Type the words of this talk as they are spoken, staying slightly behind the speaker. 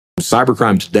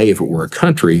Cybercrime today, if it were a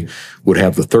country, would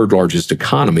have the third largest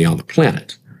economy on the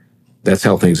planet. That's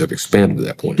how things have expanded to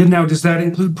that point. Now, does that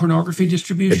include pornography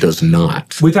distribution? It does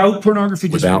not. Without pornography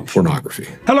distribution? Without pornography.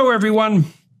 Hello, everyone.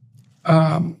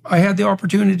 I had the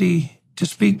opportunity to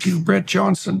speak to Brett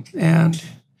Johnson, and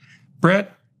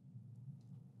Brett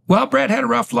had a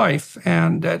rough life,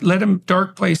 and it led him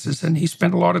dark places, and he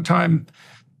spent a lot of time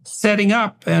setting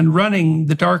up and running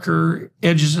the darker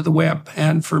edges of the web,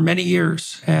 and for many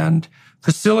years, and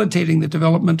facilitating the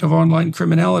development of online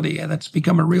criminality, and it's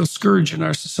become a real scourge in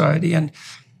our society. And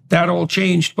that all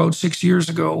changed about 6 years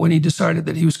ago when he decided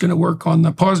that he was going to work on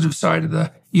the positive side of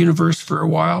the universe for a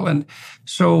while. And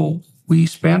so we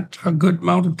spent a good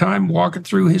amount of time walking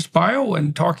through his bio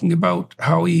and talking about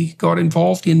how he got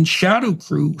involved in Shadow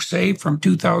Crew, say, from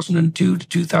 2002 to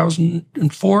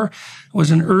 2004. It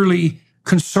was an early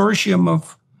consortium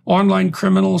of online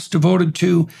criminals devoted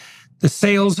to the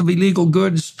sales of illegal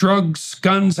goods, drugs,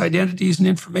 guns, identities, and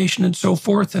information, and so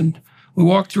forth. And we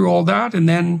walked through all that, and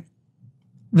then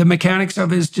the mechanics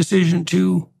of his decision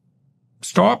to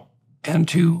stop and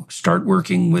to start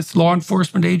working with law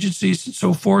enforcement agencies and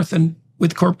so forth, and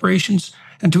with corporations,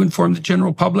 and to inform the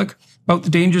general public about the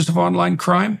dangers of online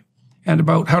crime and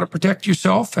about how to protect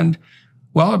yourself, and,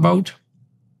 well, about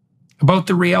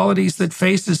the realities that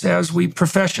face us as we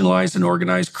professionalize and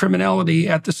organize criminality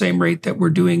at the same rate that we're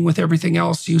doing with everything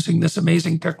else, using this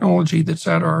amazing technology that's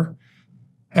at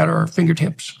our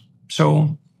fingertips.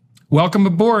 So welcome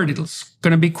aboard. It's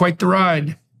going to be quite the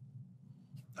ride.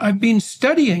 I've been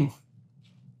studying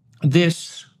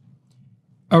this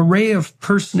array of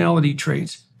personality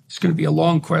traits. It's going to be a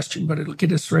long question, but it'll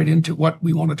get us right into what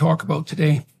we want to talk about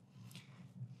today,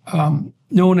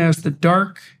 known as the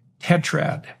dark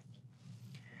tetrad.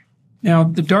 Now,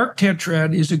 the dark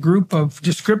tetrad is a group of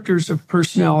descriptors of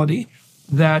personality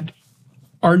that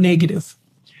are negative,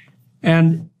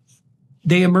 and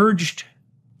they emerged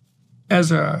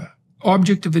as an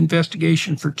object of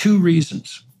investigation for two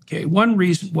reasons. Okay, one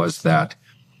reason was that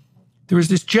there was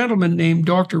this gentleman named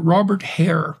Dr. Robert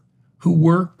Hare who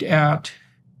worked at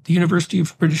the University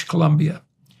of British Columbia,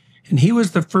 and he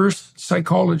was the first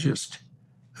psychologist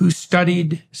who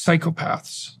studied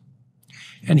psychopaths.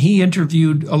 And he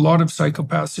interviewed a lot of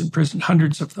psychopaths in prison,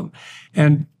 hundreds of them,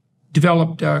 and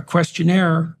developed a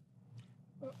questionnaire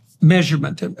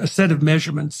measurement, a set of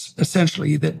measurements,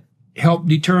 essentially, that helped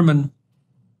determine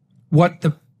what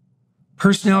the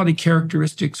personality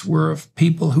characteristics were of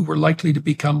people who were likely to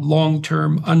become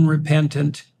long-term,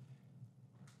 unrepentant,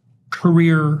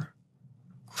 career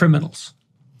criminals.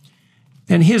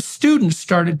 And his students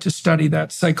started to study that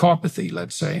psychopathy,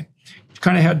 let's say.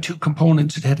 Kind of had two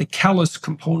components. It had a callous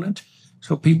component.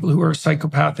 So people who are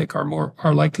psychopathic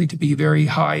are likely to be very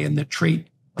high in the trait.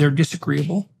 They're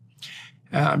disagreeable,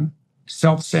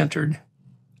 self-centered.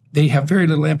 They have very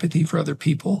little empathy for other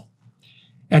people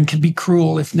and can be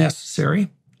cruel if necessary.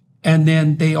 And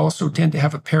then they also tend to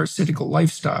have a parasitical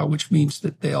lifestyle, which means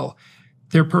that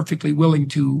they're perfectly willing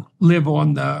to live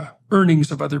on the earnings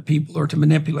of other people or to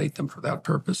manipulate them for that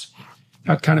purpose.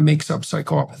 That kind of makes up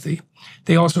psychopathy.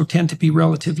 They also tend to be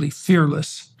relatively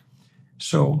fearless.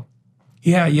 So,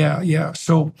 yeah.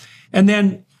 So, and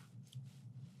then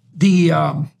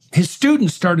his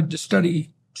students started to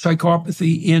study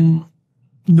psychopathy in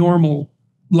normal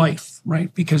life,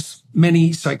 right? Because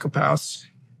many psychopaths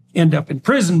end up in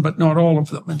prison, but not all of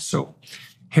them. And so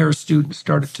Hare's students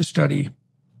started to study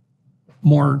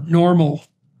more normal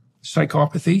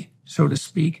psychopathy, so to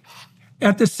speak.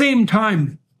 At the same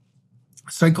time,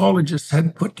 psychologists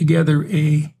had put together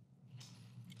a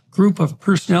group of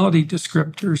personality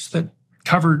descriptors that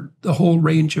covered the whole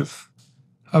range of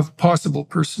possible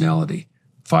personality.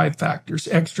 5 factors: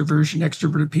 extroversion.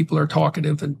 Extroverted people are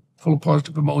talkative and full of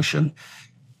positive emotion.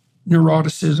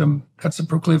 Neuroticism, that's a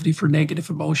proclivity for negative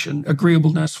emotion.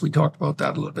 Agreeableness, we talked about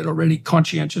that a little bit already.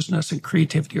 Conscientiousness and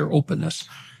creativity or openness.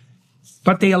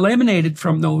 But they eliminated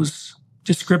from those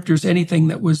descriptors anything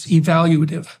that was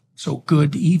evaluative. So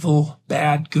good, evil,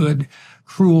 bad, good,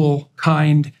 cruel,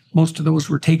 kind. Most of those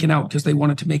were taken out because they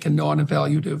wanted to make a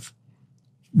non-evaluative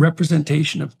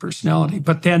representation of personality.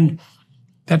 But then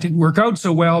that didn't work out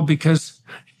so well because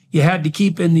you had to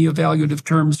keep in the evaluative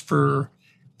terms for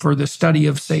the study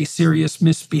of, say, serious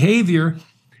misbehavior.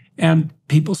 And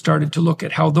people started to look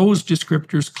at how those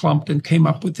descriptors clumped and came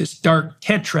up with this dark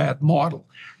tetrad model.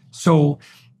 So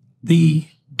the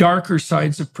darker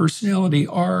sides of personality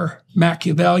are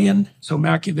Machiavellian. So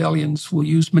Machiavellians will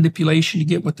use manipulation to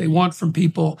get what they want from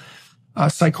people.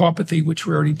 Psychopathy, which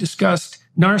we already discussed,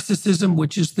 narcissism,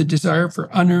 which is the desire for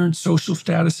unearned social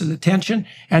status and attention,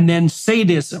 and then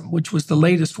sadism, which was the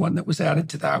latest one that was added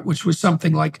to that, which was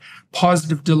something like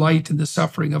positive delight in the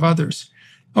suffering of others.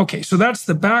 Okay, so that's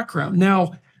the background.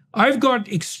 Now, I've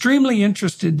got extremely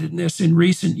interested in this in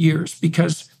recent years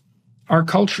because our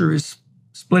culture is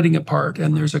splitting apart,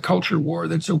 and there's a culture war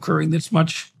that's occurring that's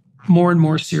much more and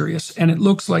more serious, and it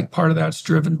looks like part of that's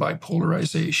driven by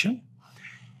polarization.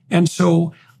 And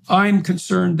so I'm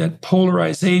concerned that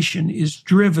polarization is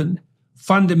driven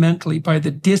fundamentally by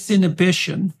the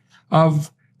disinhibition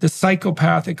of the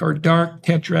psychopathic or dark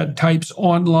tetrad types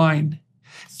online.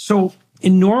 So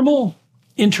in normal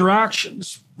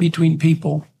interactions between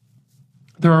people,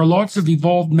 there are lots of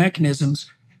evolved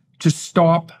mechanisms to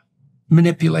stop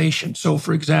manipulation. So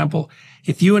for example,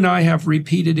 if you and I have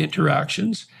repeated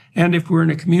interactions, and if we're in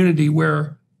a community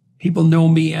where people know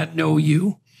me and know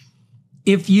you,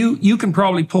 if you can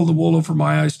probably pull the wool over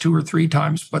my eyes 2 or 3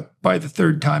 times, but by the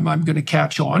 3rd time, I'm going to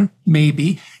catch on,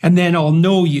 maybe, and then I'll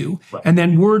know you, right. And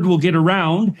then word will get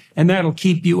around, and that'll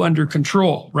keep you under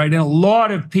control, right? And a lot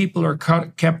of people are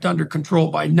kept under control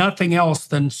by nothing else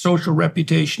than social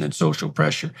reputation and social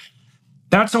pressure.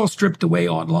 That's all stripped away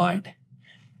online.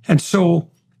 And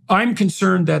so I'm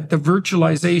concerned that the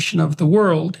virtualization of the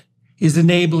world is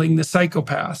enabling the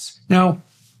psychopaths. Now,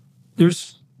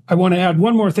 I want to add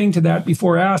one more thing to that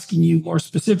before asking you more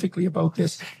specifically about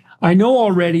this. I know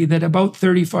already that about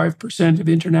 35% of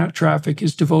internet traffic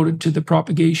is devoted to the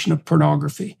propagation of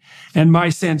pornography. And my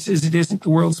sense is it isn't the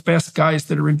world's best guys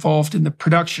that are involved in the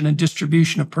production and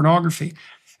distribution of pornography.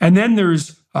 And then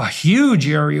there's a huge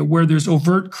area where there's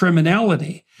overt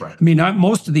criminality. Right. I mean,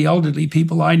 most of the elderly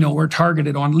people I know are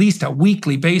targeted on at least a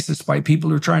weekly basis by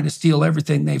people who are trying to steal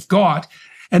everything they've got.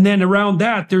 And then around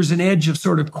that, there's an edge of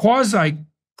sort of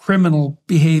quasi-criminal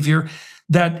behavior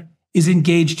that is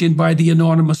engaged in by the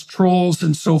anonymous trolls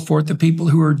and so forth, the people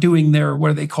who are doing their, what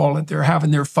do they call it? They're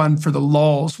having their fun for the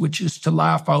lulz, which is to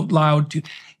laugh out loud,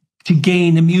 to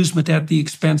gain amusement at the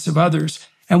expense of others.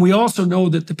 And we also know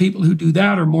that the people who do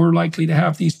that are more likely to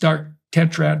have these dark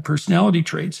tetrad personality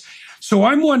traits. So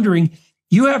I'm wondering,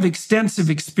 you have extensive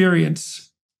experience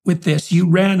with this. You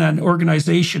ran an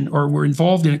organization or were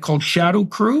involved in it called Shadow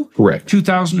Crew. Correct.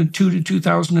 2002 to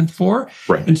 2004.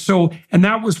 Right. And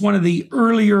that was one of the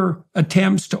earlier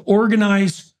attempts to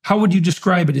organize, how would you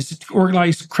describe it? Is it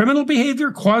organized criminal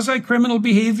behavior, quasi-criminal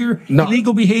behavior,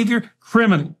 illegal behavior,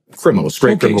 criminal? Criminal,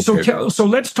 straight criminal behavior. So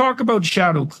let's talk about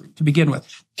Shadow Crew to begin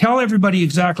with. Tell everybody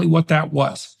exactly what that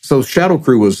was. So Shadow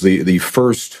Crew was the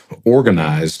first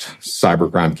organized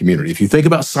cybercrime community. If you think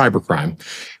about cybercrime,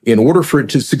 in order for it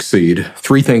to succeed,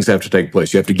 3 things have to take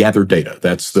place. You have to gather data.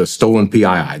 That's the stolen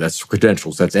PII. That's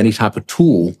credentials. That's any type of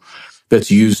tool that's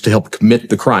used to help commit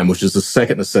the crime, which is the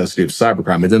second necessity of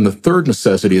cybercrime. And then the third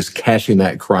necessity is cashing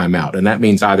that crime out. And that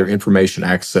means either information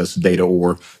access, data,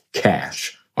 or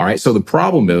cash. All right. So the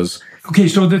problem is. Okay.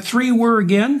 So the 3 were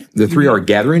again? The 3 are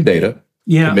gathering data,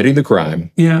 committing the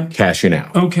crime, cashing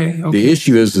out. Okay. The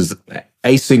issue is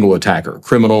a single attacker,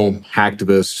 criminal,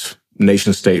 hacktivist,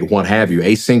 nation state, what have you,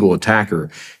 a single attacker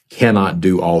cannot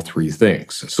do all 3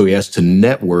 things. So he has to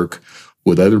network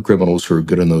with other criminals who are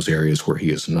good in those areas where he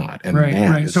is not. And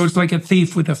right. So it's like a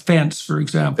thief with a fence, for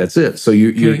example. That's it. So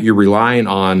you're relying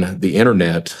on the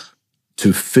internet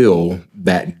to fill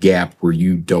that gap where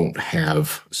you don't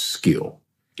have skill.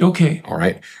 Okay. All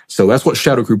right. So that's what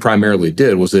Shadow Crew primarily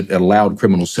did, was it allowed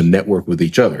criminals to network with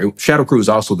each other. Shadow Crew is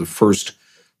also the first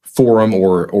forum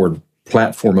or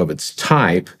platform of its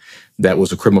type that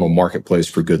was a criminal marketplace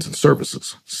for goods and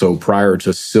services. So prior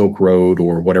to Silk Road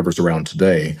or whatever's around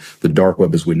today, the dark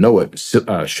web as we know it,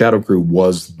 Shadow Crew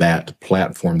was that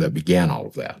platform that began all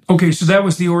of that. Okay, so that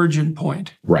was the origin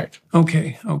point. Right.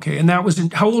 Okay. And that was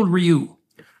how old were you?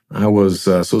 I was,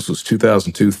 so this was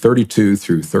 2002, 32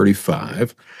 through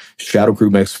 35. Shadow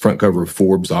Crew makes the front cover of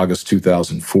Forbes, August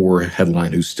 2004,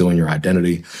 headline, Who's Stealing Your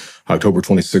Identity? October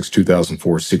 26,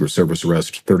 2004, Secret Service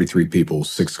arrest, 33 people,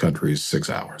 6 countries, 6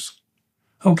 hours.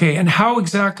 Okay, and how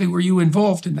exactly were you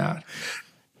involved in that?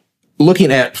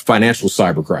 Looking at financial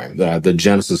cybercrime, the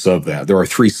genesis of that, there are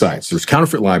 3 sites. There's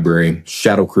Counterfeit Library,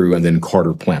 Shadow Crew, and then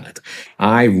Carter Planet.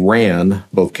 I ran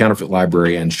both Counterfeit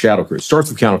Library and Shadow Crew. It starts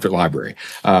with Counterfeit Library.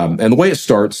 And the way it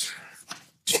starts,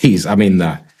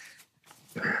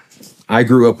 I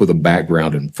grew up with a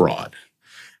background in fraud.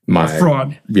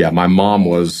 Fraud? Yeah, my mom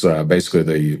was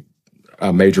basically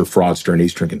a major fraudster in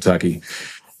Eastern Kentucky.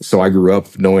 So I grew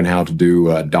up knowing how to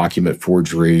do document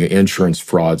forgery, insurance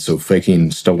fraud, so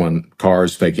faking stolen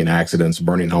cars, faking accidents,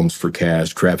 burning homes for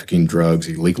cash, trafficking drugs,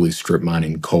 illegally strip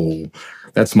mining coal.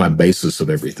 That's my basis of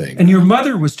everything. And your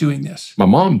mother was doing this? My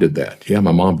mom did that. Yeah,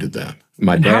 my mom did that.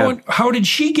 My And dad. how did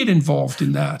she get involved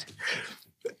in that?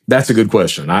 That's a good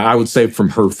question. I would say from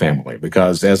her family,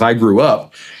 because as I grew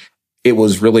up, it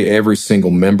was really every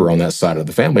single member on that side of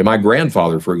the family. My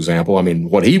grandfather, for example, I mean,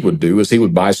 what he would do is he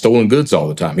would buy stolen goods all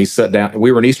the time. He sat down.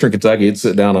 We were in Eastern Kentucky. He'd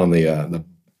sit down on the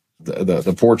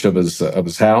porch of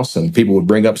his house, and people would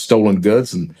bring up stolen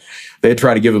goods, and they'd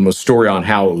try to give him a story on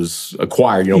how it was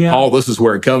acquired. You know, Yeah. Paul, this is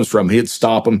where it comes from. He'd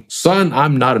stop him. Son,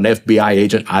 I'm not an FBI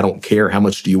agent. I don't care. How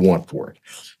much do you want for it?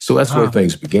 So that's the way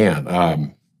things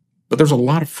began. But there's a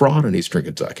lot of fraud in Eastern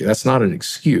Kentucky. That's not an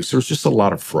excuse. There's just a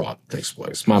lot of fraud that takes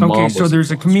place. My mom So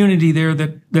there's a community there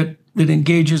that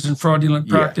engages in fraudulent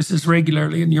practices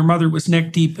regularly, and your mother was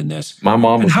neck deep in this. My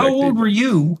mom was And how neck old deep. were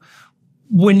you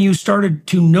when you started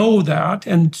to know that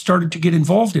and started to get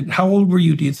involved in it? How old were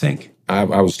you, do you think? I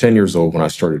was 10 years old when I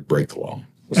started to break the law.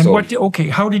 And So,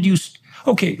 how did you,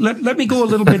 let me go a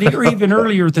little bit or even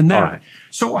earlier than that. All right.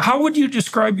 So how would you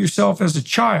describe yourself as a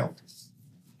child?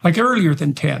 Like earlier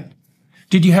than 10?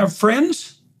 Did you have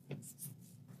friends?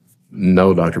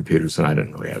 no, Dr. Peterson, I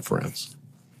didn't really have friends.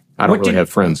 I don't really have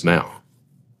friends now.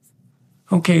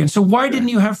 Okay, and so why didn't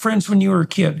you have friends when you were a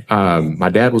kid? My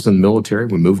dad was in the military.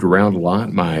 We moved around a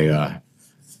lot. My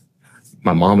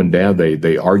mom and dad,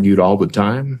 they argued all the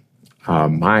time.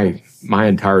 My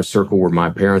entire circle were my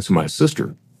parents and my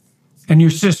sister. And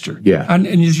your sister? Yeah. And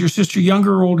is your sister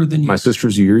younger or older than you? My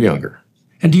sister's a year younger.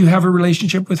 And do you have a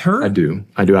relationship with her? I do.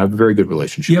 I have a very good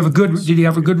relationship. Did you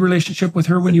have a good relationship with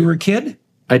her when you were a kid?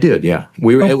 I did, yeah.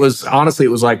 It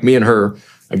was like me and her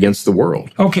against the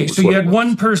world. Okay, so you had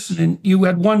one person, and you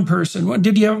had one person.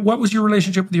 What was your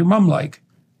relationship with your mom like?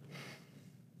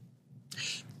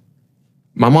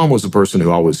 My mom was the person who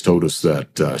always told us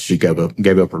that she gave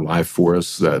up her life for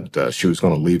us, that she was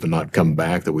going to leave and not come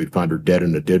back, that we'd find her dead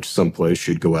in a ditch someplace.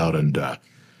 She'd go out and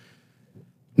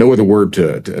no other word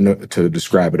to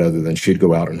describe it other than she'd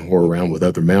go out and whore around with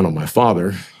other men on my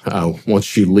father. Once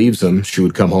she leaves him, she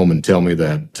would come home and tell me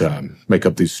that, make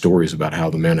up these stories about how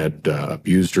the men had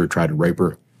abused her, tried to rape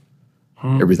her,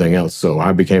 everything else. So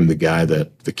I became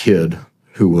the kid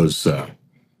who was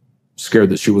scared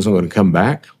that she wasn't going to come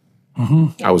back.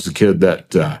 I was the kid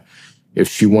that if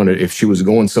she was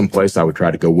going someplace, I would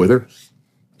try to go with her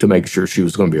to make sure she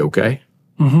was going to be okay.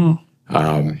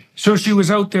 So she was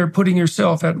out there putting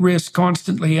herself at risk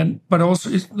constantly, but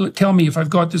also, tell me if I've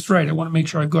got this right. I want to make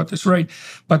sure I've got this right.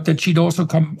 But that she'd also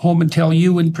come home and tell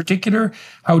you in particular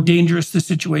how dangerous the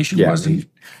situation was. In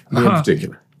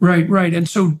particular. Right. And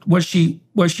so was she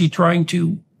trying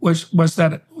to, was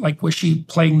she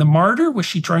playing the martyr? Was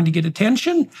she trying to get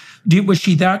attention? Was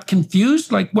she that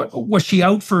confused? Like, what was she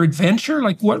out for adventure?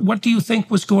 Like, what do you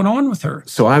think was going on with her?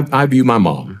 So I view my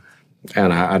mom,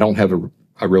 and I don't have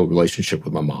a real relationship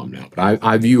with my mom now, but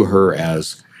I view her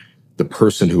as the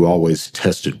person who always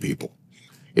tested people.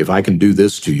 If I can do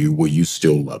this to you, will you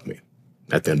still love me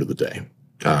at the end of the day?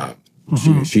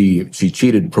 She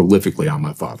cheated prolifically on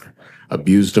my father,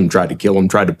 abused him, tried to kill him,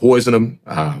 tried to poison him,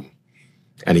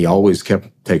 and he always kept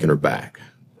taking her back,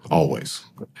 always.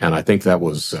 And I think that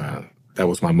was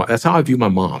that's how I view my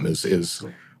mom is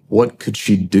what could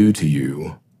she do to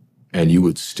you and you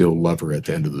would still love her at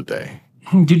the end of the day?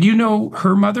 Did you know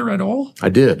her mother at all? I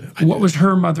did. What was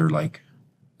her mother like?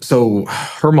 So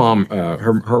her mom,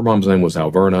 her mom's name was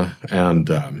Alverna,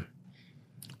 and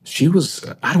she was,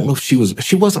 I don't know if she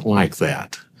wasn't like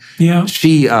that. Yeah.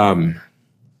 She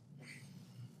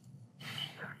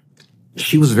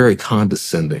was very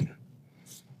condescending.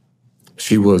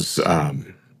 She wouldn't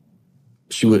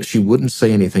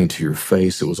say anything to your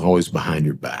face. It was always behind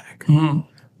your back.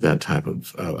 That type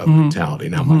of mentality.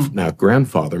 Now, now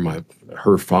grandfather,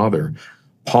 her father,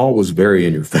 Paul was very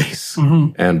in your face,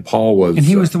 and Paul was, and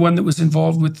he was the one that was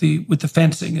involved with the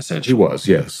fencing, essentially. He was,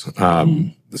 yes.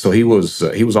 So he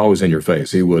was always in your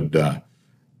face. He would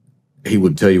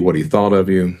tell you what he thought of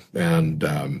you, and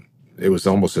it was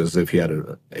almost as if he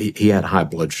had high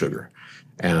blood sugar,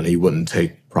 and he wouldn't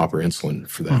take proper insulin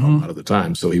for that a lot of the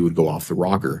time. So he would go off the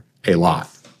rocker a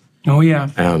lot. Oh yeah,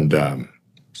 and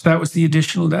so that was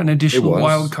an additional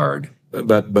wild card.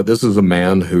 But this is a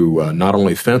man who not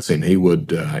only fencing, he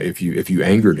would if you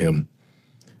angered him,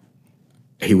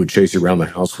 he would chase you around the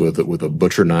house with a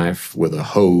butcher knife, with a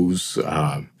hose.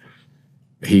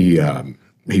 He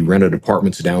rented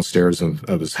apartments downstairs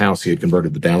of his house. He had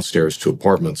converted the downstairs to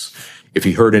apartments. If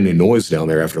he heard any noise down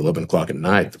there after 11 o'clock at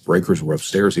night, the breakers were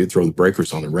upstairs. He'd throw the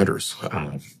breakers on the renters.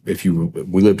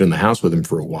 We lived in the house with him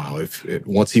for a while.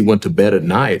 Once he went to bed at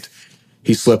night,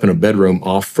 he slept in a bedroom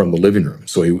off from the living room.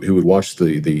 So he would watch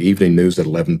the evening news at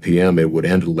 11 p.m. It would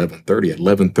end at 11:30. At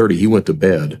 11:30, he went to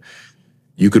bed.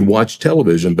 You could watch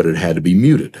television, but it had to be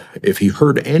muted. If he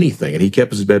heard anything, and he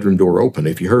kept his bedroom door open,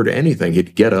 if he heard anything,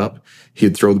 he'd get up,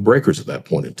 he'd throw the breakers at that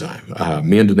point in time.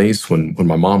 Me and Denise, when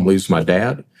my mom leaves my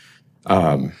dad,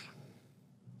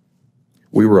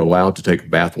 we were allowed to take a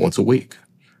bath once a week.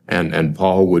 And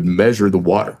Paul would measure the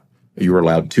water. You were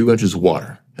allowed 2 inches of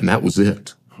water, and that was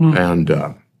it. And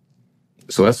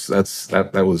so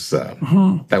that was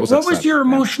What was your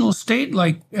emotional state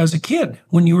like as a kid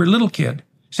when you were a little kid?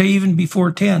 Say even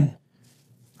before 10.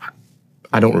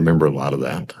 I don't remember a lot of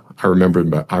that. I remember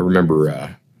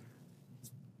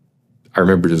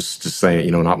just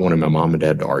saying, not wanting my mom and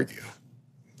dad to argue.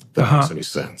 If that makes any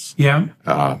sense. Yeah.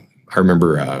 I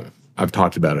remember I've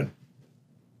talked about it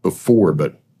before,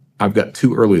 but I've got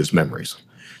 2 earliest memories.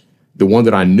 The one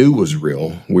that I knew was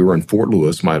real, we were in Fort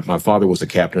Lewis. My father was a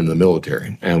captain in the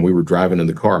military, and we were driving in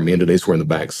the car. Me and Denise were in the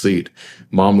back seat.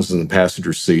 Mom was in the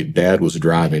passenger seat. Dad was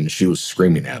driving. She was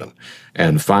screaming at him.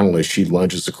 And finally, she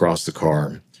lunges across the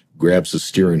car, grabs the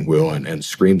steering wheel, and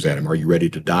screams at him, "Are you ready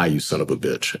to die, you son of a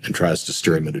bitch?" and tries to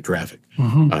steer him into traffic.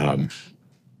 And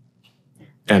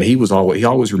he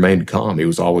always remained calm. He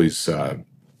was always,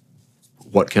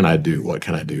 what can I do? What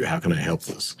can I do? How can I help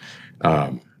this?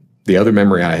 The other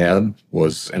memory I had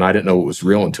was, and I didn't know it was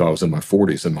real until I was in my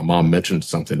 40s, and my mom mentioned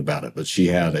something about it, but she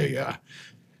had a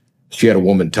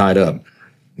woman tied up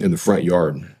in the front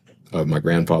yard of my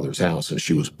grandfather's house, and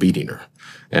she was beating her.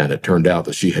 And it turned out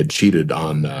that she had cheated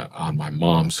on my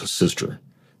mom's sister,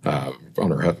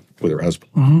 with her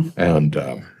husband. And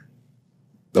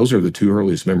those are the 2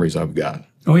 earliest memories I've got.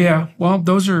 Oh yeah. Well,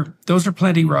 those are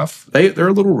plenty rough. They're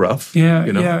a little rough.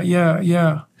 Yeah.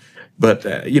 Yeah. But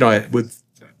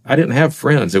I didn't have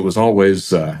friends. It was always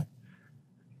just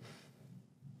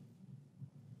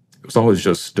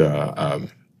that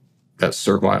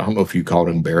circle. I don't know if you call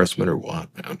it embarrassment or what.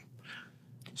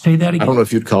 Say that again. I don't know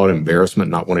if you'd call it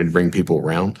embarrassment, not wanting to bring people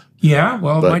around. Yeah.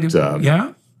 Well, but,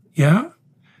 yeah.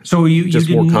 So you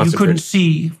couldn't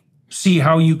see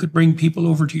how you could bring people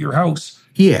over to your house.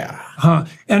 Yeah.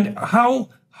 And how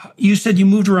you said you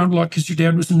moved around a lot because your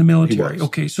dad was in the military.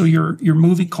 Okay, so you're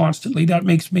moving constantly. That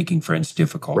makes making friends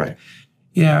difficult. Right.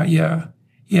 Yeah.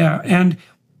 And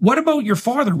what about your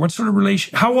father? What sort of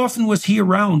relation? How often was he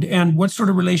around? And what sort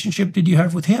of relationship did you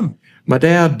have with him? My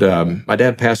dad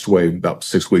passed away about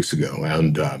 6 weeks ago,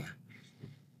 and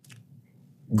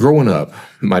growing up,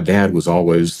 my dad was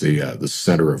always the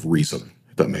center of reason.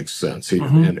 If that makes sense.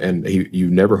 You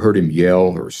never heard him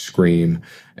yell or scream.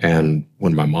 And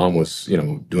when my mom was,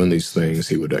 doing these things,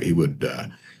 he would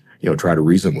try to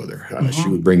reason with her. She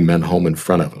would bring men home in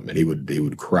front of him, and he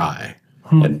would cry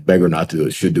and beg her not to do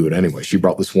it. She'd do it anyway. She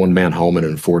brought this one man home and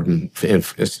informed him, and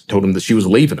told him that she was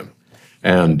leaving him.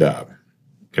 And,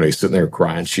 he's sitting there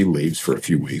crying. She leaves for a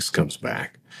few weeks, comes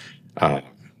back. I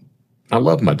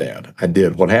loved my dad. I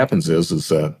did. What happens is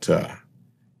that,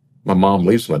 my mom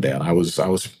leaves my dad. I was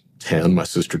 10, my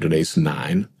sister Denise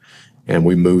 9, and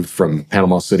we moved from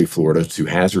Panama City, Florida to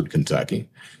Hazard, Kentucky.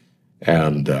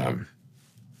 And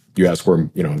you asked where,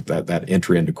 that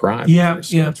entry into crime. Yeah.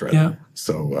 That's right. Yeah.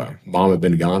 So mom had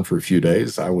been gone for a few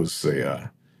days. I was I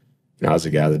was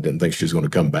a guy that didn't think she was going to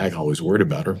come back, always worried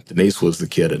about her. Denise was the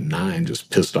kid at 9,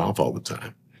 just pissed off all the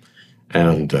time.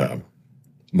 And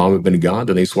mom had been gone.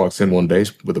 Denise walks in one day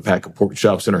with a pack of pork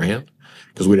chops in her hand,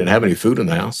 because we didn't have any food in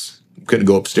the house. We couldn't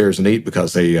go upstairs and eat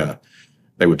because they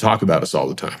would talk about us all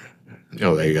the time.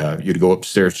 You'd go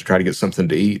upstairs to try to get something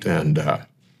to eat, and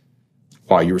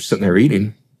while you were sitting there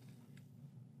eating,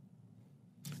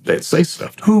 they'd say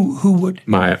stuff. Who would?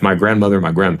 My grandmother and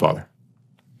my grandfather.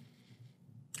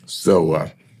 So,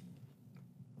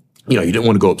 you didn't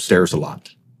want to go upstairs a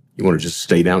lot. You want to just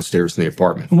stay downstairs in the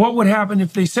apartment. What would happen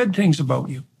if they said things about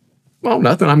you? Well,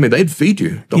 nothing. I mean, they'd feed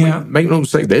you. Don't make no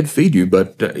mistake. They'd feed you,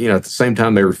 but at the same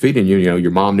time they were feeding you,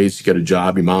 your mom needs to get a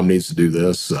job. Your mom needs to do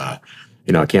this. I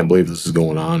can't believe this is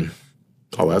going on.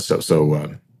 All that stuff.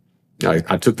 So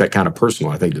I took that kind of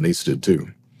personal. I think Denise did too.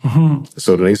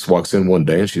 So Denise walks in one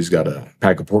day and she's got a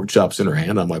pack of pork chops in her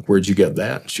hand. I'm like, "Where'd you get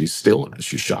that?" And she's stealing it.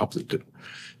 She shoplifted it.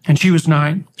 And she was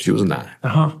 9. She was 9.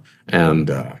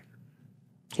 And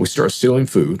we start stealing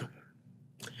food.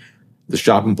 The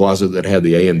shopping plaza that had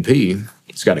the A&P,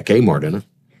 it's got a Kmart in it.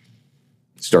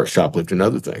 Start shoplifting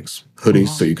other things. Hoodies,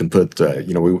 so you can put,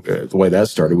 the way that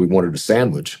started, we wanted a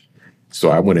sandwich.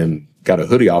 So I went in, got a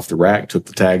hoodie off the rack, took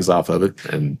the tags off of it,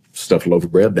 and stuffed a loaf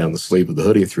of bread down the sleeve of the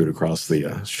hoodie, threw it across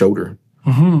the shoulder.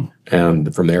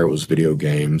 And from there, it was video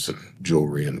games and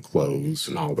jewelry and clothes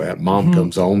and all that. Mom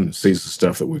comes home and sees the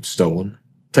stuff that we've stolen.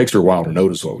 Takes her a while to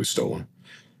notice what we've stolen,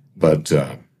 but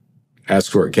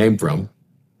asks where it came from.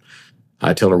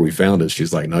 I tell her we found it.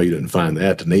 She's like, no, you didn't find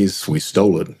that. Denise, we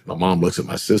stole it. My mom looks at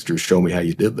my sister, show me how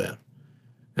you did that.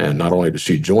 And not only does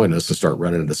she join us and start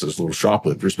running us as little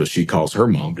shoplifters, but she calls her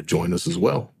mom to join us as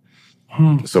well.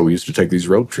 So we used to take these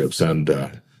road trips, and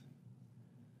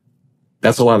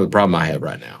that's a lot of the problem I have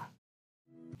right now.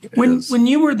 When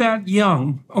you were that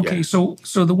young, okay, Yeah.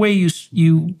 so the way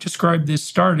you described this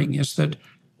starting is that,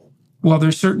 well,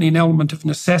 there's certainly an element of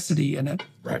necessity in it,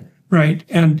 Right. right?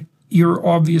 And you're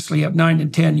obviously at 9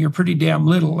 and 10, you're pretty damn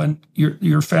little, and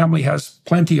your family has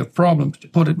plenty of problems, to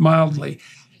put it mildly.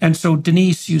 And so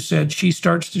Denise, you said, she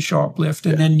starts to shoplift,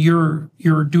 and then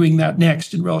you're doing that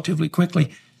next and relatively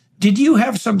quickly. Did you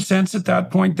have some sense at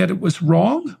that point that it was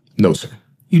wrong? No, sir.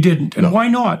 You didn't. And No. why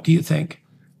not, do you think?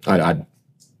 I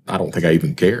don't think I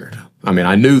even cared. I mean,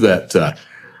 I knew that.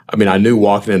 I knew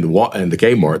walking into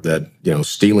Kmart that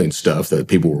stealing stuff that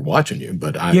people were watching you,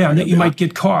 but that you might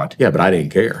get caught. Yeah, but I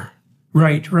didn't care.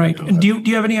 Right. And do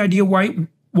you have any idea why?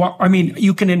 I mean,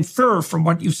 you can infer from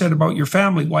what you said about your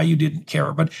family why you didn't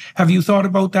care, but have you thought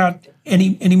about that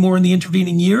any more in the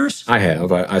intervening years? I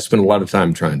have. I spent a lot of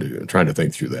time trying to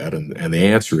think through that, and the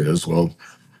answer is, well,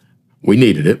 we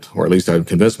needed it, or at least I've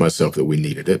convinced myself that we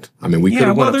needed it. I mean, we could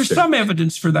have went there's upstairs. some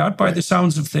evidence for that by the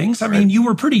sounds of things. I mean, you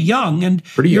were pretty young, and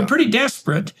you're pretty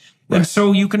desperate, and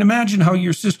so you can imagine how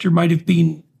your sister might have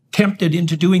been tempted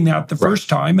into doing that the first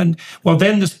time. And well,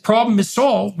 then this problem is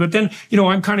solved. But then,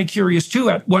 I'm kind of curious too,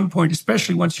 at one point,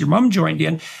 especially once your mom joined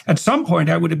in, at some point,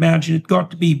 I would imagine it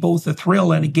got to be both a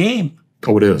thrill and a game.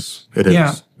 Oh, it is. It is.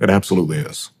 Yeah. It absolutely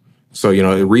is. So,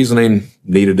 the reasoning,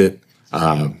 needed it,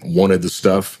 wanted the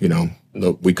stuff,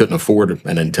 we couldn't afford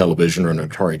an Intellivision or an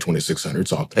Atari 2600,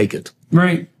 so I'll take it.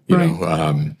 Right.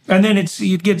 And then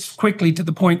it gets quickly to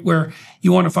the point where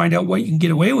you want to find out what you can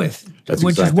get away with,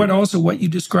 which is what you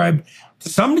described to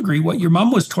some degree, what your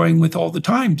mom was toying with all the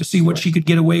time to see what she could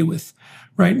get away with,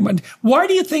 right? Why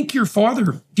do you think do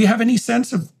you have any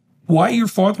sense of why your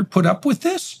father put up with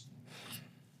this?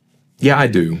 Yeah, I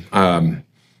do.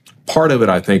 Part of it,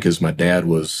 I think, is my dad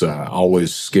was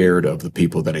always scared of the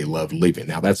people that he loved leaving.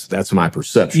 Now, that's my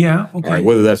perception. Yeah, okay. All right,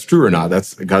 whether that's true or not,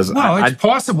 that's because it's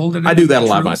possible that I do that a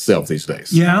lot myself these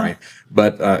days. Yeah. Right?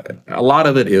 But a lot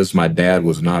of it is my dad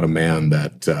was not a man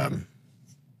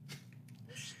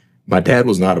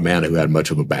who had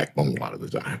much of a backbone a lot of the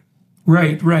time.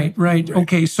 Right.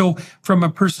 Okay, so from a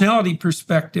personality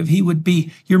perspective,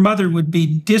 your mother would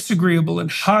be disagreeable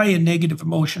and high in negative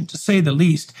emotion, to say the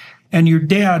least. And your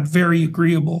dad, very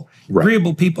agreeable. Right.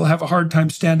 Agreeable people have a hard time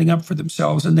standing up for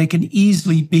themselves, and they can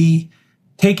easily be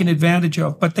taken advantage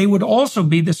of. But they would also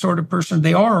be the sort of person,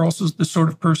 they are also the sort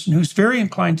of person who's very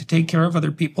inclined to take care of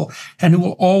other people and who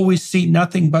will always see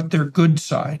nothing but their good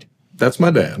side. That's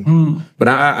my dad. But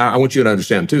I want you to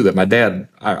understand, too, that my dad,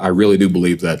 I really do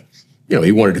believe that,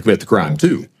 he wanted to commit the crime,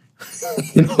 too.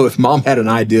 If mom had an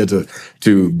idea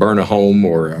to burn a home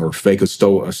or fake a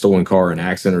stolen car, an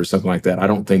accident or something like that, I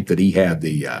don't think that he had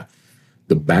the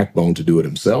backbone to do it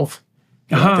himself.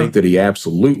 I think that he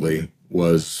absolutely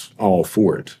was all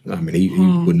for it. I mean, he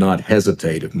would not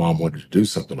hesitate if mom wanted to do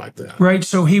something like that. Right.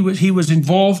 So he was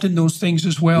involved in those things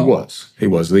as well. He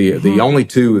was the only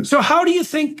two. So how do you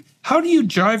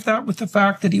jive that with the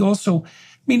fact that he also,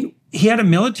 he had a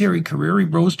military career. He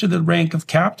rose to the rank of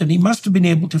captain. He must have been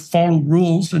able to follow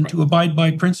rules and to abide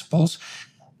by principles.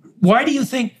 What did you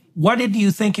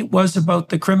think it was about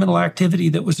the criminal activity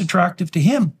that was attractive to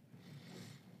him?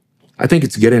 I think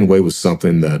it's getting away with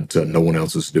something that no one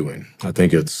else is doing. I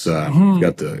think it's he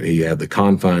had the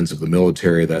confines of the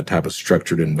military, that type of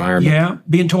structured environment. Yeah,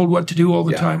 being told what to do all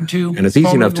the time too. And it's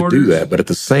easy enough to do that, but at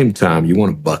the same time, you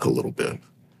want to buck a little bit.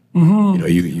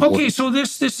 So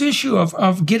this issue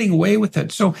of getting away with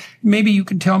it. So maybe you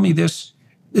can tell me this,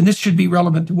 and this should be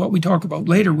relevant to what we talk about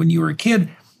later. When you were a kid,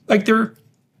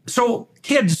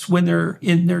 kids when they're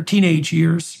in their teenage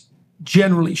years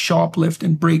generally shoplift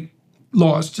and break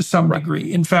laws to some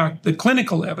degree. In fact, the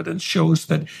clinical evidence shows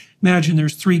that, imagine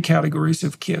there's 3 categories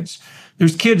of kids.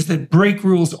 There's kids that break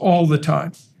rules all the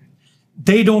time.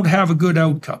 They don't have a good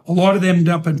outcome. A lot of them end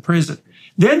up in prison.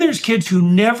 Then there's kids who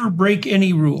never break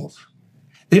any rules.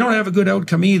 They don't have a good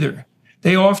outcome either.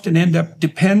 They often end up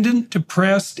dependent,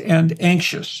 depressed, and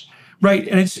anxious. Right?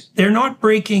 And they're not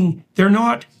breaking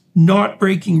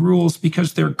rules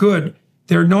because they're good.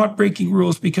 They're not breaking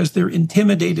rules because they're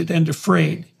intimidated and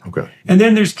afraid. Okay. And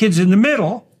then there's kids in the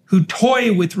middle who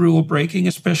toy with rule breaking,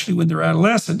 especially when they're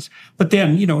adolescents. But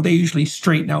then, they usually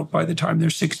straighten out by the time they're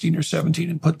 16 or 17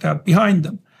 and put that behind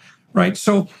them. Right?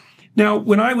 So now,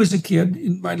 when I was a kid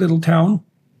in my little town,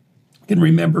 can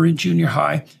remember in junior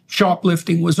high,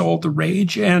 shoplifting was all the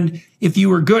rage. And if you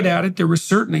were good at it, there was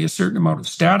certainly a certain amount of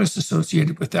status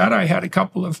associated with that. I had a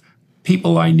couple of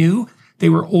people I knew. They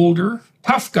were older,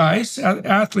 tough guys,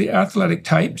 athletic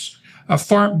types,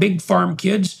 big farm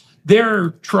kids. Their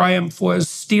triumph was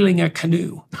stealing a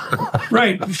canoe,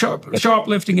 right?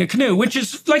 Shoplifting a canoe, which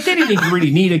is like they didn't even really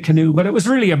need a canoe, but it was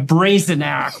really a brazen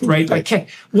act, right? Like,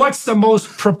 what's the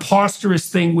most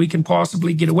preposterous thing we can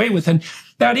possibly get away with? And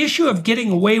that issue of getting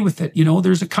away with it,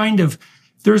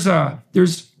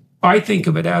 there's I think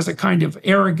of it as a kind of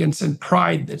arrogance and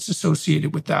pride that's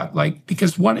associated with that. Like,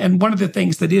 because one of the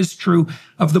things that is true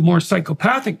of the more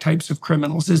psychopathic types of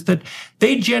criminals is that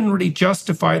they generally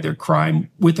justify their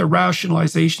crime with a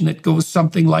rationalization that goes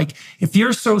something like, if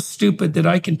you're so stupid that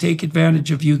I can take advantage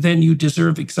of you, then you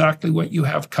deserve exactly what you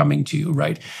have coming to you,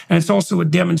 right? And it's also a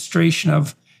demonstration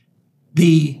of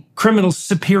the criminal's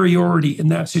superiority in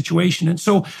that situation. And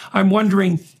so I'm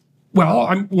wondering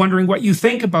what you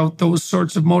think about those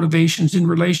sorts of motivations in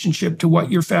relationship to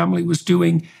what your family was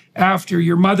doing after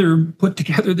your mother put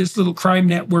together this little crime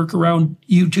network around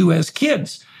you two as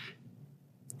kids.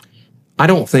 I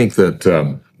don't think that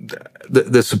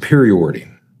the superiority,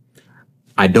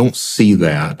 I don't see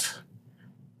that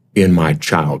in my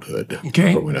childhood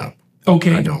growing up.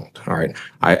 Okay. I don't. All right.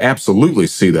 I absolutely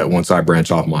see that once I branch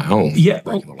off my own. Yeah.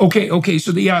 Okay.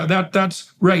 So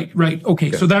that's right.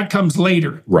 Okay. So that comes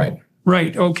later.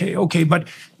 Right. Okay. But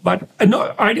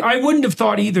no, I wouldn't have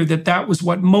thought either that was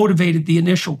what motivated the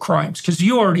initial crimes, because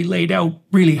you already laid out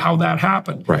really how that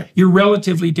happened. Right. You're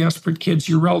relatively desperate kids.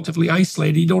 You're relatively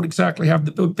isolated. You don't exactly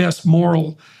have the best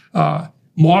moral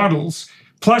models.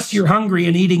 Plus, you're hungry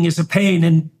and eating is a pain.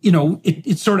 And,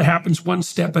 it sort of happens one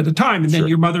step at a time. And then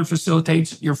your mother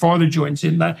facilitates, your father joins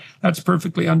in. That's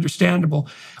perfectly understandable.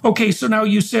 Okay, so now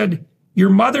you said your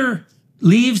mother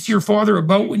leaves your father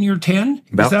about when you're 10?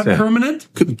 About is that 10. Permanent?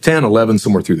 10, 11,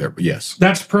 somewhere through there, but yes.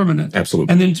 That's permanent.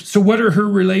 Absolutely. And then, so what are her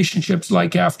relationships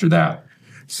like after that?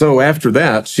 So after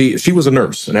that, she was a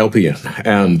nurse, an LPN.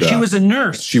 And she was a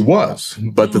nurse? She was.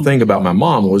 But the thing about my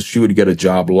mom was she would get a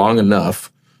job long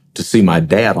enough to see my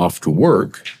dad off to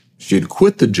work. She'd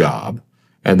quit the job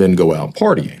and then go out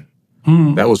partying.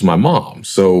 That was my mom.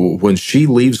 So when she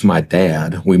leaves my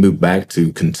dad, we moved back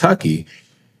to Kentucky.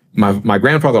 My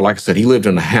grandfather, like I said, he lived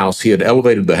in a house. He had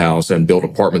elevated the house and built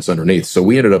apartments underneath. So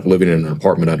we ended up living in an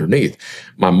apartment underneath.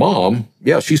 My mom,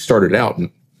 she started out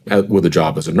with a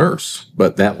job as a nurse,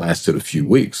 but that lasted a few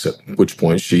weeks, at which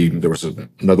point there was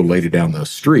another lady down the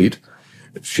street.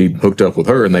 She hooked up with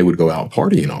her and they would go out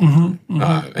partying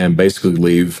and basically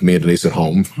leave me and Denise at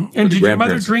home. And did your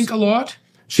mother drink a lot?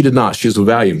 She did not. She was a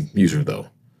Valium user, though.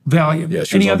 Valium. Yeah,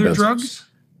 any other drugs?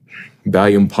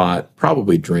 Valium, pot,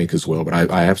 probably drink as well, but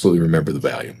I absolutely remember the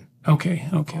Valium. Okay.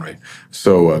 Right.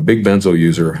 So a big benzo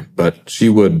user, but she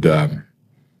would,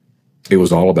 it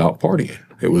was all about partying.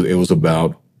 It was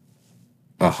about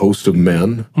a host of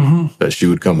men that she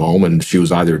would come home and she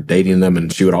was either dating them,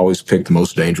 and she would always pick the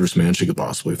most dangerous man she could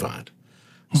possibly find.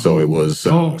 So it was.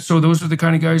 So those are the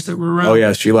kind of guys that were around. Oh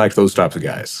yeah, she liked those types of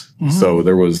guys. So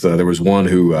there was one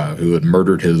who had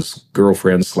murdered his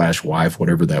girlfriend / wife,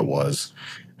 whatever that was,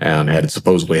 and had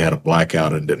supposedly had a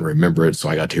blackout and didn't remember it. So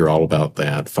I got to hear all about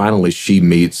that. Finally, she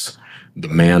meets the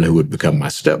man who would become my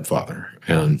stepfather,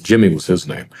 and Jimmy was his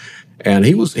name, and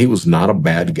he was not a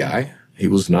bad guy. He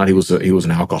was not. He was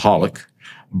an alcoholic,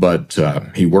 but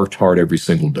he worked hard every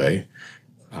single day.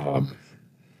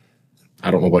 I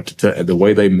don't know what to tell. The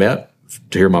way they met,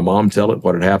 to hear my mom tell it,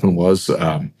 what had happened was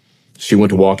she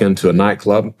went to walk into a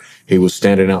nightclub. He was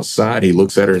standing outside. He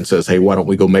looks at her and says, "Hey, why don't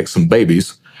we go make some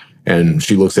babies?" And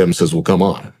she looks at him and says, "Well, come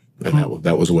on." And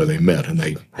that was where they met, and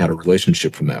they had a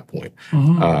relationship from that point.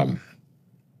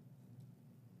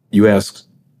 You asked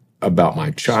about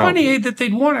my child. It's funny that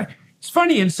they'd want to. It's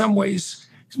funny in some ways,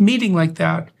 meeting like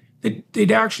that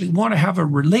they'd actually want to have a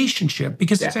relationship,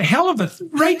 because it's a hell of a,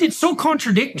 right? It's so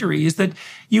contradictory, is that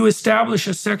you establish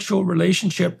a sexual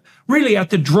relationship really at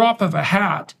the drop of a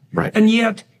hat. Right. And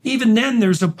yet, even then,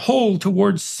 there's a pull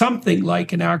towards something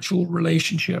like an actual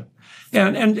relationship.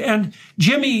 And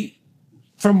Jimmy,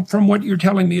 from what you're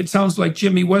telling me, it sounds like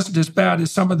Jimmy wasn't as bad as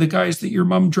some of the guys that your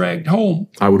mom dragged home.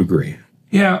 I would agree.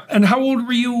 Yeah. And how old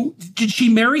were you? Did she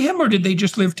marry him, or did they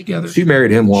just live together? She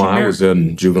married him while I was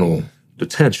in juvenile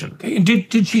detention. Okay. And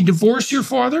did she divorce your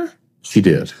father? She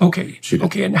did. Okay. She did.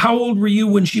 Okay. And how old were you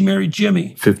when she married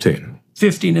Jimmy? 15.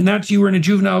 15. And you were in a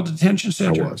juvenile detention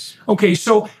center? I was. Okay.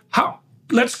 So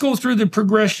let's go through the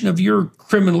progression of your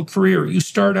criminal career. You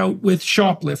start out with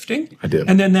shoplifting. I did.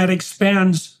 And then that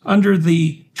expands under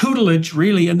the tutelage,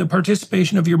 really, and the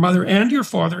participation of your mother and your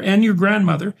father and your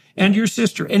grandmother and your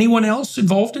sister. Anyone else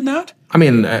involved in that? I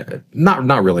mean,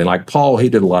 not really. Like Paul, he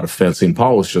did a lot of fencing.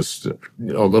 Paul was just a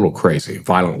little crazy,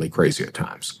 violently crazy at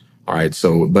times. All right.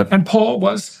 So, but And Paul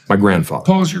was? my grandfather.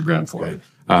 Paul's your grandfather.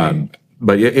 Okay.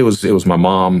 But it was my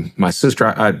mom, my sister.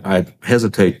 I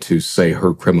hesitate to say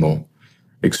her criminal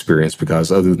experience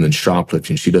because other than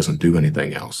shoplifting, she doesn't do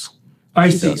anything else. I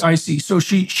see. So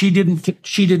she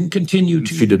didn't continue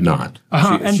to. She did not.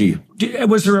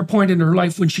 Was there a point in her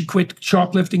life when she quit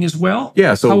shoplifting as well?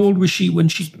 Yeah. So how old was she when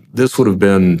she? This would have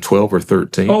been 12 or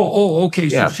 13. Oh, okay.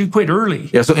 So she quit early.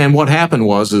 Yeah. So, and what happened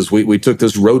was we took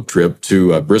this road trip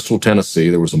to Bristol, Tennessee.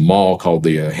 There was a mall called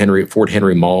the Fort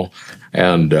Henry Mall,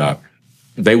 and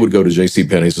they would go to J.C.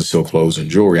 Penney's and steal clothes and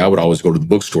jewelry. I would always go to the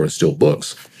bookstore and steal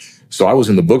books. So I was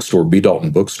in the bookstore, B.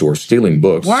 Dalton Bookstore, stealing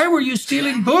books. Why were you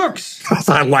stealing books? Because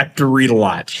I like to read a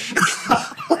lot.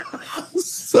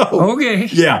 Okay.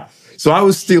 Yeah. So I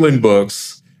was stealing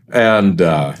books, and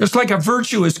it's like a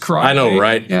virtuous crime. I know,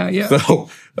 right? Yeah. So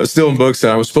I was stealing books,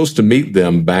 and I was supposed to meet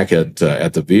them back at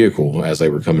the vehicle as they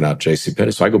were coming out J.C.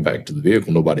 Penney. So I go back to the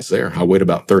vehicle, nobody's there. I wait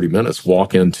about 30 minutes,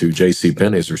 walk into J.C.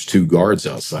 Penney's. There's 2 guards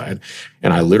outside,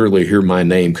 and I literally hear my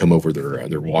name come over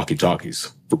their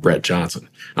walkie-talkies for Brett Johnson.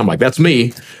 I'm like, that's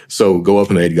me. So go up,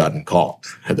 and they'd gotten caught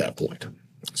at that point.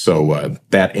 So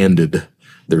that ended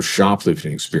their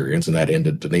shoplifting experience, and that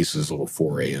ended Denise's little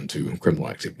foray into criminal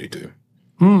activity too.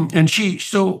 And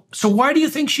so why do you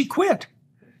think she quit?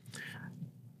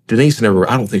 Denise I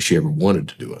don't think she ever wanted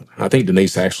to do it. I think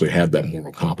Denise actually had that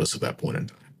moral compass at that point in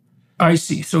time. I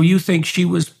see. So you think she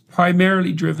was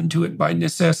primarily driven to it by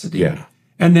necessity. Yeah.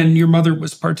 And then your mother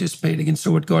was participating, and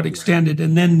so it got extended.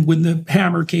 And then when the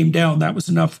hammer came down, that was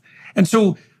enough. And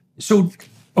so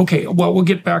okay, well, we'll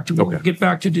get back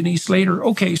to Denise later.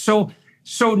 Okay, so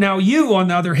now you, on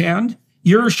the other hand,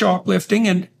 you're shoplifting,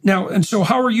 and so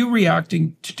how are you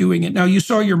reacting to doing it? Now, you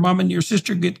saw your mom and your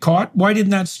sister get caught. Why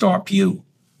didn't that stop you?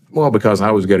 Well, because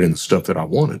I was getting the stuff that I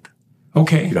wanted.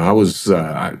 Okay. You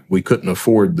know, we couldn't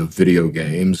afford the video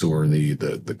games or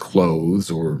the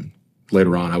clothes, or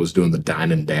later on I was doing the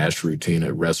dine and dash routine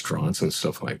at restaurants and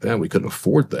stuff like that. We couldn't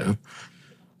afford that.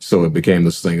 So it became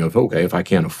this thing of, okay, if I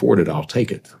can't afford it, I'll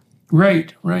take it.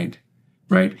 Right.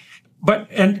 But,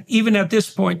 and even at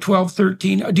this point, 12,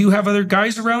 13, do you have other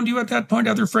guys around you at that point,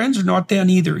 other friends, or not then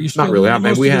either? You're still not really. I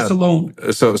mean, we had alone.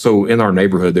 So in our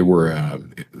neighborhood, there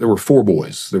were 4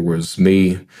 boys. There was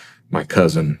me, my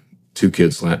cousin, 2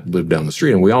 kids that lived down the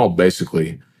street, and we all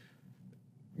basically,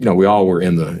 we all were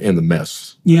in the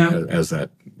mess, as that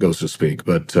goes to speak.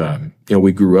 But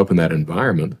we grew up in that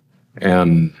environment,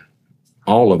 and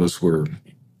all of us were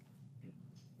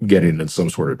getting in some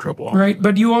sort of trouble. Right,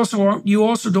 but you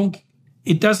also don't.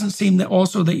 It doesn't seem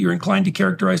that you're inclined to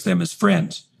characterize them as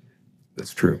friends.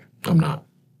 That's true. I'm not.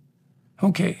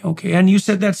 Okay. And you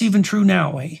said that's even true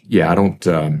now, eh? Yeah, I don't.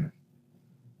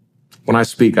 When I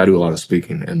speak, I do a lot of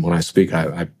speaking, and when I speak,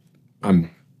 I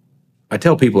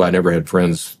tell people I never had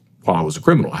friends while I was a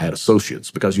criminal. I had associates,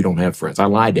 because you don't have friends. I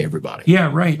lied to everybody. Yeah,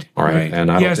 right. All right. Right.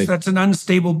 And I don't think that's an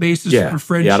unstable basis for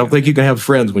friendship. Yeah, I don't think you can have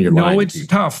friends when you're lying. No, it's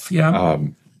tough. Yeah.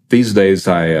 These days,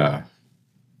 I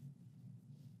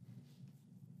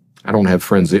don't have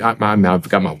friends. I've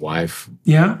got my wife.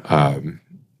 Yeah.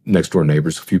 Next door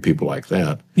neighbors, a few people like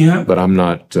that. Yeah. But I'm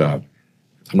not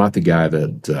the guy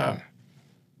that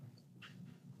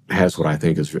has what I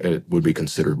think would be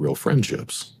considered real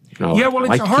friendships. Yeah, well,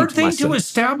 it's a hard thing to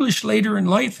establish later in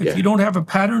life if you don't have a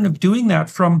pattern of doing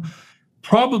that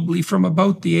probably from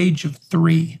about the age of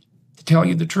 3, to tell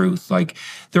you the truth. Like,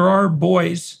 there are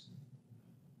boys.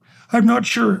 I'm not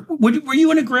sure. Were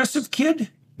you an aggressive kid?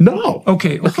 No.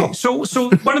 Okay. No. So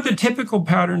one of the typical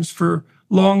patterns for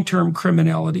long-term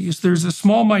criminality is there's a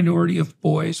small minority of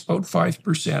boys, about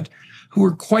 5%, who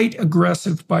are quite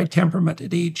aggressive by temperament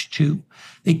at age 2.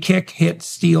 They kick, hit,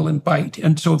 steal, and bite.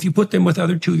 And so if you put them with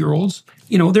other 2-year-olds,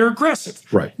 they're aggressive.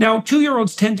 Right. Now,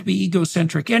 2-year-olds tend to be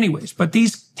egocentric anyways, but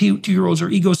these 2-year-olds are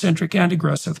egocentric and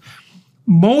aggressive.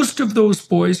 Most of those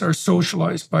boys are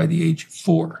socialized by the age of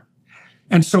 4.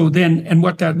 And so and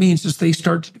what that means is they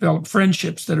start to develop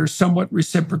friendships that are somewhat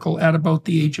reciprocal at about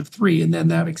the age of 3, and then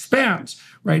that expands,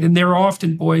 right? And they're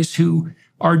often boys who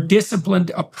are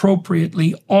disciplined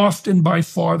appropriately, often by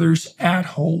fathers at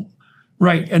home,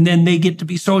 right? And then they get to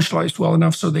be socialized well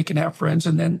enough so they can have friends,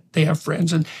 and then they have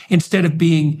friends. And instead of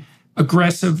being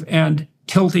aggressive and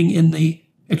tilting in the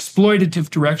exploitative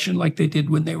direction like they did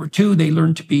when they were 2. They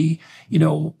learned to be,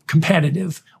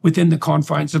 competitive within the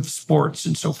confines of sports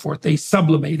and so forth. They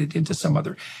sublimated into some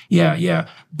other, yeah.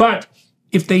 But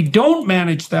if they don't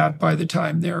manage that by the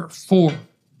time they're 4,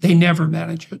 they never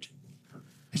manage it.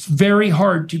 It's very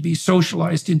hard to be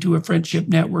socialized into a friendship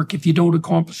network if you don't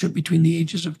accomplish it between the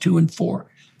ages of 2 and 4.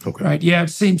 Okay. Right. Yeah. It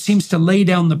seems to lay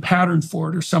down the pattern for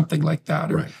it or something like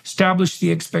that, or right. establish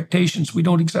the expectations. We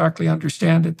don't exactly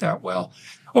understand it that well.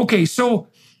 Okay. So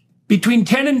between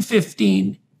 10 and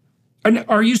 15, and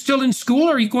are you still in school?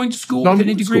 Are you going to school with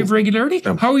any degree of regularity?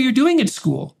 How are you doing at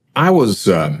school? I was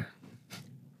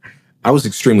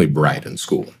extremely bright in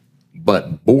school,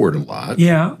 but bored a lot.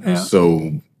 Yeah.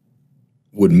 So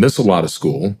would miss a lot of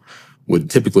school, would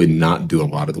typically not do a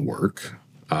lot of the work.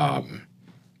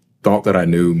 Thought that I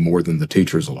knew more than the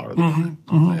teachers a lot of the time,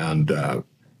 and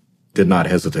did not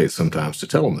hesitate sometimes to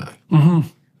tell them that.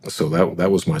 So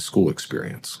that was my school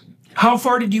experience. How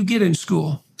far did you get in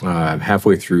school?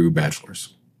 Halfway through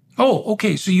bachelor's. Oh,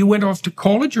 okay. So you went off to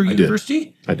college or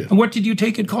university? I did. And what did you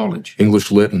take at college?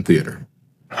 English, lit, and theater.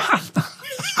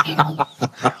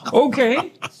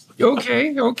 Okay.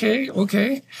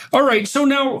 All right. So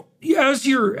now, as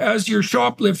your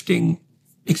shoplifting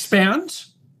expands,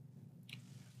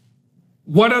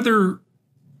 what other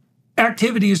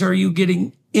activities are you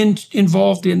getting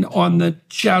involved in on the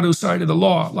shadow side of the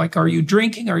law? Like, are you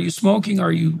drinking? Are you smoking?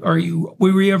 Were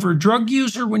you ever a drug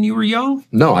user when you were young?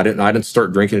 No, I didn't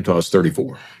start drinking until I was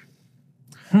 34.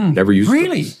 Never used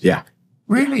Really? drugs. Yeah.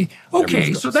 Really?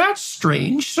 Okay, so that's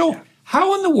strange. So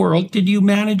how in the world did you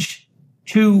manage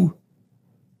to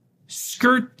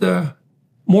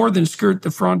more than skirt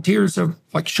the frontiers of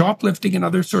like shoplifting and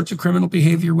other sorts of criminal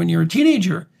behavior when you're a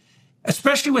teenager,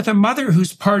 especially with a mother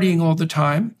who's partying all the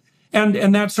time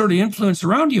and that sort of influence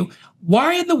around you?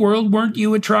 Why in the world weren't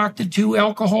you attracted to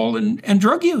alcohol and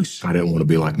drug use? I didn't want to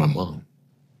be like my mom.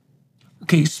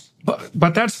 Okay,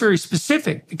 but that's very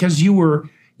specific because you were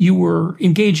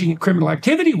engaging in criminal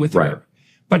activity with her.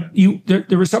 But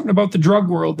there was something about the drug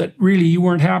world that really you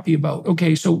weren't happy about.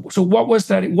 Okay, so what was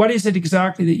that? What is it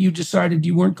exactly that you decided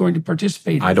you weren't going to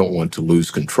participate in? I don't want to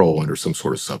lose control under some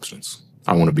sort of substance.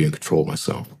 I want to be in control of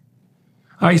myself.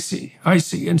 I see.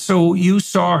 And so you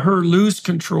saw her lose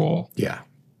control. Yeah.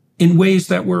 In ways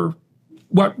that were,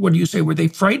 what do you say? Were they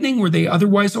frightening? Were they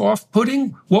otherwise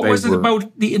off-putting? What was it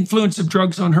about the influence of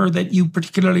drugs on her that you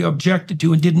particularly objected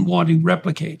to and didn't want to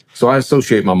replicate? So I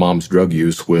associate my mom's drug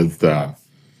use with that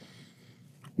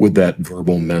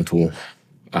verbal, mental,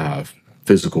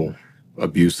 physical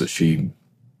abuse that she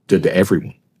did to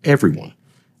everyone. Everyone.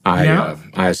 I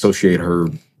associate her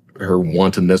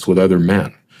wantonness with other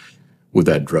men with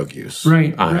that drug use.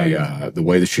 Right. The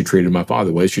way that she treated my father,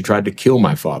 the way she tried to kill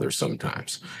my father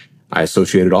sometimes. I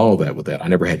associated all of that with that. I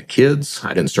never had kids.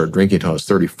 I didn't start drinking until I was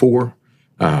 34.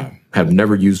 Have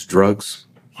never used drugs.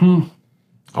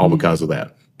 All because of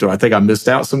that. Do I think I missed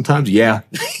out sometimes? Yeah.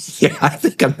 Yeah, I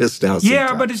think I missed out sometimes.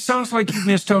 Yeah, but it sounds like you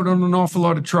missed out on an awful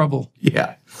lot of trouble.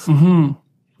 Yeah.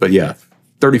 But yeah,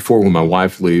 34 when my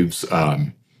wife leaves.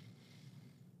 My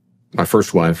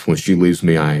first wife, when she leaves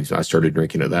me, I started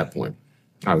drinking at that point.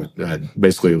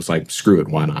 Basically, it was like, screw it,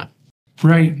 why not?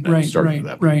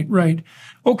 Right.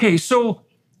 Okay, so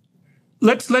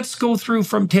let's go through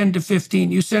from 10 to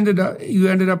 15. You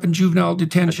ended up in juvenile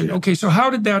detention. Okay, so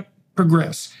how did that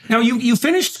progress? Now you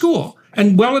finished school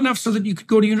and well enough so that you could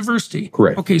go to university.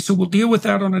 Correct. Okay, so we'll deal with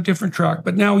that on a different track.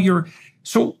 But now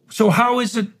so how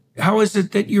is it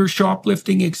that your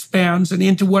shoplifting expands and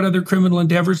into what other criminal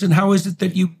endeavors, and how is it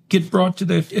that you get brought to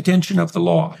the attention of the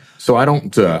law? So I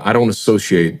don't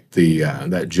associate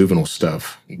that juvenile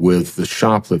stuff with the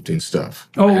shoplifting stuff.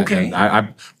 Oh, okay.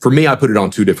 And for me, I put it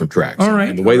on 2 different tracks. All right.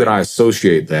 And the way that I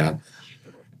associate that,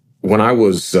 when I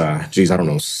was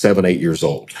 7, 8 years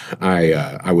old,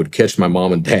 I would catch my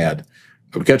mom and dad.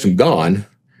 I would catch them gone,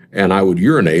 and I would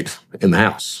urinate in the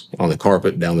house, on the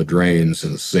carpet, down the drains,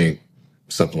 in the sink.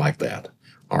 Something like that.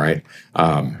 All right.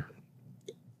 I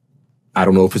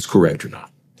don't know if it's correct or not.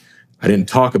 I didn't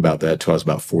talk about that until I was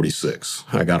about 46.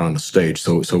 I got on the stage.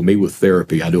 So me with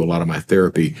therapy, I do a lot of my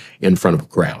therapy in front of a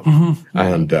crowd.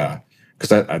 And because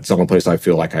that's the only place I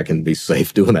feel like I can be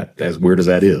safe doing that, as weird as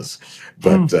that is.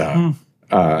 But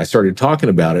I started talking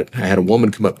about it. I had a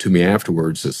woman come up to me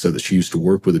afterwards that said that she used to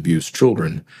work with abused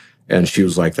children. And she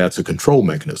was like, that's a control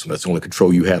mechanism. That's the only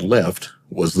control you had left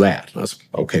was that. I was,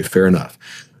 okay, fair enough.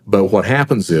 But what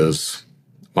happens is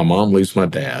my mom leaves my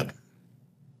dad.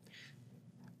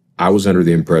 I was under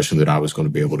the impression that I was going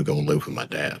to be able to go and live with my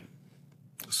dad.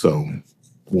 So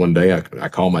one day I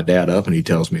call my dad up and he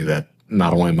tells me that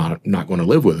not only am I not going to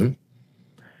live with him,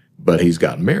 but he's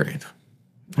gotten married.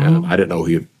 And I didn't know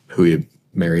who he had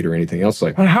married or anything else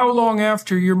like that. And how long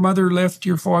after your mother left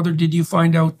your father did you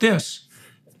find out this?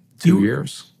 2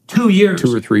 years. 2 years.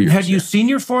 2 or 3 years. Had you seen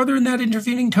your father in that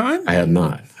intervening time? I had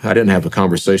not. I didn't have a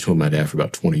conversation with my dad for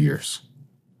about 20 years.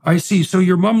 I see. So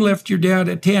your mom left your dad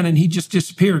at 10 and he just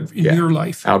disappeared in your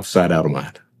life. Outside, out of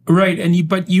mind. Right. And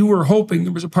but you were hoping,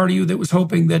 there was a part of you that was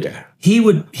hoping that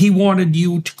he wanted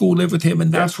you to go live with him,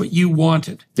 and that's what you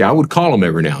wanted. Yeah, I would call him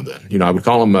every now and then. You know, I would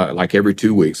call him like every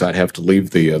 2 weeks. I'd have to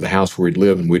leave the house where he'd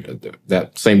live, and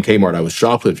that same Kmart I was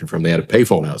shoplifting from, they had a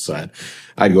payphone outside.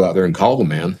 I'd go out there and call the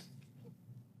man.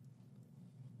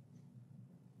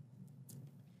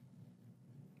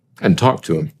 And talk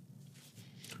to him.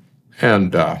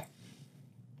 And thought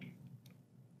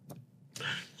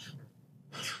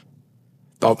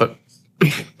that,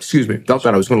 thought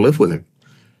that I was going to live with him.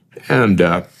 And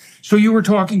so you were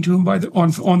talking to him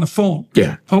on the phone?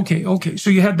 Yeah. Okay.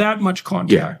 So you had that much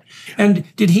contact. Yeah. And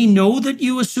did he know that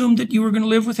you assumed that you were going to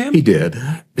live with him? He did.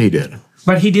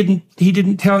 But he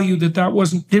didn't tell you that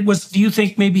wasn't, do you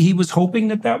think maybe he was hoping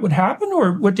that would happen?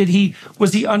 Or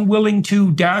was he unwilling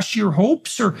to dash your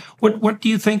hopes? Or what do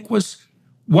you think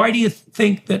why do you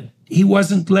think that he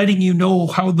wasn't letting you know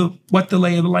what the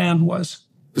lay of the land was?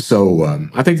 So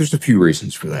I think there's a few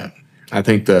reasons for that. I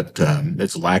think that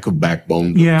it's lack of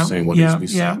backbone saying what needs to be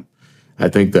said. I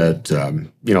think that,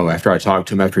 after I talked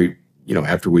to him,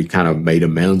 after we kind of made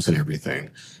amends and everything,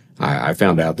 I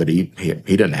found out that he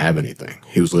didn't have anything.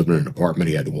 He was living in an apartment.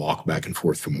 He had to walk back and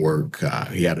forth from work.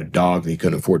 He had a dog that he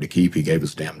couldn't afford to keep. He gave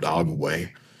his damn dog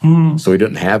away. So he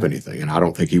didn't have anything. And I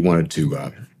don't think he wanted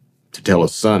to tell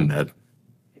his son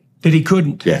that he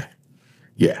couldn't. Yeah.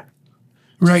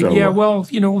 Right. So, well,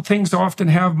 things often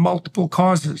have multiple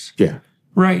causes. Yeah.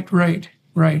 Right.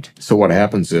 So what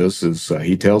happens is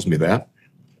he tells me that.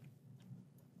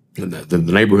 And the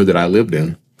neighborhood that I lived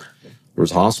in, there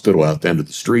was a hospital out at the end of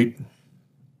the street.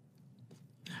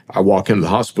 I walk into the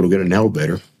hospital, get in an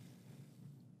elevator.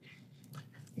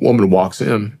 Woman walks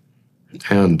in,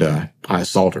 and I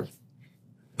assault her.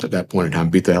 At that point in time,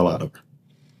 beat the hell out of her.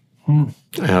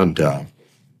 And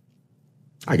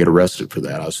I get arrested for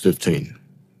that. I was 15.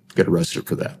 Get arrested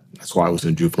for that. That's why I was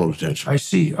in juvenile detention. I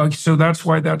see. So that's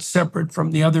why that's separate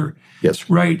from the other. Yes.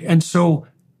 Right. And so,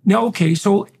 now, okay,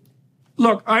 so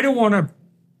look, I don't want to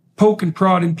poke and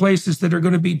prod in places that are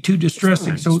going to be too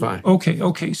distressing. It's fine.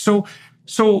 Okay. So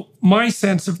my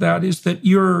sense of that is that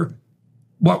you're,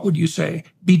 what would you say,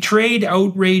 betrayed,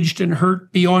 outraged, and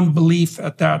hurt beyond belief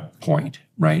at that point,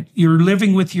 right? You're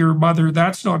living with your mother.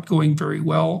 That's not going very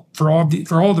well for all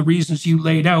the reasons you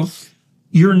laid out.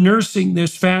 You're nursing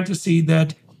this fantasy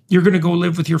that you're going to go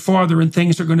live with your father and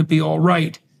things are going to be all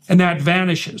right, and that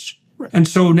vanishes. Right. And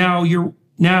so now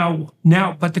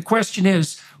but the question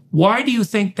is, why do you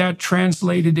think that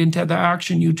translated into the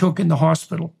action you took in the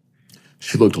hospital?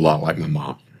 She looked a lot like my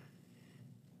mom.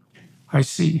 I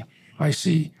see.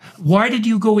 Why did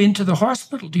you go into the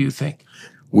hospital, do you think?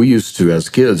 We used to, as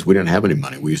kids, we didn't have any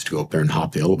money. We used to go up there and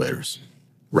hop the elevators,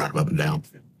 ride them up and down.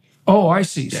 Oh, I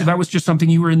see. Yeah. So that was just something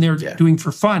you were in there doing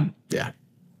for fun. Yeah.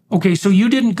 Okay, so you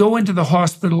didn't go into the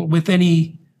hospital with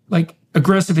any,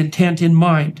 aggressive intent in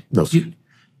mind? No, sir.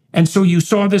 And so you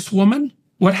saw this woman?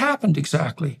 What happened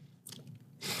exactly?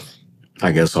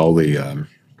 I guess all the,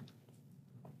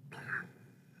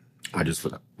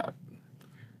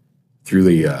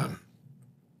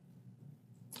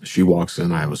 she walks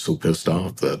in, I was so pissed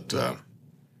off that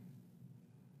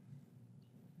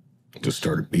just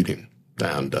started beating.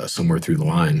 And somewhere through the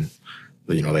line,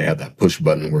 they had that push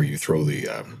button where you throw the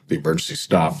emergency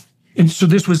stop. And so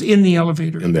this was in the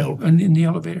elevator? In the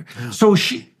elevator. Yeah. So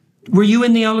were you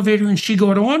in the elevator and she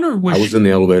got on, or was I was in the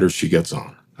elevator, she gets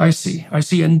on. I see.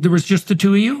 And there was just the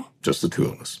two of you? Just the two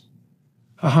of us.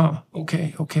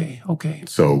 Okay.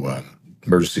 So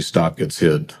emergency stop gets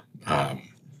hit.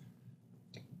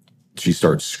 She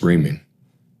starts screaming.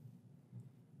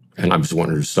 And I just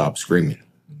wanted her to stop screaming.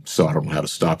 So I don't know how to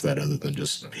stop that other than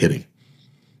just hitting.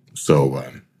 So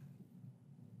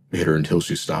hit her until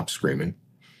she stopped screaming.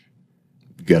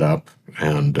 Get up,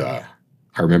 and I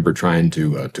remember trying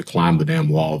to climb the damn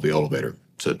wall of the elevator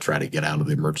to try to get out of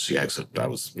the emergency exit. I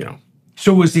was,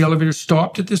 So was the elevator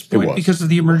stopped at this point because of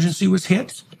the emergency was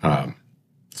hit?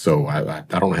 So I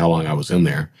don't know how long I was in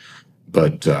there,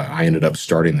 but I ended up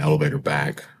starting the elevator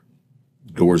back.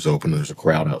 Doors open, there's a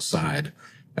crowd outside.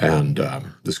 And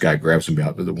this guy grabs him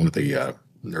out. One of the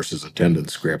nurse's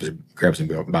attendants grabs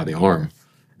him by the arm,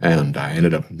 and I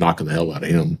ended up knocking the hell out of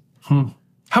him.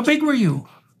 How big were you?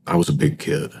 I was a big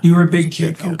kid. You were a big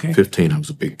kid. Okay. 15. I was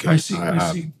a big kid. I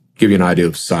see. Give you an idea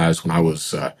of size. When I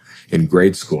was in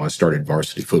grade school, I started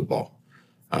varsity football.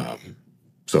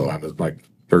 So I was like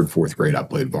third, fourth grade. I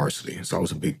played varsity, so I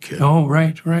was a big kid. Oh,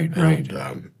 right.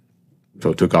 And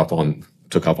so I took off on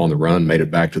the run, made it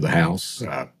back to the house,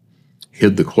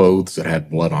 hid the clothes that had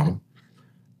blood on them.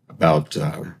 About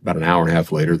an hour and a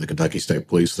half later, the Kentucky State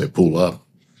Police, they pull up,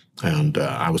 and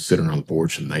I was sitting on the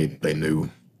porch, and they knew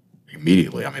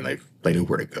immediately. I mean, they knew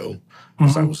where to go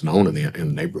because I was known in the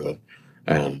neighborhood,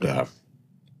 and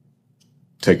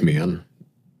take me in.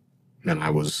 And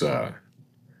I was, I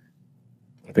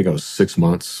think I was 6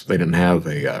 months. They didn't have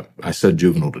I said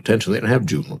juvenile detention. They didn't have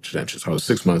juvenile detention. So I was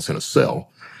 6 months in a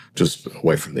cell, just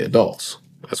away from the adults.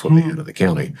 That's what they had in the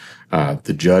county.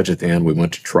 The judge at the end, we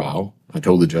went to trial. I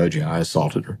told the judge, yeah, I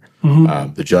assaulted her.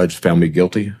 The judge found me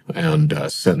guilty and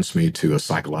sentenced me to a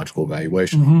psychological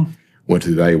evaluation. Went to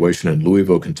the evaluation in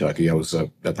Louisville, Kentucky. I was at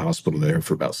the hospital there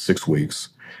for about 6 weeks.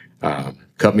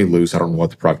 Cut me loose. I don't know what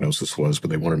the prognosis was,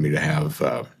 but they wanted me to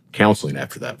have counseling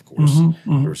after that, of course.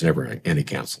 There was never any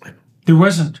counseling. There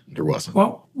wasn't? There wasn't.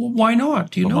 Well, why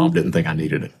not? Do you know? My mom didn't think I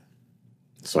needed it.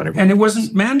 So I never. And it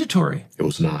wasn't mandatory? It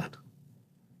was not.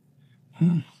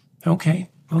 Okay.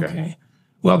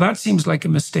 Well, that seems like a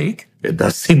mistake. It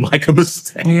does seem like a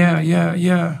mistake.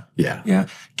 Yeah.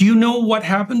 Do you know what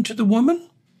happened to the woman?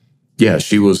 Yeah,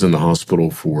 she was in the hospital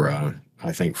for,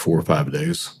 I think, 4 or 5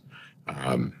 days.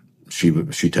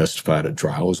 She testified at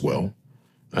trial as well.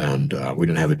 And we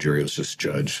didn't have a jury. It was just a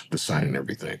judge deciding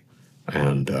everything.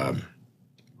 And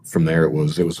from there, it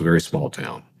was a very small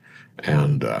town.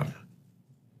 And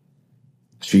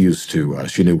she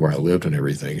knew where I lived and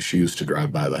everything. She used to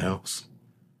drive by the house.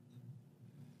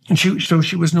 And so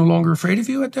she was no longer afraid of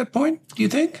you at that point, do you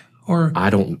think? Or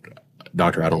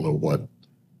Doctor, I don't know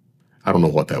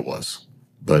what that was.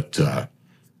 But,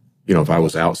 if I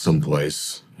was out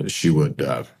someplace, she would,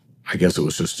 I guess it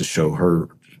was just to show her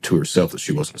to herself that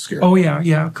she wasn't scared. Oh,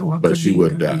 yeah. Cool. But she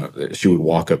would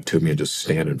walk up to me and just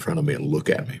stand in front of me and look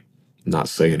at me, not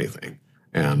say anything.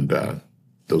 And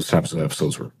those types of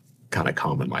episodes were kind of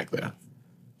common like that.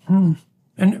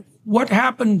 And what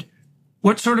happened?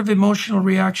 What sort of emotional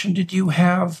reaction did you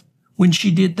have when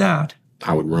she did that?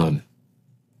 I would run.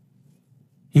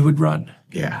 You would run?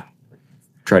 Yeah.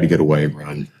 Try to get away and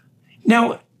run.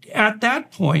 Now, at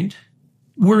that point,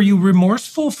 were you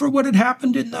remorseful for what had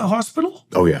happened in the hospital?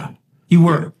 Oh, yeah. You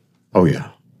were? Yeah. Oh,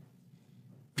 yeah.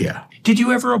 Yeah. Did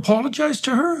you ever apologize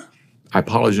to her? I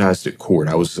apologized at court.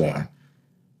 I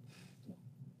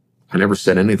never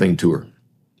said anything to her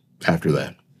after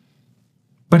that.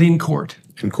 But in court?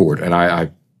 In court. And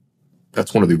I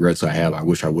that's one of the regrets I have. I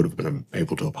wish I would have been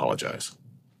able to apologize.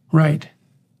 Right.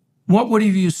 What would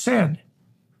have you said?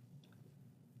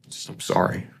 I'm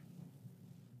sorry.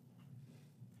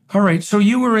 All right. So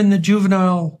you were in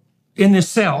the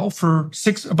cell for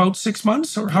about 6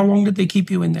 months, or how long did they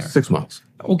keep you in there? 6 months.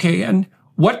 Okay. And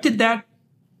what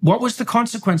was the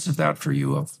consequence of that for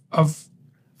you, of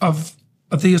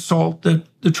the assault,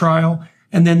 the trial,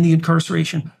 and then the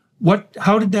incarceration?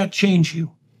 How did that change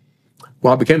you?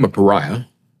 Well, I became a pariah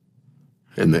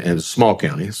in a small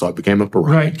county, so I became a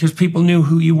pariah. Right, because people knew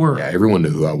who you were. Yeah, everyone knew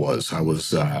who I was.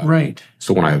 Right.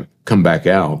 So when I come back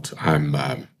out, I'm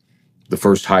the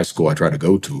first high school I try to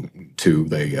go to.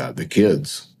 The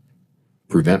kids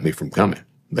prevent me from coming.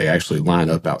 They actually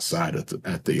line up outside at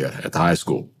the high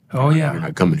school. Oh yeah. You're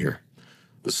not coming here.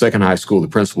 The second high school, the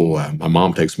principal, my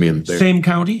mom takes me in there. Same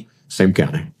county. Same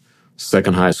county.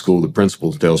 Second high school, the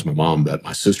principal tells my mom that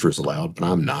my sister is allowed, but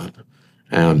I'm not.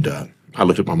 And I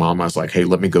looked at my mom. I was like, "Hey,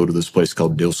 let me go to this place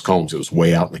called Dills Combs." It was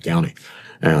way out in the county,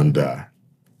 and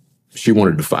she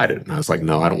wanted to fight it, and I was like,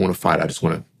 "No, I don't want to fight. I just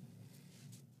want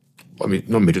to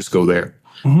let me just go there."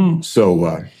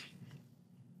 So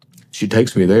she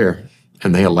takes me there,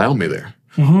 and they allow me there.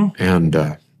 And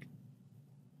I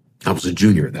was a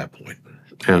junior at that point,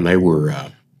 and they were.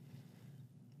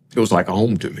 It was like a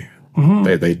home to me.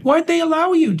 Why'd they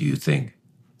allow you, do you think?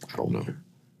 I don't know.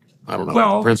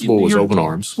 Well, the principal was open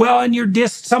arms. Well, and you're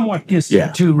somewhat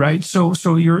distant too, right? So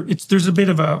there's a bit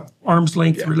of a arm's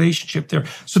length relationship there.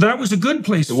 So that was a good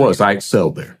place. It was. I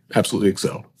excelled there. Absolutely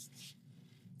excelled.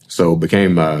 So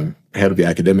became head of the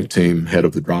academic team, head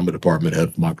of the drama department, head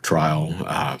of mock trial.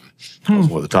 I was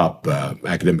one of the top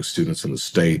academic students in the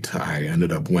state. I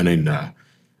ended up winning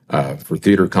for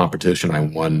theater competition. I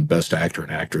won Best Actor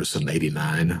and Actress in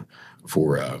 '89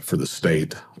 for the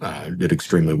state. Did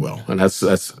extremely well, and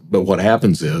that's. But what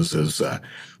happens is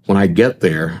when I get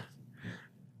there,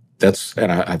 I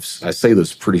say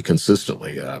this pretty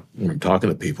consistently when I'm talking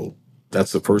to people.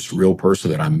 That's the first real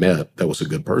person that I met that was a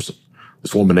good person.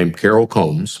 This woman named Carol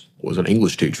Combs was an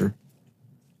English teacher.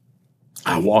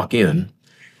 I walk in,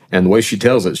 And the way she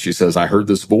tells it, she says, I heard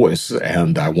this voice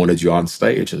and I wanted you on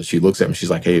stage. And she looks at me, she's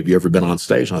like, hey, have you ever been on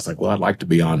stage? And I was like, well, I'd like to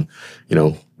be on,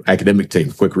 academic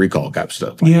team, quick recall type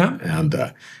stuff. Yeah. And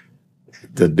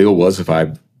the deal was if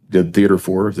I did theater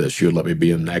for her, that she would let me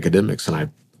be in academics. And I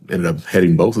ended up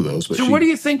heading both of those. But so what do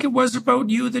you think it was about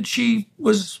you that she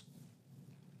was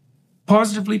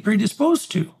positively predisposed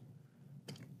to?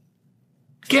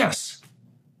 Guess.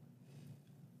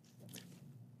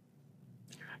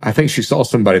 I think she saw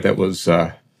somebody that was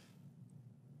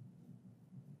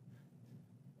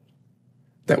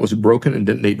broken and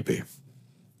didn't need to be.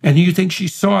 And you think she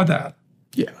saw that?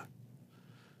 Yeah.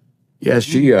 Yeah,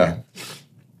 she,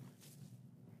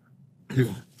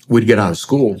 we'd get out of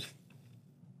school.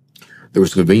 There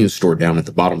was a convenience store down at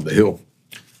the bottom of the hill.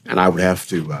 And I would have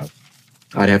to,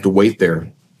 I'd have to wait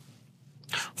there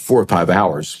 4 or 5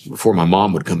 hours before my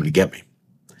mom would come in to get me.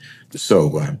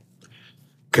 So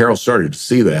Carol started to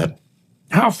see that.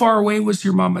 How far away was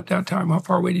your mom at that time? How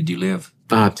far away did you live?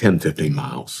 10, 15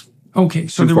 miles. Okay,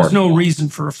 so there was no reason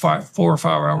for a 4 or 5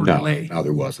 hour delay. No,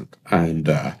 there wasn't. And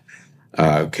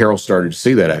Carol started to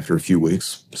see that after a few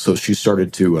weeks. So she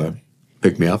started to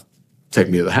pick me up, take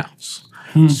me to the house.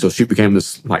 So she became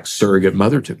this like surrogate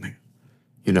mother to me,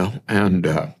 and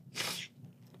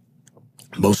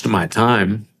most of my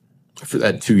time for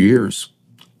that 2 years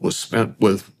was spent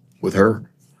with her,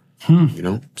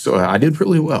 so I did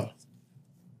really well.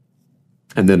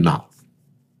 And then not.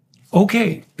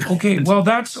 Okay. Well,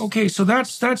 that's okay. So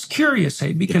that's curious,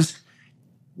 hey, because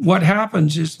what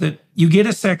happens is that you get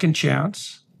a second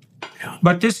chance,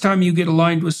 but this time you get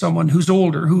aligned with someone who's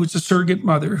older, who is a surrogate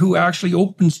mother, who actually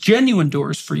opens genuine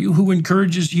doors for you, who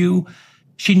encourages you.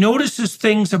 She notices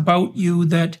things about you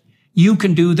that you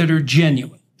can do that are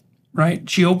genuine, right?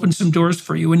 She opens some doors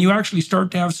for you, and you actually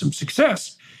start to have some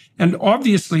success. And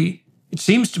obviously, it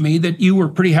seems to me that you were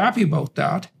pretty happy about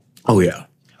that. Oh, yeah.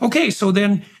 Okay, so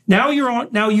then now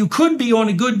you could be on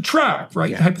a good track, right?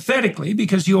 Yeah. Hypothetically,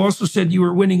 because you also said you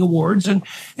were winning awards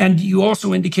and you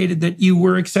also indicated that you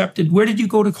were accepted. Where did you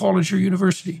go to college or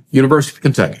university? University of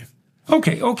Kentucky.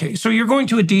 Okay. So you're going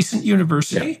to a decent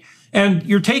university and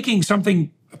you're taking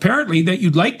something apparently that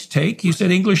you'd like to take. You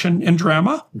said English and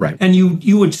drama. Right. And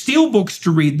you would steal books to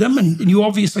read them, and you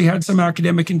obviously had some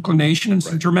academic inclination and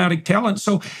some dramatic talent.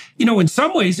 So, in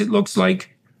some ways it looks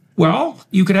like, well,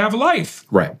 you could have a life.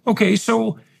 Right. Okay,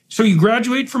 so you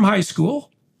graduate from high school,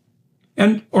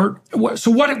 so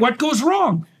what goes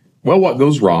wrong? Well, what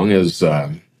goes wrong is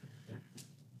I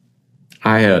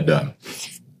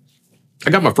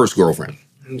got my first girlfriend.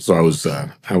 So I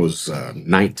was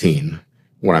 19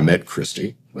 when I met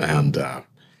Christy, and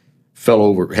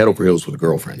fell head over heels with a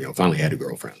girlfriend. Finally had a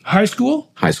girlfriend. High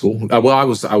school. Well, I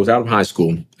was out of high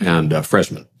school and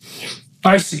freshman.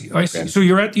 I see. Okay. So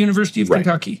you're at the University of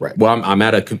Kentucky. Right. Well, I'm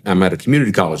at a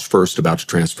community college first, about to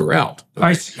transfer out. Okay.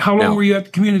 I see. How long were you at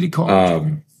the community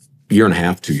college? Year and a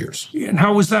half, 2 years. And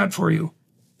how was that for you?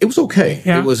 It was okay.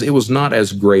 Yeah. It was not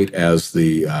as great as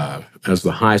the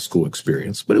high school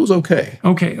experience, but it was okay.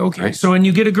 Okay. Right? So and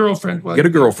you get a girlfriend. Get a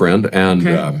girlfriend,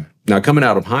 and now coming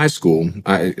out of high school.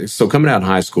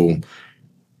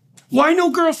 Why no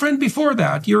girlfriend before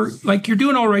that? You're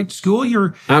doing all right at school.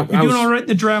 You're doing all right in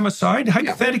the drama side.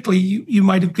 Hypothetically, you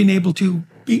might have been able to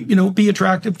be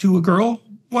attractive to a girl.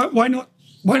 Why not?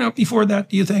 Why not before that?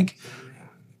 Do you think?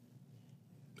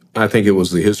 I think it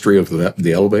was the history of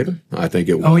the elevator. I think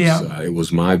it was. It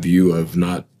was my view of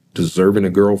not deserving a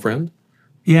girlfriend.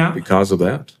 Yeah. Because of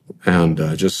that, and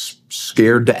just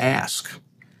scared to ask.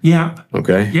 Yeah.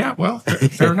 Okay. Yeah. Well,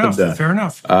 fair enough. Fair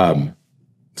enough.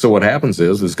 So what happens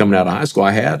is coming out of high school,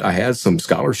 I had some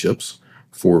scholarships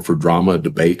for drama,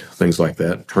 debate, things like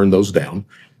that. Turned those down,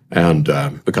 and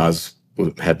because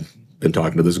I had been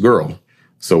talking to this girl,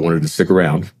 so wanted to stick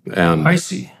around. And I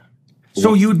see.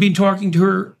 So you had been talking to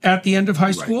her at the end of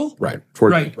high school, right at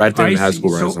the end of high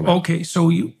school.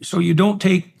 So you don't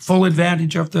take full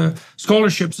advantage of the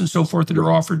scholarships and so forth that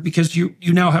are offered because you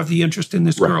now have the interest in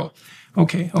this girl.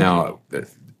 Okay. Now,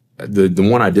 the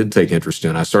one I did take interest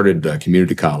in, I started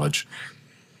community college.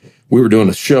 We were doing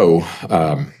a show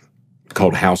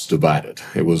called House Divided.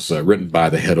 It was written by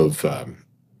the head of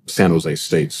San Jose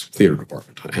State's theater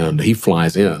department, and he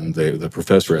flies in. The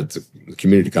professor at the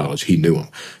community college, he knew him,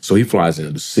 so he flies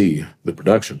in to see the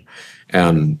production,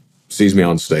 and sees me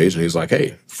on stage, and he's like,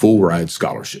 "Hey, full ride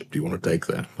scholarship. Do you want to take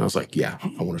that?" And I was like, "Yeah,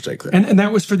 I want to take that." And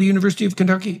that was for the University of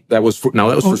Kentucky? That was for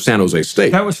San Jose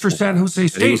State. That was for San Jose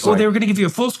State. So they were going to give you a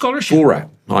full scholarship? Full ride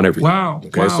on everything. Wow.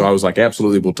 Okay, so I was like,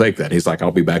 absolutely, we'll take that. He's like,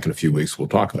 "I'll be back in a few weeks. We'll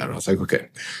talk about it." I was like, "Okay."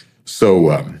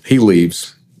 So he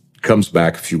leaves, comes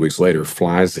back a few weeks later,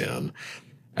 flies in,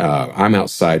 I'm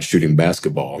outside shooting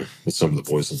basketball with some of the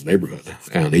boys in the neighborhood,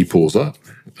 and he pulls up,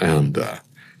 and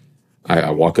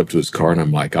I walk up to his car, and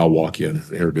I'm like, I'll walk you and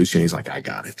introduce you. And he's like, I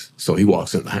got it. So he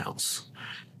walks in the house.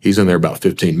 He's in there about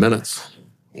 15 minutes,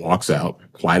 walks out,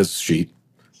 quiet as a sheet,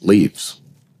 leaves.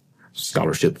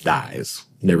 Scholarship dies.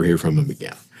 Never hear from him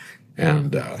again.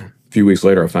 And a few weeks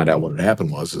later, I find out what had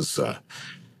happened was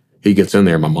he gets in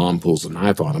there, my mom pulls a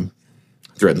knife on him,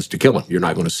 threatens to kill him. You're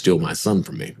not going to steal my son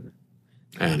from me.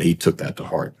 And he took that to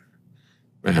heart.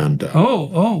 And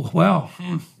wow.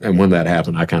 And when that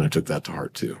happened, I kind of took that to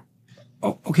heart too.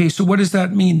 Oh, okay, so what does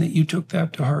that mean that you took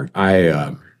that to heart?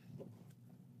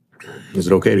 Is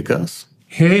it okay to cuss?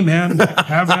 Hey, man,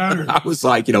 have at her. I was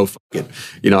like, fuck it.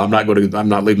 I'm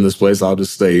not leaving this place. I'll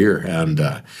just stay here.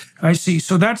 And I see.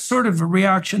 So that's sort of a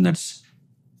reaction is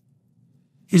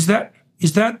that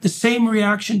the same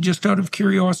reaction, just out of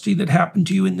curiosity, that happened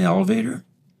to you in the elevator?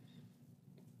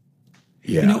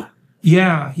 Yeah.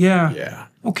 Yeah.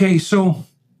 Okay, so,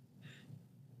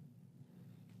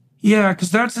 yeah,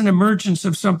 because that's an emergence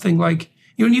of something like,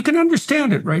 and you can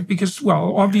understand it, right? Because,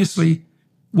 well, obviously,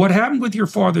 what happened with your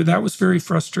father, that was very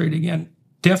frustrating and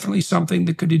definitely something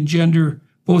that could engender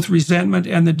both resentment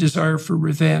and the desire for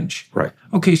revenge. Right.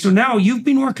 Okay, so now you've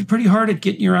been working pretty hard at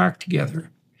getting your act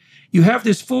together. You have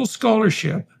this full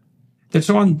scholarship that's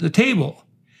on the table,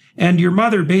 and your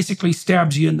mother basically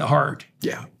stabs you in the heart.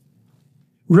 Yeah.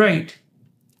 Right.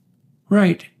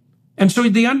 And so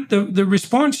the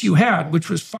response you had, which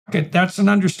was, fuck it, that's an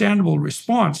understandable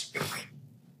response.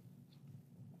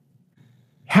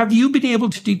 Have you been able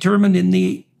to determine in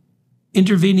the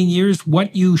intervening years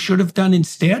what you should have done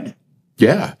instead?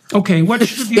 Yeah. Okay, what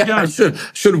should have you done? I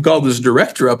should have called this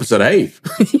director up and said, hey,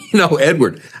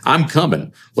 Edward, I'm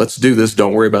coming. Let's do this.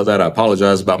 Don't worry about that. I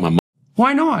apologize about my mom.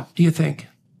 Why not, do you think?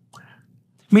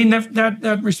 I mean,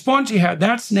 that response you had,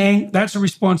 that's a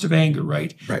response of anger,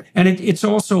 right? Right. And it's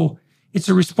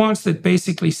a response that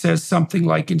basically says something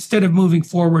like, instead of moving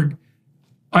forward,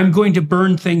 I'm going to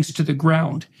burn things to the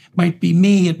ground. Might be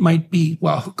me, it might be,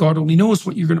 well, God only knows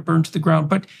what you're going to burn to the ground.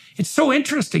 But it's so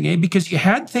interesting, because you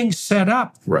had things set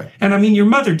up. Right. And I mean, your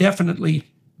mother definitely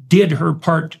did her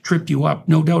part to trip you up,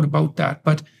 no doubt about that.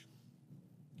 But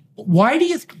why do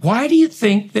you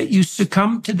think that you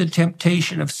succumbed to the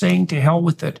temptation of saying to hell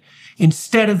with it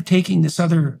instead of taking this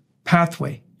other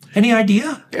pathway? Any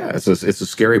idea? Yeah, it's a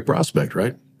scary prospect,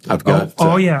 right? I've got.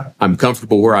 Yeah. I'm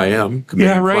comfortable where I am,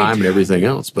 committing crime and everything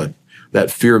else, but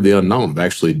that fear of the unknown, of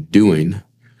actually doing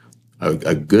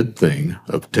a good thing,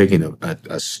 of taking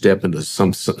a step into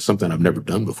something I've never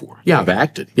done before. Yeah, I've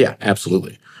acted. Yeah,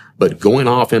 absolutely. But going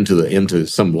off into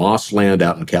some lost land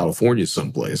out in California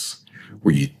someplace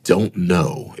where you don't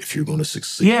know if you're going to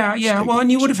succeed. Yeah. Well,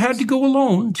 and you would have had to go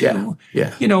alone too.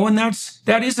 Yeah. And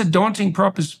that is a daunting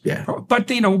proposition. Yeah. But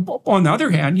on the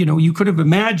other hand, you could have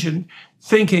imagined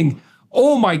thinking,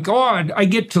 oh my God, I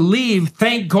get to leave.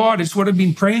 Thank God, it's what I've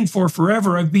been praying for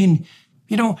forever. I've been,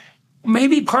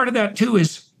 maybe part of that too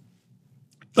is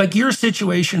like your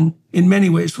situation in many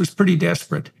ways was pretty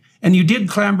desperate, and you did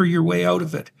clamber your way out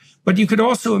of it. But you could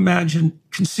also imagine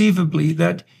conceivably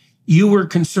that you were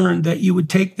concerned that you would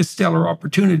take the stellar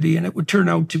opportunity and it would turn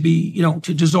out to be,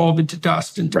 to dissolve into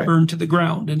dust and to burn to the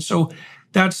ground. And so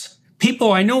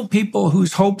I know people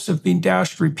whose hopes have been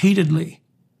dashed repeatedly.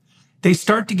 They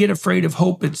start to get afraid of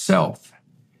hope itself,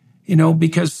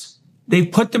 because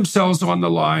they've put themselves on the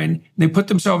line. They put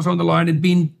themselves on the line and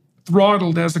being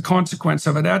throttled as a consequence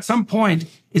of it. At some point,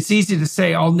 it's easy to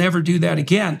say, I'll never do that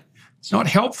again. It's not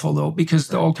helpful, though, because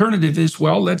the alternative is,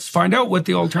 well, let's find out what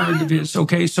the alternative is.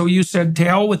 Okay, so you said, to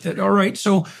hell with it. All right,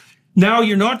 so now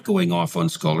you're not going off on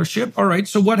scholarship. All right,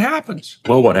 so what happens?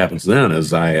 Well, what happens then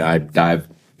is I dive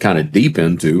kind of deep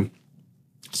into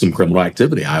some criminal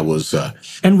activity. I was...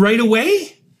 And right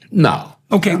away? No.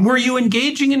 Okay, were you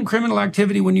engaging in criminal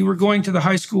activity when you were going to the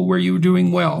high school where you were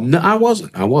doing well? No, I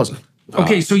wasn't.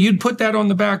 Okay, so you'd put that on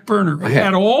the back burner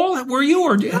at all? Were you?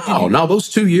 Or no. Those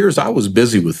 2 years I was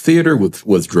busy with theater,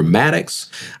 with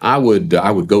dramatics. I would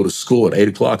go to school at 8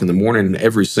 o'clock in the morning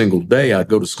every single day. I'd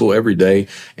go to school every day,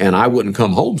 and I wouldn't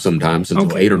come home sometimes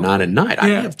until 8 or 9 at night. I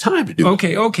didn't have time to do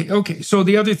it. Okay. So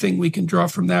the other thing we can draw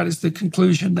from that is the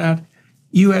conclusion that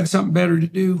you had something better to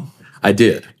do. I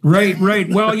did. Right.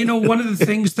 Well, one of the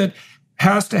things that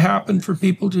has to happen for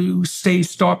people to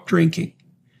stop drinking.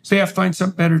 So they have to find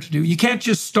something better to do. You can't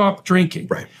just stop drinking,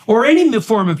 right, or any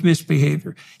form of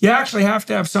misbehavior. You actually have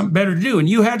to have something better to do. And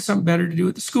you had something better to do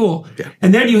at the school. Yeah.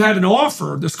 And then you had an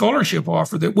offer, the scholarship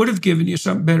offer, that would have given you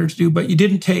something better to do, but you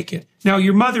didn't take it. Now,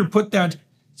 your mother put that,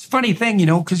 it's a funny thing,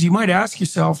 because you might ask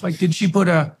yourself, like, did she put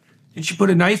a Did she put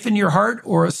a knife in your heart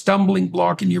or a stumbling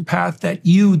block in your path that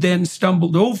you then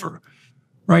stumbled over?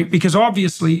 Right? Because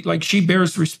obviously, like, she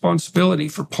bears responsibility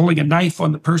for pulling a knife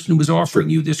on the person who was offering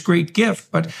you this great gift.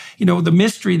 But, you know, the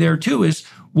mystery there too is,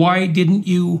 why didn't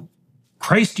you,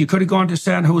 Christ, you could have gone to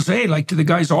San Jose, like to the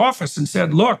guy's office, and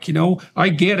said, look, you know, I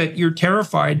get it. You're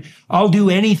terrified. I'll do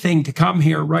anything to come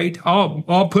here, right?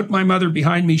 I'll put my mother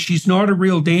behind me. She's not a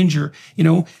real danger. You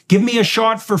know, give me a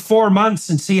shot for 4 months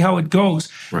and see how it goes.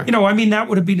 Right. You know, I mean, that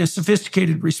would have been a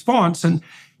sophisticated response. And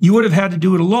you would have had to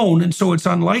do it alone, and so it's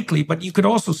unlikely. But you could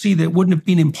also see that it wouldn't have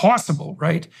been impossible,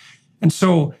 right? And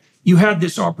so you had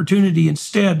this opportunity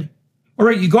instead. All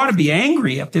right, you got to be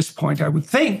angry at this point, I would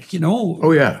think, you know.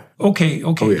 Oh, yeah. Okay,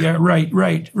 Oh, yeah. yeah,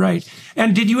 right.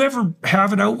 And did you ever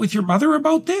have it out with your mother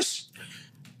about this?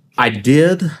 I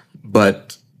did,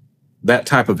 but that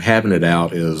type of having it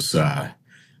out is,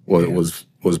 well, it was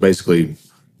basically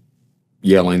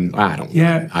yelling. I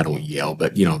don't yell,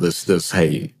 but, you know, this,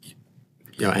 hey,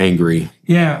 you know, angry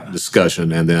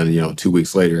discussion. And then, you know, 2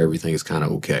 weeks later, everything is kind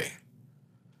of okay.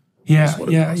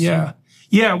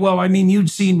 Yeah, well, I mean, you'd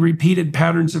seen repeated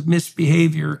patterns of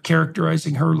misbehavior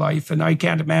characterizing her life, and I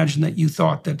can't imagine that you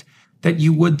thought that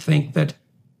you would think that,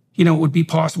 you know, it would be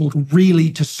possible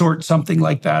to sort something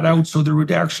like that out so there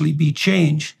would actually be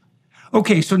change.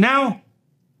 Okay, so now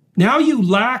you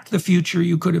lack the future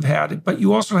you could have had it, but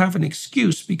you also have an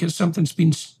excuse because something's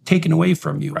been taken away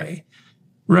from you, right?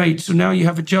 Right, so now you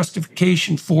have a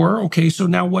justification for, okay, so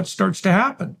now what starts to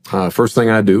happen? First thing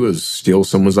I do is steal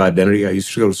someone's identity I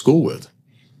used to go to school with.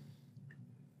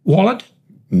 Wallet?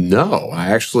 No, I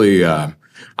actually, I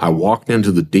walked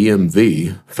into the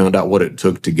DMV, found out what it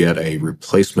took to get a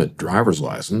replacement driver's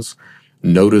license,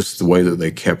 noticed the way that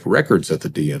they kept records at the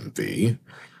DMV,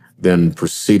 then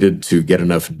proceeded to get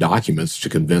enough documents to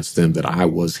convince them that I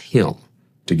was him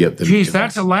to get them. Geez,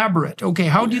 that's elaborate. Okay,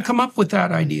 how do you come up with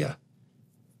that idea?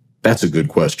 That's a good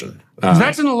question.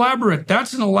 That's an elaborate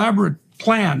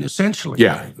plan, essentially.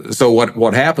 Yeah. So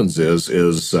what happens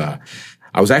is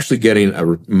I was actually getting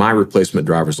my replacement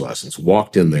driver's license,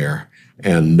 walked in there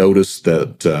and noticed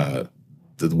that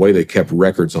the way they kept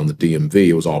records on the DMV,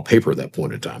 it was all paper at that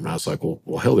point in time. And I was like,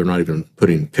 well, hell, they're not even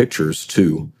putting pictures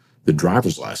to the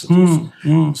driver's licenses.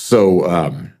 So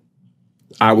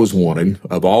I was wanting,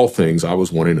 of all things, I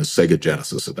was wanting a Sega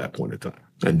Genesis at that point in time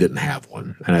and didn't have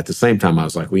one. And at the same time, I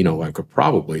was like, well, you know, I could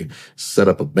probably set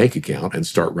up a bank account and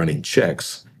start running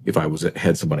checks if I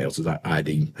had somebody else's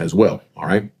ID as well. All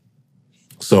right.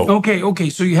 So okay.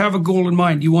 So you have a goal in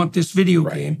mind. You want this video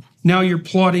game. Now you're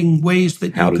plotting ways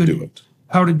that how to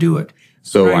do it.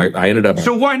 So right? I ended up.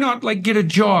 So why not like get a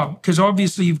job? Because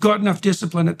obviously you've got enough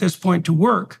discipline at this point to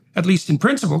work, at least in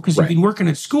principle, because you've been working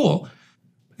at school.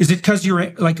 Is it because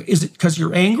you're like? Is it because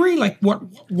you're angry? Like what?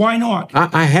 Why not?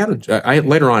 I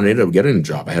later on ended up getting a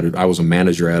job. I was a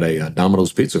manager at a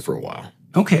Domino's Pizza for a while.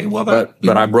 Okay, well,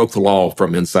 but I broke the law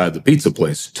from inside the pizza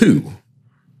place too.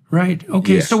 Right.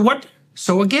 Okay. Yeah. So what?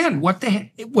 So again, what the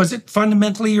heck? Was it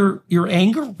fundamentally your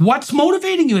anger? What's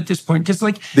motivating you at this point? Because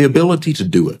like the ability to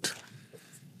do it.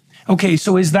 Okay,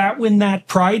 so is that when that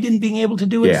pride in being able to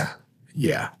do it?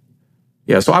 Yeah.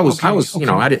 So I was, you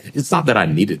know, it's not that I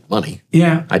needed money.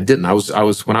 Yeah. I didn't. I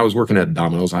was when I was working at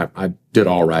Domino's, I did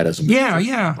all right as a manager.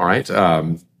 Yeah. All right.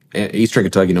 Eastern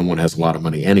Kentucky, no one has a lot of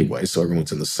money anyway, so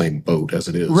everyone's in the same boat as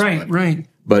it is. Right.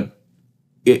 But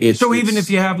even if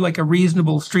you have like a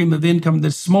reasonable stream of income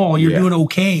that's small, you're doing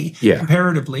okay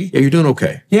comparatively. Yeah, you're doing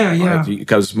okay. Yeah.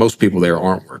 Because most people there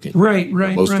aren't working. Right.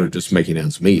 Most are just making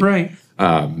ends meet. Right.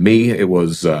 Me, it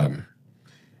was,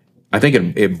 I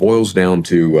think it boils down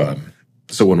to,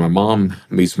 so when my mom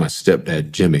meets my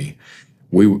stepdad, Jimmy,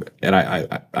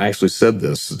 I actually said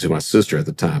this to my sister at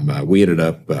the time, we ended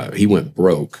up, he went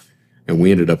broke and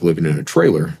we ended up living in a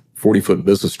trailer, 40-foot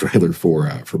business trailer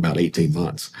for about 18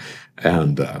 months.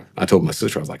 And I told my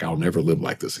sister, I was like, I'll never live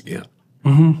like this again.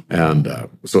 And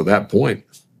so at that point,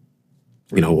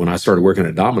 you know, when I started working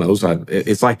at Domino's,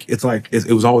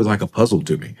 it was always like a puzzle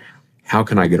to me. How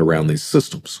can I get around these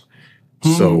systems?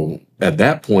 So at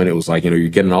that point, it was like, you know, you're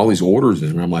getting all these orders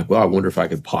in. And I'm like, well, I wonder if I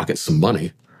could pocket some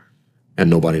money and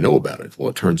nobody know about it. Well,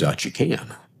 it turns out you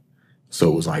can.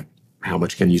 So it was like, how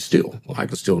much can you steal? Well, I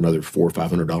could steal another $400 or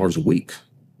 $500 a week,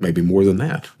 maybe more than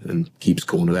that, and keeps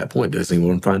going to that point. Doesn't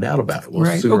anyone find out about it? Well,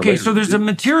 right. Okay. So there's a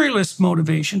materialist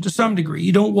motivation to some degree.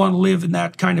 You don't want to live in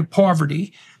that kind of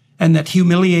poverty and that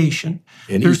humiliation.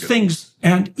 And there's ego. Things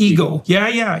and ego.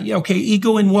 Yeah. Okay.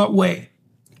 Ego in what way?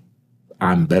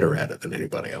 I'm better at it than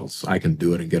anybody else. I can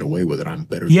do it and get away with it. I'm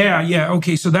better. Yeah.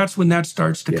 Okay. So that's when that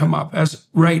starts to come up as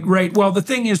right. Well, the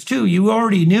thing is too, you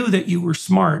already knew that you were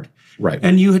smart Right.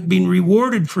 And you had been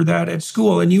rewarded for that at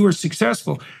school and you were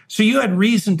successful. So you had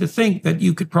reason to think that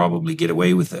you could probably get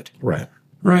away with it. Right.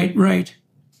 Right, right.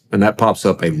 And that pops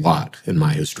up a lot in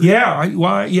my history. Yeah,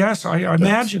 yes, I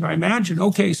imagine.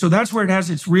 Okay, so that's where it has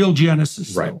its real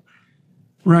genesis. Right. Though.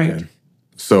 Right. Okay.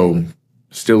 So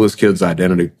steal this kid's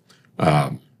identity.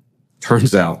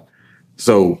 Turns out,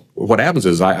 so what happens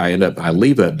is I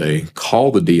leave that day,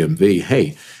 call the DMV,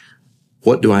 hey,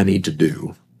 what do I need to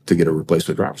do to get a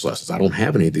replacement driver's license? I don't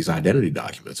have any of these identity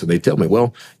documents. And they tell me,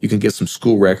 well, you can get some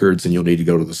school records and you'll need to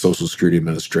go to the Social Security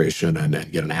Administration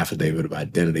and get an affidavit of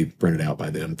identity printed out by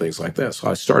them, things like that. So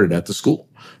I started at the school,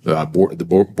 the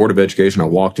Board of Education. I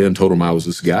walked in, told them I was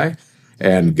this guy,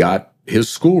 and got his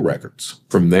school records.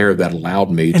 From there, that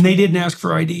allowed me. And they didn't ask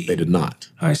for ID. They did not.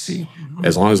 I see.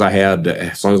 As long as I had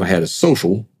a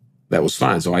social, that was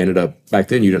fine. So I ended up, back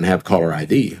then you didn't have caller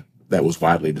ID. That was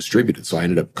widely distributed. So I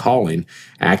ended up calling,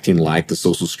 acting like the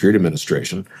Social Security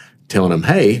Administration, telling them,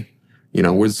 hey,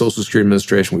 we're the Social Security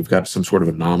Administration. We've got some sort of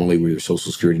anomaly with your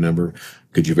Social Security number.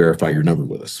 Could you verify your number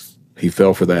with us? He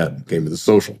fell for that, gave me the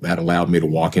social. That allowed me to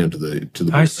walk into the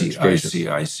I see.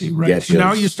 Right. So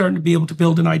now you're starting to be able to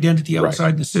build an identity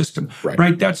outside the system.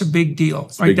 Right. That's a big deal.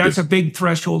 Right. That's a big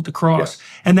threshold to cross.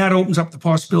 Yeah. And that opens up the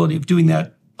possibility of doing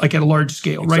that like at a large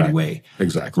scale right away.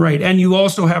 Exactly. Right. And you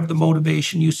also have the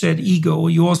motivation. You said ego.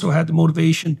 You also had the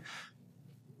motivation,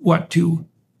 to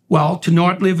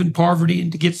not live in poverty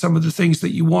and to get some of the things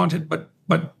that you wanted,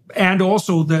 and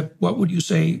also that, what would you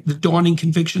say, the dawning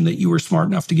conviction that you were smart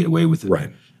enough to get away with it.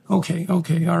 Right. Okay.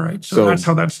 All right. So that's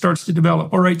how that starts to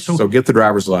develop. All right. So get the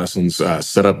driver's license,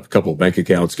 set up a couple of bank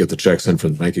accounts, get the checks in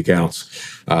from the bank accounts,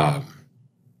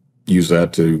 use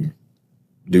that to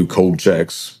do cold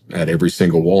checks at every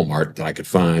single Walmart that I could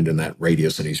find in that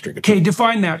radius in Eastern Kentucky. Okay,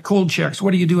 define that, cold checks.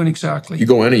 What are you doing exactly? You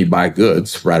go in and you buy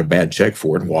goods, write a bad check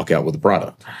for it, and walk out with the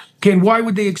product. Okay, and why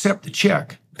would they accept the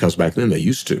check? Because back then they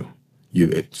used to.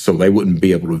 So they wouldn't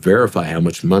be able to verify how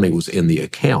much money was in the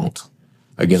account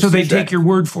against So the they check. take your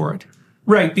word for it.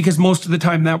 Right, because most of the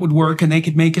time that would work and they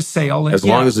could make a sale. As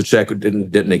long as the check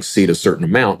didn't exceed a certain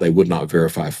amount, they would not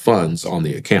verify funds on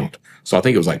the account. So I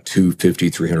think it was like $250,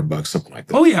 $300, something like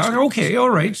that. Oh, yeah. Okay. All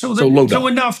right. So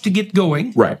enough to get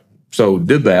going. Right. So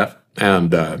did that.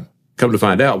 And come to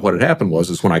find out, what had happened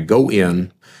is when I go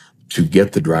in to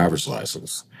get the driver's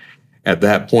license, at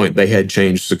that point, they had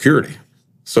changed security.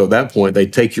 So at that point, they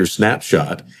take your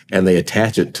snapshot and they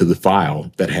attach it to the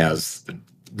file that has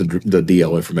the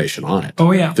DL information on it.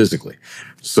 Oh, yeah. Physically.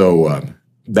 So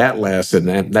that lasted,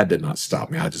 and that did not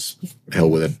stop me. I just, hell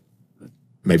with it.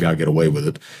 Maybe I'll get away with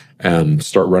it, and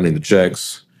start running the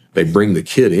checks. They bring the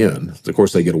kid in. Of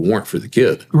course, they get a warrant for the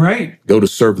kid. Right. Go to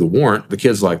serve the warrant. The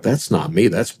kid's like, that's not me.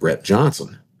 That's Brett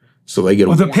Johnson. So they get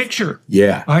a the warrant. picture.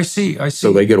 Yeah. I see.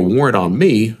 So they get a warrant on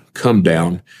me, come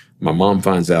down. My mom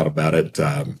finds out about it.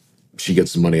 She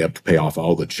gets the money up to pay off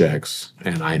all the checks,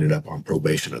 and I ended up on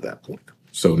probation at that point.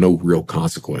 So no real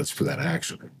consequence for that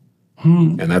action.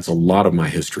 And that's a lot of my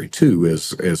history, too,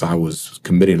 is I was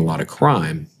committing a lot of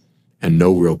crime and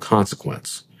no real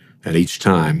consequence. And each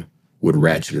time would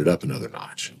ratchet it up another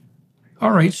notch.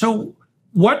 All right. So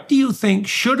what do you think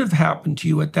should have happened to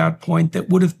you at that point that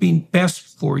would have been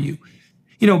best for you?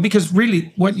 Because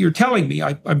really what you're telling me,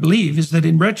 I believe, is that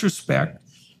in retrospect,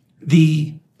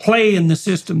 the play in the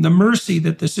system, the mercy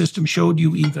that the system showed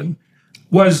you even,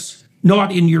 was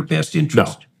not in your best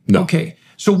interest. No. Okay.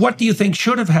 So what do you think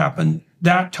should have happened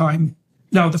that time?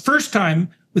 Now, the first time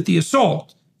with the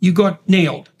assault, you got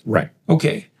nailed. Right.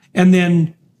 Okay. And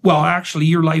then, actually,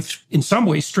 your life in some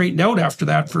ways straightened out after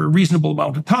that for a reasonable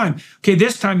amount of time. Okay,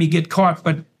 this time you get caught,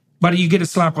 but you get a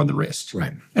slap on the wrist.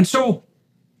 Right. And so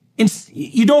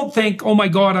you don't think, oh my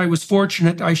God, I was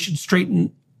fortunate, I should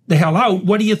straighten the hell out.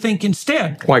 What do you think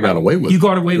instead? Well, I got away with it. You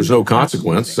got away with it. There's no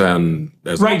consequence. And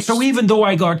right. So even though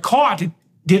I got caught,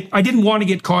 I didn't want to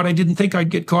get caught. I didn't think I'd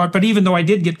get caught. But even though I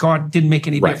did get caught, it didn't make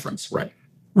any difference. Right.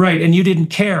 Right. And you didn't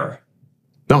care.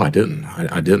 No, I didn't.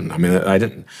 I didn't. I mean, I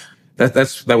didn't.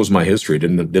 That was my history.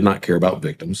 Did not care about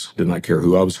victims. Did not care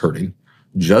who I was hurting.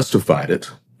 Justified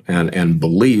it and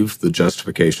believed the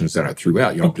justifications that I threw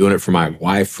out. I'm doing it for my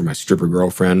wife, for my stripper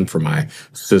girlfriend, for my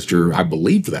sister. I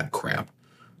believed that crap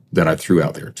that I threw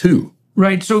out there too.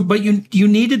 Right. So, but you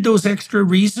needed those extra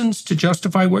reasons to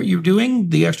justify what you're doing.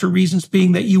 The extra reasons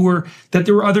being that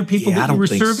there were other people that you were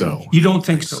serving. So. You don't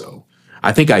think so?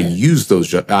 I think I used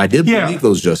those. I did believe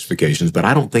those justifications, but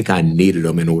I don't think I needed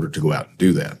them in order to go out and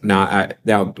do that.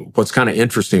 Now, what's kind of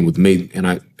interesting with me, and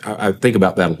I think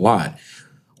about that a lot.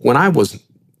 When I was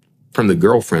from the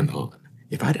girlfriend on,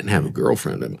 if I didn't have a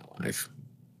girlfriend in my life,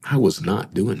 I was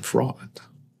not doing fraud.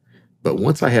 But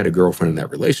once I had a girlfriend in that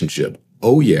relationship,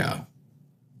 oh yeah,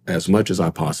 as much as I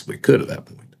possibly could at that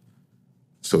point.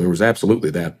 So there was absolutely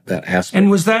that aspect.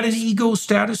 And was that an ego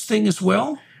status thing as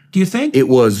well, do you think? It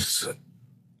was,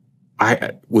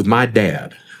 with my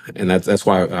dad, and that's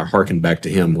why I hearkened back to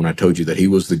him when I told you that he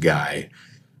was the guy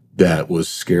that was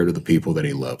scared of the people that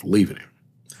he loved leaving him.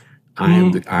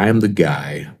 I am the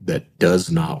guy that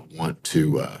does not want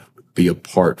to be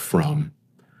apart from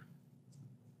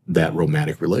that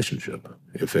romantic relationship.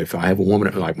 If I have a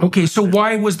woman like okay, so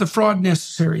why was the fraud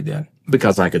necessary then?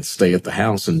 Because I could stay at the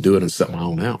house and do it and set my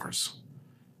own hours.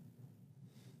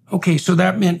 Okay, so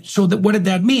that meant, what did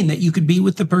that mean? That you could be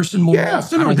with the person more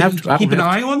often, or that you could keep an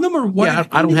eye on them, or what? Yeah,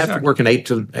 I don't have to work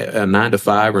a 9 to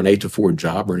 5 or an 8 to 4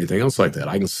 job or anything else like that.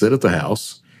 I can sit at the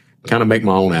house, kind of make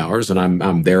my own hours, and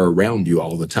I'm there around you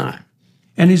all the time.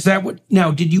 And is that what,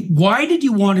 now, why did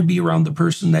you want to be around the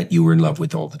person that you were in love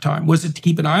with all the time? Was it to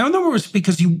keep an eye on them, or was it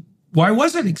because why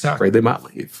was it exactly? Afraid they might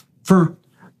leave. You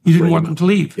didn't want them to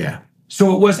leave. Yeah.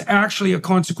 So it was actually a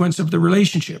consequence of the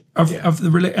relationship, and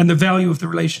the value of the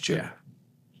relationship.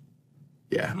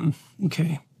 Yeah.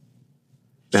 Okay.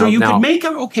 So you could make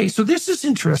so this is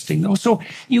interesting though. So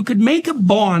you could make a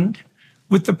bond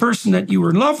with the person that you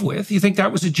were in love with. You think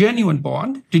that was a genuine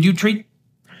bond? Did you treat?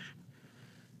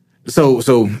 So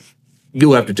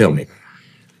you'll have to tell me.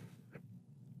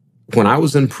 When I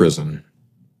was in prison,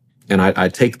 and I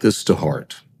take this to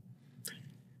heart,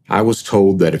 I was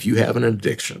told that if you have an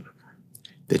addiction,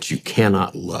 that you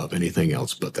cannot love anything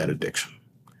else but that addiction.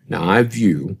 Now, I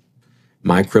view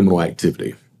my criminal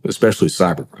activity, especially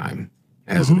cybercrime,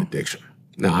 as an addiction.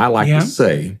 Now, I like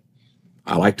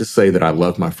to say that I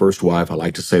love my first wife. I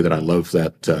like to say that I love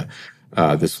that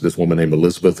this woman named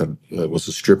Elizabeth was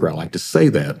a stripper. I like to say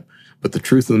that, but the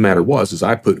truth of the matter is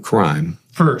I put crime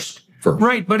first.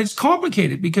 Right, but it's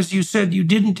complicated because you said you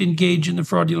didn't engage in the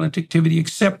fraudulent activity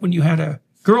except when you had a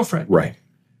girlfriend. Right.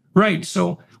 Right.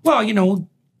 So, well,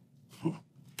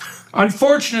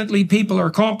 unfortunately, people are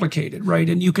complicated, right?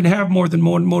 And you can have more than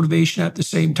one motivation at the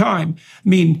same time. I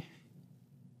mean,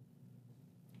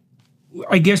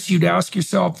 I guess you'd ask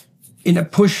yourself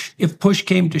if push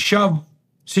came to shove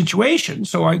situation.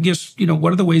 So I guess,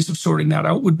 one of the ways of sorting that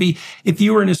out would be if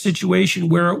you were in a situation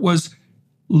where it was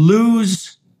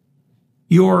lose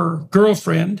your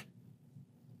girlfriend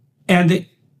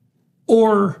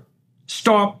or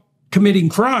stop committing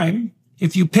crime.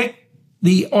 If you pick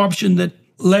the option that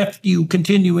left you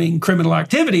continuing criminal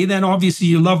activity, then obviously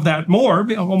you love that more,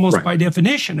 almost by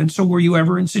definition. And so were you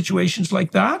ever in situations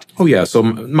like that? Oh, yeah. So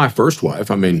my first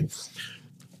wife,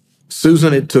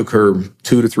 Susan, it took her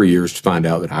 2 to 3 years to find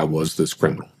out that I was this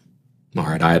criminal. All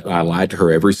right. I lied to her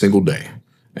every single day.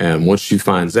 And once she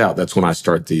finds out, that's when I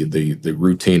start the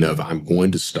routine of I'm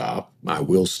going to stop. I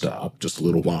will stop. Just a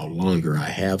little while longer. I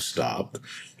have stopped.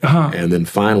 And then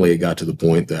finally it got to the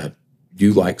point that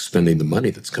you like spending the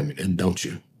money that's coming in, don't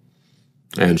you?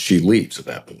 And she leaves at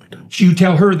that point. You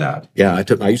tell her that? Yeah,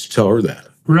 I used to tell her that.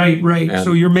 Right. And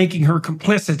so you're making her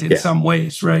complicit in some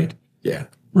ways, right? Yeah.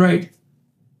 Right.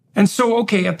 And so,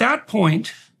 okay, at that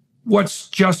point, what's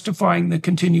justifying the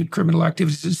continued criminal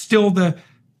activities? Is still the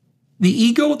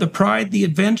ego, the pride, the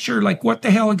adventure? Like, what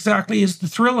the hell exactly is the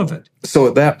thrill of it? So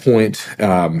at that point,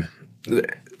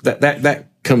 that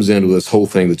comes into this whole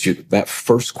thing that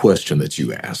first question that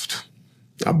you asked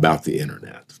about the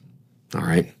internet. All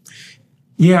right.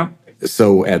 Yeah.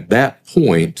 So at that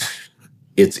point,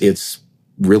 it's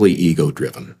really ego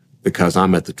driven because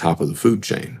I'm at the top of the food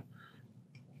chain.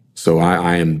 So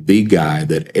I am the guy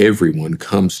that everyone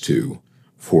comes to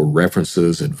for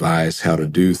references, advice, how to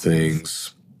do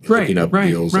things, picking up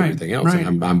deals, everything else.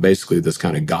 And I'm basically this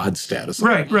kind of God status.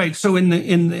 Right. So in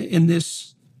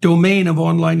this domain of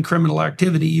online criminal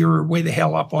activity, you're way the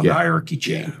hell up on the hierarchy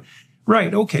chain. Yeah.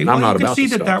 Right. Okay. Well, you can see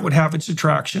that would have its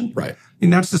attraction. Right.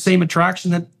 And that's the same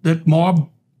attraction that mob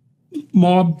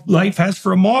life has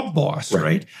for a mob boss,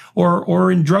 right?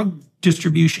 Or in drug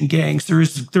distribution gangs,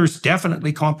 there's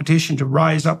definitely competition to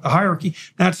rise up the hierarchy.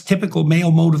 That's typical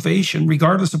male motivation,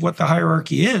 regardless of what the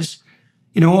hierarchy is.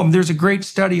 There's a great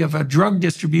study of a drug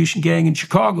distribution gang in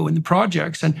Chicago in the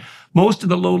projects, and most of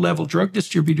the low-level drug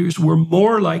distributors were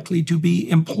more likely to be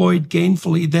employed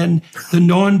gainfully than the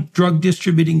non-drug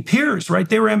distributing peers, right?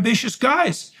 They were ambitious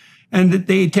guys, and that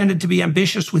they tended to be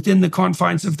ambitious within the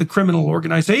confines of the criminal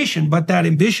organization, but that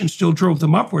ambition still drove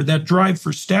them upward, that drive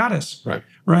for status.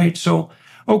 Right. So,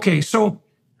 okay. So,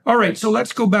 all right. So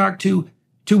let's go back to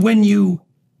when you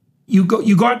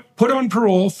got put on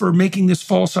parole for making this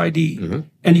false ID,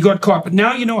 and you got caught, but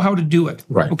now you know how to do it.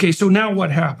 Right. Okay. So now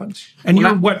what happens? And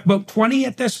you're about 20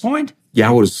 at this point? Yeah,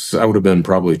 I would have been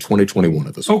probably 2021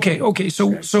 at this point. Okay.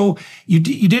 So you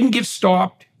didn't get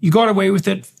stopped. You got away with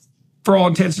it for all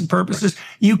intents and purposes. Right.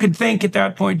 You could think at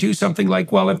that point, do something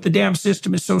like, well, if the damn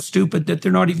system is so stupid that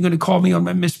they're not even going to call me on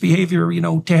my misbehavior,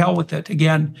 to hell with it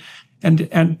again.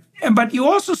 But you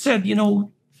also said,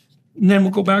 and then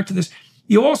we'll go back to this.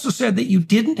 You also said that you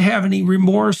didn't have any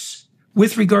remorse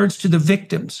with regards to the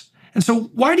victims. And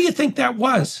so why do you think that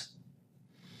was?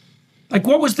 Like,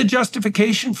 what was the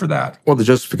justification for that? Well, the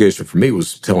justification for me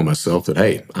was telling myself that,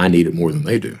 hey, I need it more than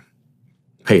they do.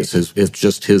 Hey, it's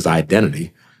just his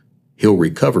identity. He'll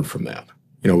recover from that,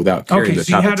 without carrying the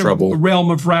type of trouble. Okay, so you had a realm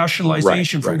of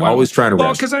rationalization for right. Always trying to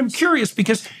Well, because I'm curious,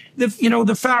 because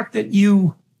the fact that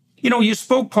you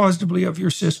spoke positively of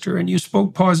your sister, and you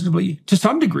spoke positively to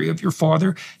some degree of your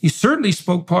father. You certainly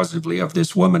spoke positively of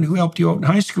this woman who helped you out in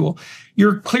high school.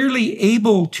 You're clearly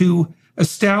able to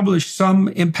establish some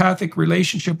empathic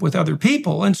relationship with other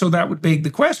people. And so that would beg the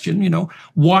question,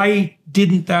 why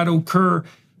didn't that occur?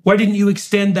 Why didn't you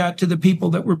extend that to the people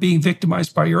that were being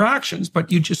victimized by your actions?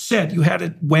 But you just said you had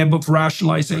a web of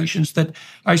rationalizations that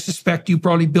I suspect you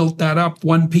probably built that up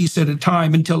one piece at a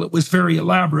time until it was very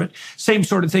elaborate. Same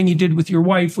sort of thing you did with your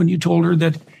wife when you told her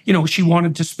that, she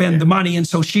wanted to spend the money. And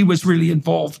so she was really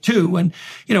involved too. And,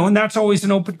 and that's always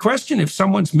an open question. If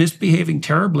someone's misbehaving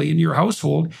terribly in your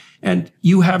household and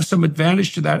you have some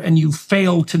advantage to that and you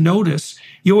fail to notice,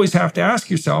 you always have to ask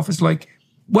yourself, it's like,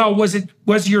 well,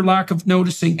 was your lack of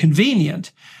noticing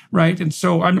convenient, right? And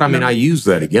so I use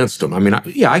that against them.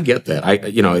 I get that.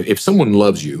 If someone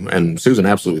loves you, and Susan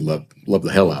absolutely loved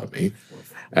the hell out of me,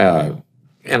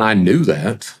 and I knew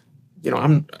that,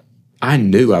 I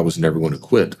knew I was never going to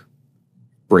quit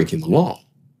breaking the law,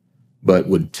 but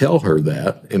would tell her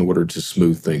that in order to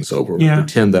smooth things over,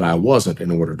 pretend that I wasn't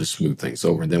in order to smooth things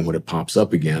over. And then when it pops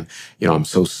up again, I'm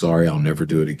so sorry, I'll never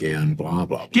do it again, blah,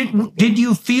 blah, blah. Did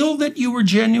you feel that you were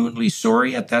genuinely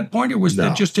sorry at that point, or was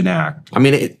that just an act?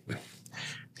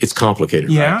 It's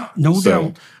complicated. Yeah, right? no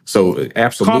doubt. So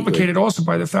absolutely. Complicated also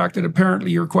by the fact that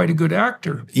apparently you're quite a good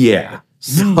actor. Yeah.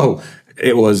 So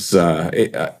it was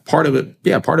part of it.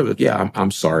 Yeah, part of it. Yeah,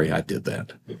 I'm sorry I did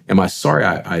that. Am I sorry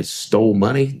I stole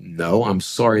money? No, I'm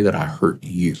sorry that I hurt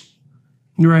you.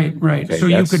 Right. Okay, so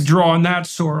you could draw on that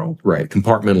sorrow. Right.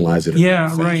 Compartmentalize it.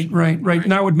 Yeah, right.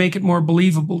 And that would make it more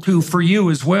believable too for you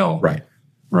as well.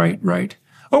 Right.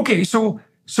 Okay, so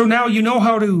now you know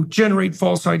how to generate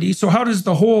false ID. So how does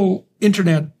the whole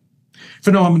internet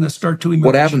phenomena start to emerge?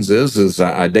 What happens is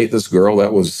I date this girl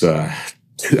that was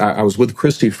I was with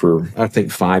Christy for, I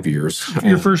think, 5 years.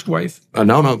 Your first wife?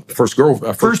 No, first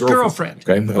girlfriend.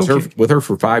 Okay, I was with her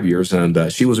for 5 years,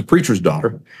 and she was a preacher's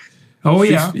daughter. Oh,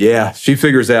 yeah. Yeah, she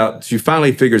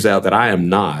finally figures out that I am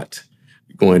not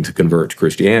going to convert to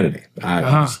Christianity.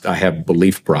 I have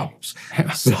belief problems.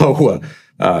 So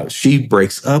she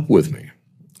breaks up with me,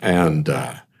 and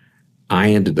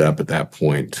I ended up at that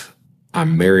point,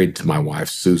 I'm married to my wife,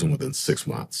 Susan, within 6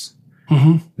 months.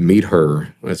 Meet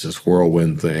her. It's this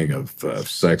whirlwind thing of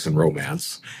sex and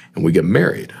romance. And we get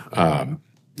married.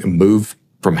 Moved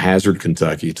from Hazard,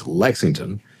 Kentucky to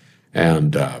Lexington.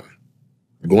 And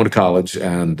going to college.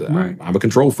 And I'm a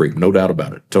control freak, no doubt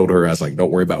about it. Told her, I was like,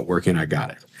 don't worry about working. I got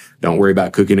it. Don't worry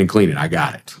about cooking and cleaning. I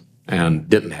got it. And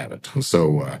didn't have it.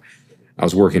 So I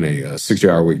was working a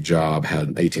 60-hour-a-week job, had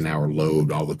an 18-hour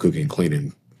load, all the cooking and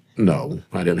cleaning. No,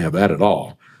 I didn't have that at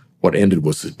all. What ended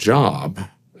was the job.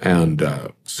 And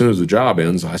as soon as the job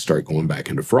ends, I start going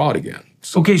back into fraud again.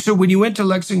 Okay, so when you went to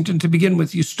Lexington to begin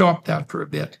with, you stopped that for a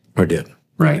bit. I did.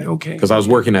 Right, okay. Because I was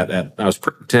working I was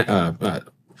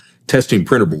testing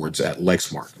printer boards at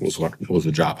Lexmark was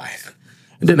the job I had.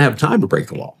 I didn't have time to break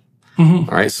the law. All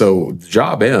right, so the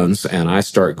job ends, and I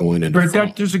start going into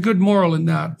fraud. There's a good moral in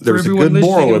that. There's a good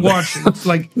moral in that. Watching. It's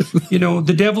like,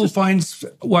 the devil finds,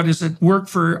 work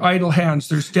for idle hands.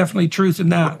 There's definitely truth in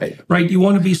that, right? You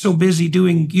want to be so busy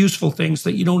doing useful things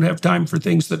that you don't have time for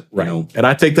things that, And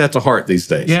I take that to heart these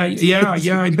days. Yeah,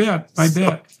 I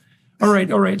bet. All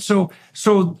right. So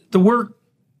the work,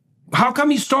 how come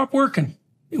you stopped working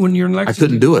when you're in Lexington? I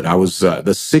couldn't do it. I was,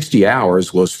 the 60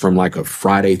 hours was from like a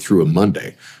Friday through a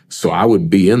Monday. So I would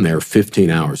be in there 15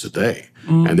 hours a day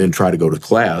and then try to go to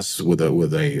class with a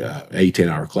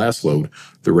 18-hour class load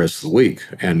the rest of the week.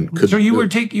 And so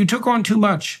you took on too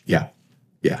much. Yeah.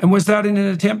 And was that in an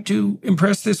attempt to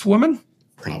impress this woman?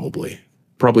 Probably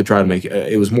try to make,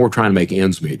 it was more trying to make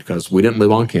ends meet because we didn't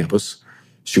live on campus.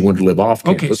 She wanted to live off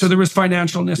campus. Okay, so there was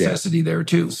financial necessity there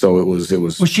too. So it was.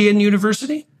 Was she in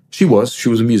university? She was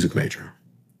a music major.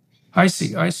 I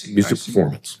see. Music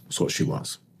performance is what she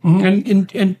was.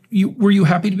 And were you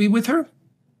happy to be with her?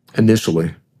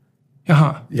 Initially.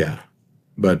 Yeah.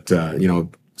 But But, you know,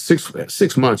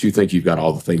 6 months, you think you've got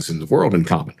all the things in the world in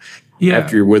common. Yeah.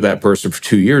 After you're with that person for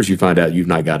 2 years, you find out you've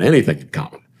not got anything in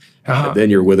common. And then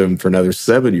you're with them for another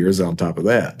 7 years on top of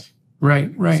that.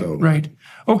 Right.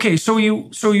 Okay, so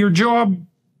your job,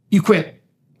 you quit.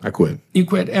 I quit. You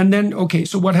quit. And then, okay,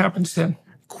 so what happens then?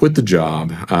 Quit the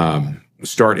job,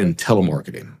 start in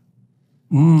telemarketing.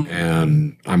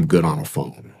 And I'm good on a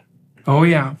phone. Oh,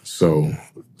 yeah. So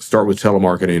start with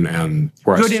telemarketing and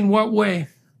good in what way?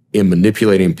 In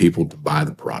manipulating people to buy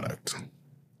the product.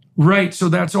 Right. So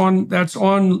that's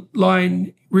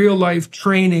online, real life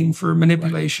training for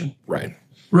manipulation. Right.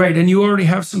 Right. And you already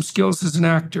have some skills as an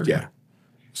actor. Yeah.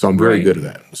 So I'm very good at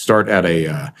that. Start at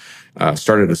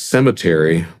a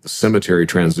cemetery. The cemetery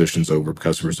transitions over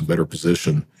because there was a better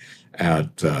position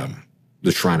at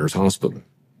the Shriners Hospital.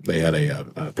 They had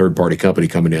a third-party company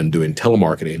coming in doing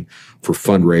telemarketing for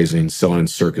fundraising, selling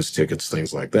circus tickets,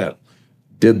 things like that.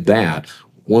 Did that.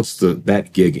 Once that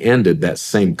gig ended, that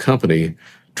same company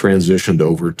transitioned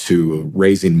over to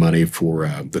raising money for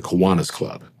the Kiwanis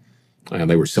Club. And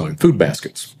they were selling food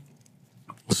baskets.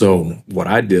 So what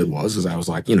I did was I was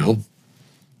like, you know,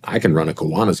 I can run a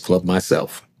Kiwanis Club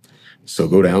myself. So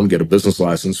go down and get a business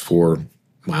license for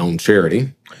my own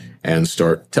charity and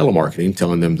start telemarketing,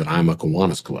 telling them that I'm a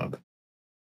Kiwanis Club.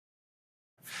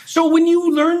 So when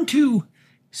you learned to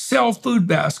sell food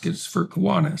baskets for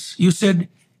Kiwanis, you said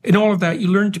in all of that, you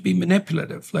learned to be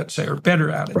manipulative, let's say, or better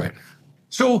at it. Right.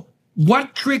 So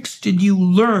what tricks did you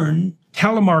learn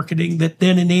telemarketing that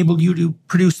then enabled you to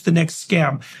produce the next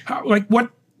scam?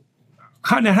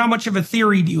 How much of a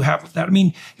theory do you have of that? I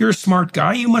mean, you're a smart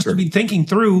guy. You must have been thinking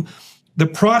through the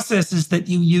processes that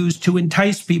you use to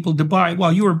entice people to buy.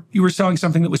 Well, you were selling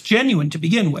something that was genuine to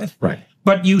begin with. Right.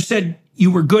 But you said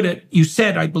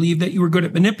I believe, that you were good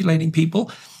at manipulating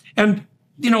people. And,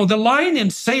 you know, the line in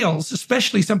sales,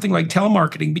 especially something like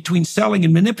telemarketing, between selling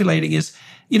and manipulating is,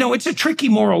 you know, it's a tricky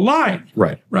moral line.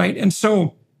 Right. Right.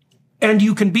 And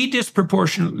you can be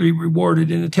disproportionately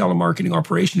rewarded in a telemarketing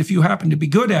operation if you happen to be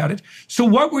good at it. So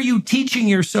what were you teaching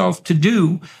yourself to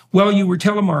do while you were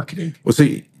telemarketing? Well,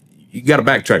 see, you got to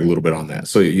backtrack a little bit on that.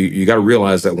 So you got to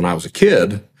realize that when I was a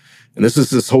kid, and this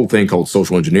is this whole thing called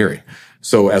social engineering.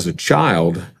 So as a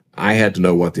child, I had to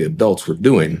know what the adults were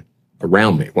doing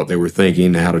around me, what they were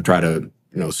thinking, how to try to,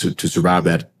 you know, to survive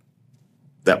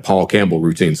that Paul Campbell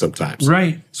routine sometimes.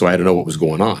 Right. So I had to know what was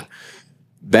going on.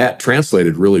 That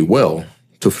translated really well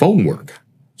to phone work.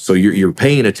 So you're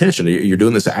paying attention. You're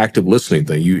doing this active listening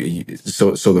thing.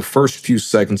 So the first few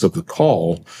seconds of the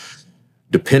call,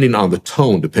 depending on the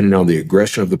tone, depending on the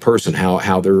aggression of the person,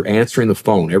 how they're answering the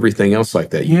phone, everything else like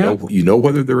that, you know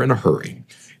whether they're in a hurry.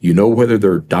 You know whether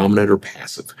they're dominant or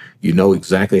passive. You know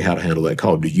exactly how to handle that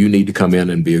call. Do you need to come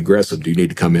in and be aggressive? Do you need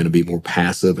to come in and be more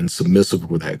passive and submissive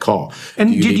with that call?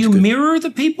 And did you mirror the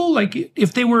people? Like,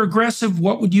 if they were aggressive,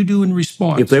 what would you do in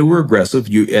response? If they were aggressive,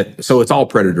 so it's all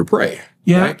predator prey.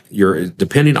 Yeah. Right? You're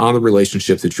depending on the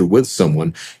relationship that you're with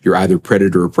someone, you're either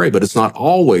predator or prey, but it's not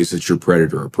always that you're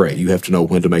predator or prey. You have to know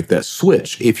when to make that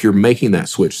switch. If you're making that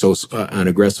switch, so an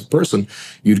aggressive person,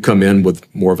 you'd come in with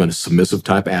more of a submissive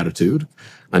type attitude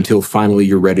until finally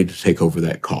you're ready to take over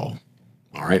that call.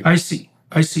 All right. I see.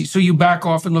 So you back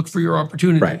off and look for your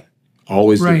opportunity. Right.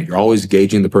 You're always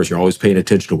gauging the person. You're always paying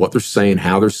attention to what they're saying,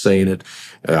 how they're saying it,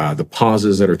 the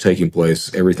pauses that are taking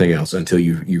place, everything else, until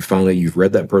you've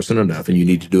read that person enough, and you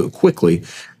need to do it quickly.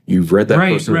 You've read that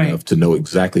person enough to know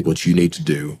exactly what you need to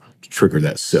do to trigger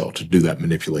that sell, to do that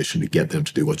manipulation, to get them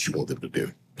to do what you want them to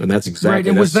do. And that's exactly right.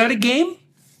 And was that a game?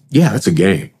 Yeah, that's a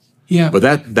game. Yeah. But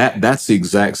that's the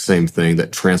exact same thing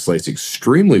that translates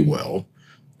extremely well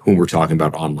when we're talking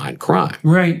about online crime.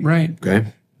 Right.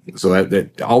 Okay. So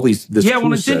that all these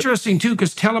it's interesting too,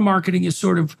 because telemarketing is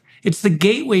sort of, it's the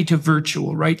gateway to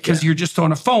virtual, right? Because you're just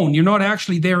on a phone. You're not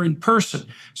actually there in person.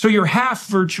 So you're half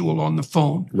virtual on the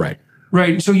phone. Right.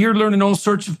 Right. So you're learning all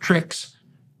sorts of tricks.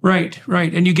 Right.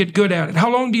 And you get good at it.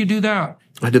 How long do you do that?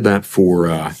 I did that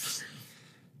for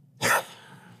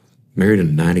married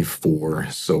in 94,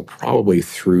 so probably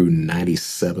through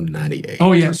 97, 98.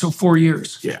 Oh, yeah. So 4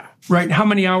 years. Yeah. Right. How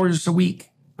many hours a week?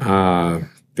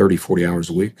 30, 40 hours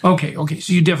a week. Okay.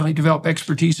 So you definitely develop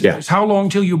expertise in this. How long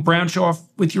till you branch off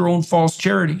with your own false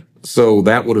charity? So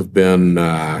that would have been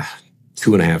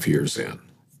 2.5 years in.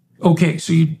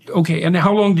 Okay. And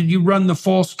how long did you run the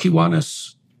false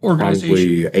Kiwanis organization?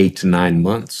 Probably 8 to 9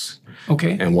 months.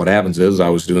 Okay. And what happens is I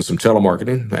was doing some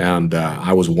telemarketing, and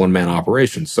I was a one-man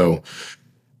operation. So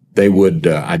they would,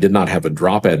 I did not have a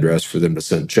drop address for them to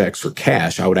send checks for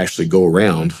cash. I would actually go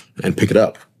around and pick it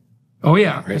up. Oh,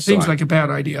 yeah. It seems like a bad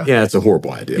idea. Yeah, it's a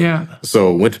horrible idea. Yeah.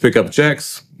 So went to pick up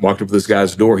checks, walked up to this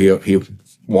guy's door. He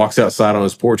walks outside on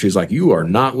his porch. He's like, "You are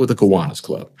not with the Kiwanis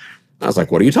Club." I was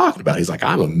like, "What are you talking about?" He's like,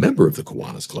 "I'm a member of the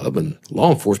Kiwanis Club, and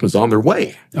law enforcement's on their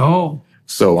way." Oh.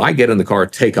 So I get in the car,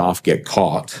 take off, get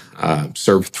caught,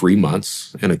 serve 3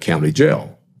 months in a county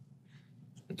jail.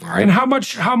 All right.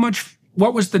 And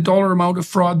what was the dollar amount of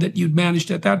fraud that you'd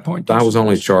managed at that point? I was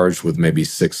only charged with maybe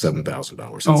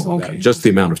 $6,000-$7,000. Oh, okay. Just the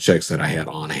amount of checks that I had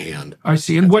on hand. I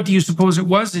see. And what do you suppose it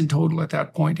was in total at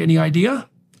that point? Any idea?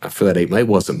 For that 8 months, it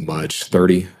wasn't much,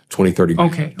 30.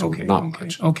 Okay. Not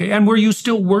much. Okay. And were you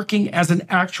still working as an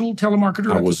actual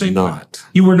telemarketer? I was not.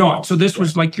 You were not. So this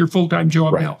was like your full-time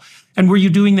job now. And were you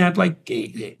doing that like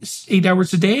 8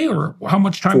 hours a day, or how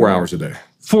much time? 4 hours a day.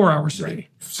 4 hours a day.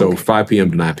 So 5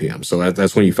 p.m. to 9 p.m. So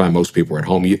that's when you find most people are at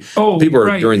home. People are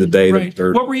right, during the day. Right.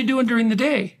 They're What were you doing during the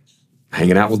day?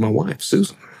 hanging out with my wife,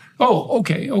 Susan. Oh,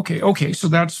 okay. So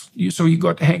so you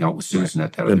got to hang out with Susan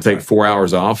at that. Then take 4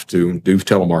 hours off to do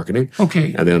telemarketing.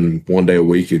 Okay. And then one day a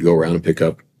week you'd go around and pick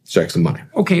up checks and money.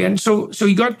 Okay. And so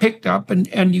you got picked up,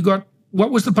 and you got, what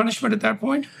was the punishment at that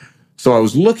point? So I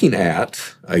was looking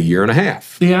at a year and a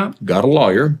half. Yeah. Got a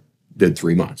lawyer, did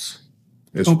 3 months.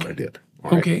 Is what I did.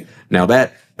 All right. Okay. Now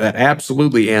that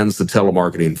absolutely ends the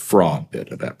telemarketing fraud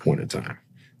bit at that point in time.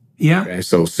 Yeah. Okay.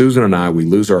 So Susan and I, we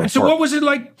lose our So what was it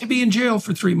like to be in jail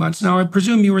for 3 months? Now, I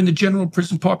presume you were in the general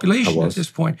prison population at this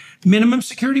point. Minimum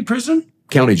security prison?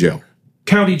 County jail.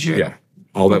 County jail. Yeah.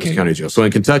 All that was county jail. So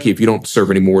in Kentucky, if you don't serve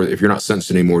any more, if you're not sentenced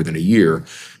to any more than a year,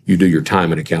 you do your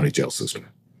time in a county jail system.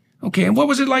 Okay. And what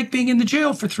was it like being in the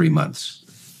jail for 3 months?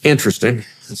 Interesting.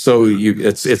 So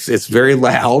it's very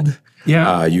loud.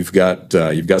 Yeah. You've got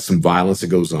some violence that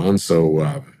goes on.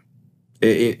 So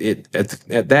at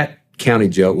that county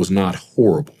jail, it was not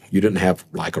horrible. You didn't have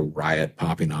like a riot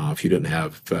popping off. You didn't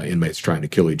have inmates trying to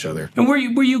kill each other. And were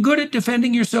you good at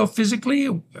defending yourself physically?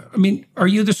 I mean, are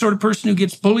you the sort of person who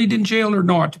gets bullied in jail or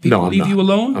not? Do people leave you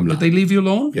alone? I'm not. Did they leave you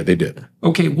alone? Yeah, they did.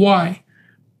 Okay. Why?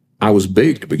 I was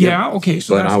big to begin with. Yeah. Okay.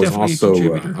 So But that's I was definitely also a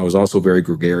contributor. I was also very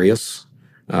gregarious.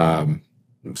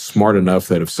 Smart enough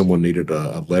that if someone needed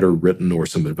a letter written or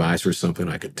some advice or something,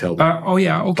 I could tell them.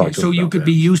 Okay. So you could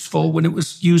be useful when it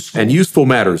was useful. And useful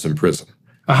matters in prison.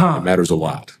 Uh-huh. It matters a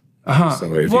lot. Uh-huh.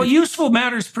 So useful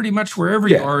matters pretty much wherever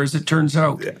you are, as it turns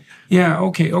out. Yeah.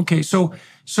 Okay. So,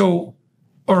 all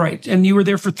right. And you were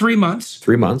there for 3 months.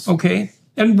 3 months. Okay.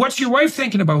 And what's your wife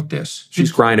thinking about this?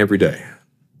 She's crying every day.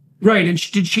 Right. And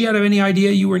did she have any idea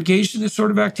you were engaged in this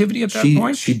sort of activity at that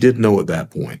point? She did know at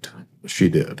that point. She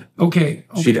did. Okay.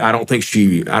 I don't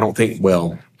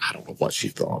know what she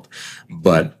thought,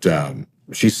 but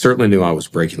she certainly knew I was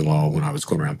breaking the law when I was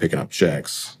going around picking up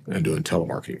checks and doing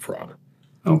telemarketing fraud.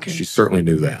 Okay. She certainly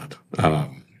knew that.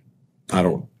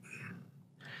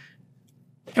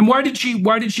 And why did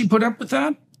she put up with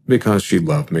that? Because she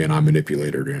loved me and I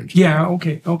manipulated her. Yeah.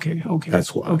 Okay.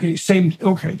 That's why. Okay. Same.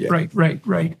 Okay. Yeah.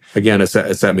 Right. Again, it's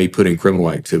that me putting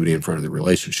criminal activity in front of the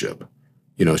relationship.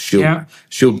 You know,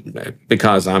 she'll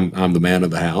because I'm the man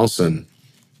of the house and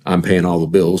I'm paying all the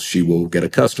bills. She will get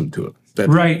accustomed to it.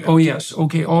 Right. Oh yes.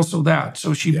 Okay. Also that.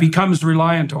 So she becomes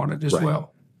reliant on it as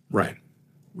well. Right.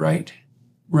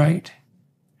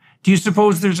 Do you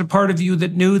suppose there's a part of you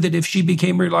that knew that if she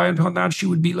became reliant on that, she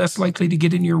would be less likely to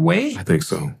get in your way? I think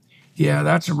so. Yeah,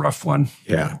 that's a rough one.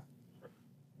 Yeah.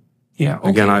 Yeah. Okay.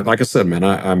 Again, like I said, man,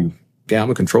 I'm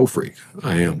a control freak.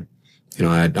 I am. You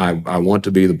know, I want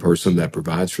to be the person that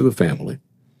provides for the family.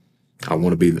 I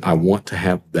want to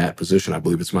have that position. I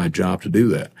believe it's my job to do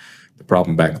that. The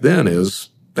problem back then is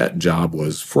that job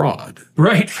was fraud.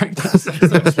 Right. That's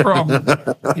the problem.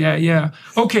 Yeah.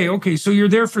 Okay. So you're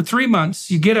there for 3 months.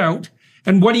 You get out.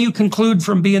 And what do you conclude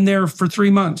from being there for 3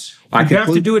 months? You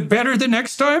have to do it better the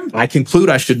next time? I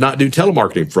conclude I should not do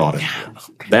telemarketing fraud anymore.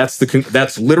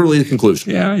 That's literally the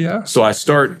conclusion. Yeah. So I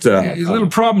start... there's a little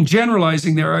problem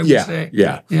generalizing there, I would say.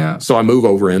 Yeah. So I move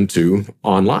over into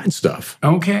online stuff.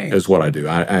 Okay. Is what I do.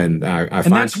 And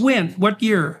that's when? What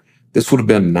year? This would have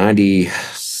been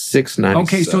 96, 97.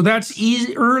 Okay, so that's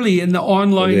early in the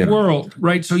online world,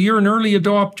 right? So you're an early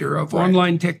adopter of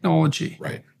online technology.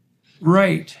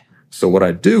 Right. So what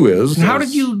I do is... And how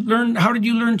did you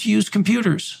learn to use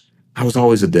computers? I was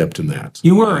always adept in that.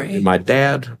 You were? My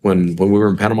dad, when we were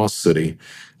in Panama City,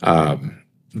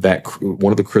 that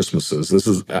one of the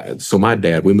Christmases, so my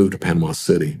dad, we moved to Panama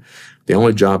City. The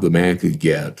only job the man could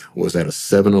get was at a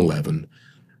 7-Eleven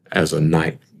as a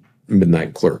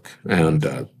midnight clerk. And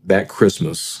that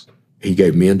Christmas, he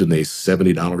gave me and Denise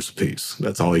 $70 a piece.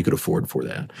 That's all he could afford for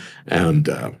that. And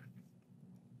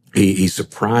he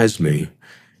surprised me.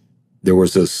 There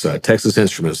was this Texas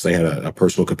Instruments. They had a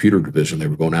personal computer division. They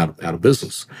were going out of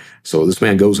business. So this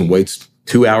man goes and waits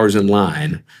 2 hours in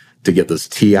line to get this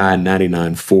TI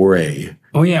 99 4A.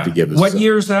 Oh, yeah. To give us, what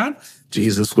year is that?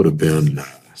 Geez, this would have been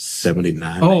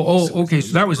 79. Okay.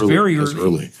 So that was very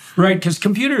early. Right, because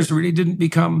computers really didn't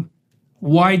become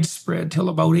widespread till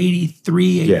about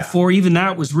 83, 84. Even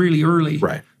that was really early.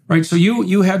 Right. Right. So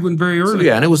you had one very early.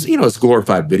 So, and it was, it's a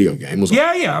glorified video game. It was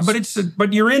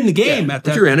but you're in the game at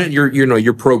that. But you're in it.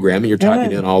 You're programming. You're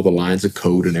typing in all the lines of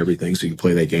code and everything, so you can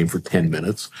play that game for 10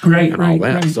 minutes. Right. And all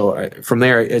that. Right. So from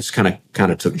there, it's kind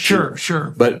of took.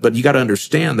 Sure. But you got to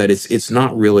understand that it's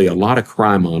not really, a lot of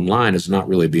crime online is not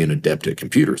really being adept at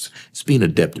computers. It's being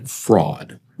adept at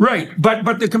fraud. Right,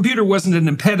 but the computer wasn't an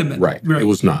impediment. Right. It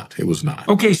was not.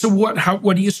 Okay, so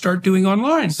what do you start doing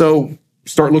online? So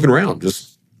start looking around.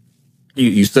 Just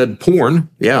you said porn.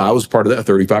 Yeah, I was part of that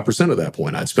 35% at that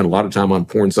point. I'd spent a lot of time on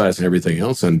porn sites and everything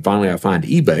else, and finally I find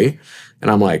eBay, and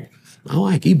I'm like, I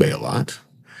like eBay a lot,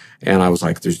 and I was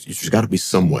like, there's got to be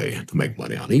some way to make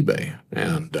money on eBay,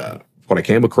 and what I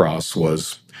came across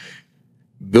was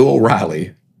Bill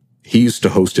O'Reilly. He used to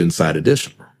host Inside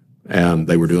Edition. And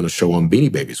they were doing a show on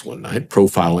Beanie Babies one night,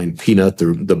 profiling Peanut,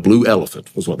 the blue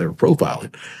elephant was what they were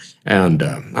profiling. And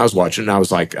I was watching, and I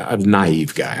was like, I'm a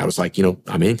naive guy. I was like,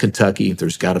 I'm in Kentucky.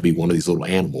 There's got to be one of these little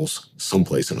animals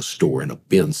someplace in a store, in a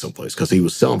bin someplace, because he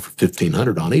was selling for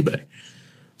 $1,500 on eBay.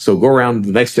 So go around,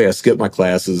 the next day I skip my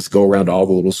classes, go around to all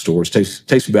the little stores.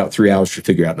 Takes me about 3 hours to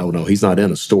figure out, no, he's not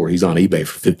in a store. He's on eBay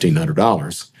for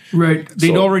 $1,500. Right.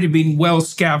 They'd already been well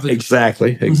scavenged.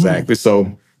 Exactly. Mm-hmm.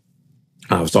 So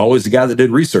I was always the guy that did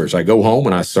research. I go home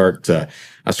and I start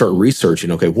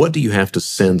researching. Okay, what do you have to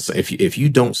send? If you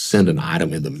don't send an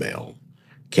item in the mail,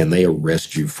 can they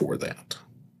arrest you for that?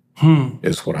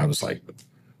 Is what I was like.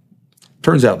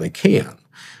 Turns out they can.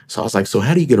 So I was like, so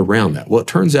how do you get around that? Well, it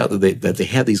turns out that they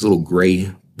had these little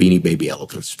gray Beanie Baby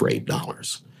elephants for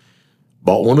 $8.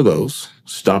 Bought one of those.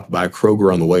 Stopped by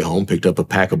Kroger on the way home. Picked up a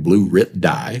pack of blue RIT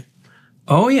dye.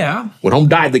 Oh, yeah. Went home,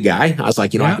 dyed the guy. I was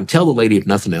like, I can tell the lady, if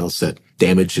nothing else, that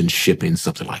damage in shipping,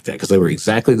 something like that, because they were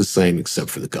exactly the same except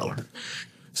for the color.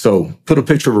 So put a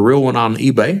picture of a real one on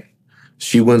eBay.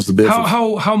 She wins the bid.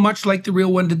 How much like the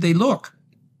real one did they look?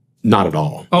 Not at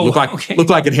all. Oh, looked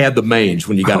like it had the mange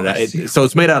when you got it out. So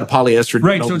it's made out of polyester.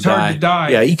 Right, so it's hard to dye.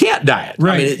 Yeah, you can't dye it.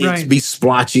 Right, it'd be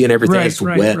splotchy and everything. It's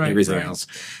wet and everything else.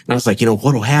 And I was like,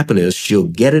 what'll happen is she'll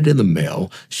get it in the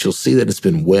mail. She'll see that it's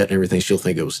been wet and everything. She'll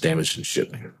think it was damaged in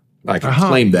shipping. I can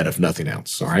claim that if nothing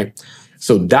else. All right.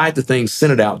 So dyed the thing,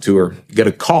 sent it out to her, get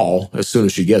a call as soon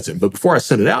as she gets it. But before I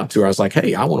sent it out to her, I was like,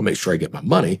 hey, I want to make sure I get my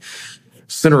money.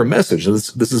 Send her a message.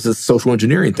 This is a social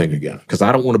engineering thing again, because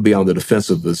I don't want to be on the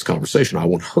defensive of this conversation. I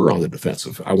want her on the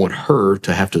defensive. I want her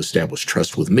to have to establish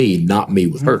trust with me, not me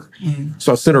with her. Mm-hmm.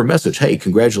 So I sent her a message. Hey,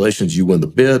 congratulations. You win the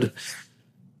bid.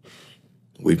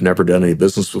 We've never done any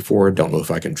business before. Don't know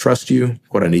if I can trust you.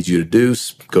 What I need you to do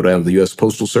is go down to the U.S.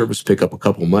 Postal Service, pick up a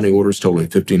couple of money orders totaling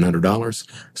 $1,500.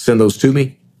 Send those to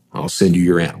me. I'll send you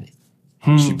your animal.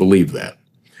 She believed that.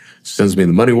 Sends me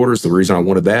the money orders. The reason I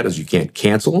wanted that is you can't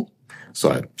cancel them. So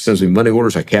I sends me money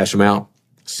orders. I cash them out.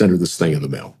 Send her this thing in the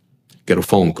mail. Get a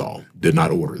phone call. Did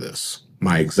not order this.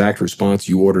 My exact response,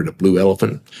 you ordered a blue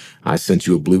elephant. I sent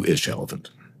you a blue-ish elephant.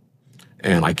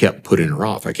 And I kept putting her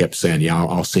off. I kept saying, yeah,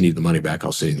 I'll send you the money back.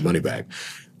 I'll send you the money back.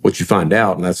 What you find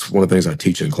out, and that's one of the things I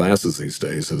teach in classes these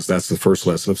days, is that's the first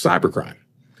lesson of cybercrime.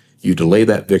 You delay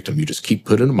that victim. You just keep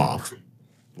putting them off.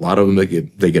 A lot of them,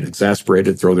 they get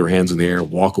exasperated, throw their hands in the air,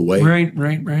 walk away.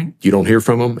 Right. You don't hear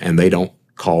from them, and they don't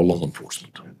call law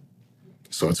enforcement.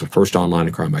 So it's the first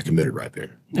online crime I committed right there.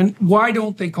 And why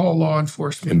don't they call law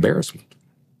enforcement? Embarrassment.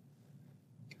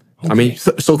 Okay. I mean,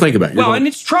 so think about it. And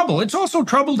it's trouble. It's also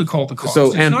trouble to call the cops.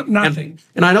 It's not nothing.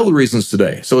 And I know the reasons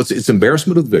today. So it's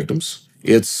embarrassment of the victims.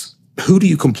 It's who do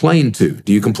you complain to?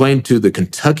 Do you complain to the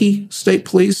Kentucky State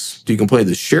Police? Do you complain to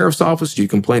the sheriff's office? Do you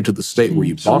complain to the state where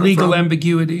you bought it from? Legal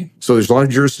ambiguity. So there's a lot of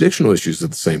jurisdictional issues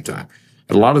at the same time.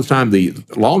 And a lot of the time, the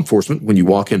law enforcement, when you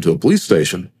walk into a police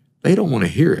station, they don't want to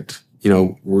hear it.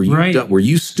 Were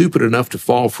you stupid enough to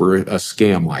fall for a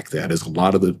scam like that? Is a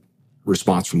lot of the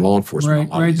response from law enforcement.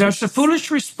 Right. That's a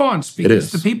foolish response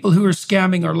because the people who are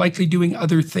scamming are likely doing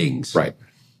other things. Right.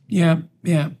 Yeah.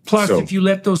 Plus, if you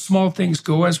let those small things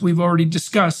go, as we've already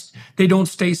discussed, they don't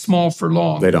stay small for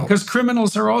long. They don't. Because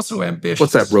criminals are also ambitious.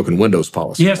 What's that broken windows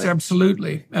policy? Yes, right?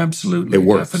 Absolutely. It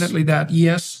works. Definitely that.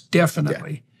 Yes,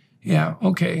 definitely. Yeah.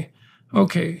 Okay.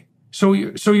 So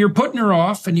you're putting her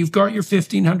off and you've got your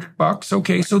 $1,500.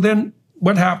 Okay. So then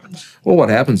what happens? Well, what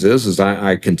happens is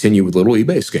I continue with little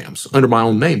eBay scams under my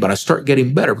own name, but I start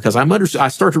getting better because I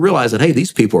start to realize that, hey,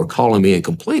 these people are calling me and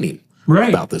complaining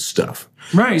about this stuff.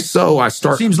 Right. So I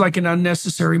start. Seems like an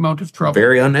unnecessary amount of trouble.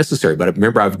 Very unnecessary. But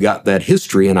remember, I've got that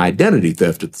history and identity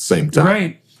theft at the same time.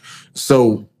 Right.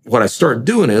 So what I started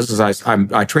doing is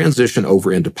I transition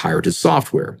over into pirated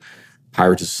software.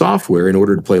 Pirated software, in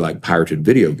order to play like pirated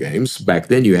video games, back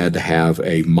then you had to have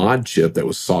a mod chip that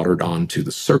was soldered onto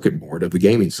the circuit board of the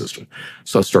gaming system.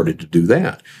 So I started to do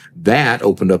that. That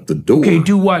opened up the door. Okay,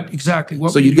 do what exactly?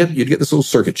 What so you'd get this little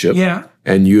circuit chip,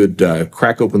 and you'd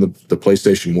crack open the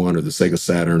PlayStation 1 or the Sega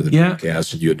Saturn or the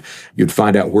Dreamcast, and you'd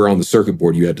find out where on the circuit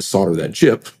board you had to solder that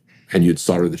chip, and you'd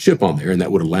solder the chip on there, and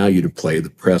that would allow you to play the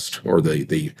pressed or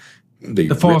the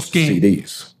false game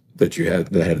CDs that you had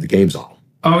that had the games on.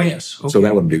 Oh, yes. Okay. So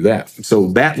that would do that.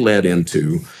 So that led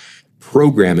into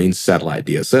programming satellite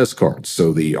DSS cards.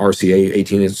 So the RCA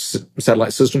 18-inch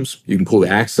satellite systems, you can pull the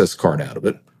access card out of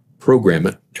it, program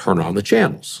it, turn on the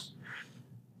channels.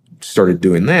 Started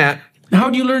doing that. How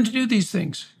do you learn to do these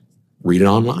things? Read it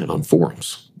online on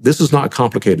forums. This is not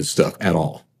complicated stuff at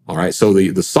all. All right. So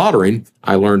the soldering,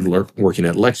 I learned working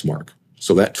at Lexmark.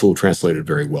 So that tool translated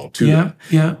very well too.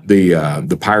 Yeah.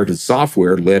 The pirated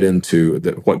software led into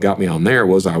what got me on there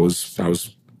was I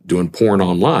was doing porn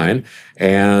online,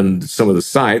 and some of the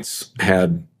sites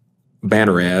had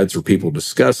banner ads or people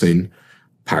discussing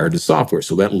pirated software.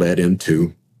 So that led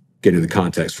into getting the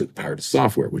context for the pirated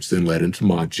software, which then led into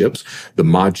mod chips. The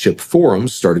mod chip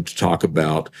forums started to talk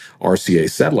about RCA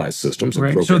satellite systems.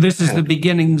 Right. So this is the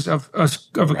beginnings of a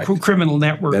criminal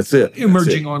network. That's it.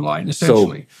 Emerging online,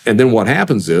 essentially. So, and then what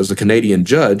happens is a Canadian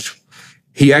judge,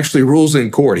 he actually rules in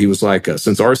court. He was like,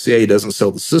 since RCA doesn't sell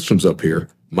the systems up here,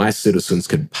 my citizens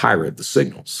can pirate the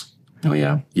signals. Oh,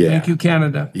 yeah. Thank you,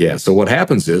 Canada. Yeah. So what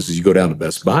happens is you go down to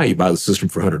Best Buy, you buy the system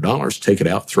for $100, take it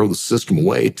out, throw the system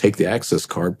away, take the access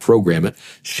card, program it,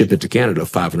 ship it to Canada,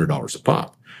 $500 a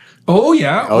pop. Oh,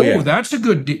 yeah. Oh, yeah. That's a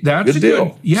good deal. That's good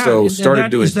deal. Yeah. So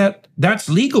started doing that's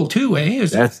legal too, eh?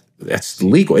 That's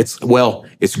legal. It's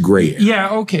gray area. Yeah.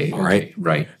 Okay. All right.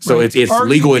 Right. So it's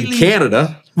legal in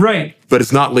Canada. Right. But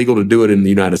it's not legal to do it in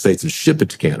the United States and ship it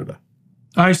to Canada.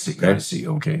 I see. Okay? I see.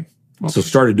 Okay. So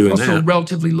started doing that. Also,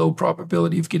 relatively low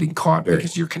probability of getting caught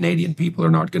because your Canadian people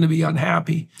are not going to be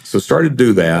unhappy. So started to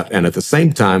do that, and at the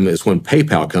same time is when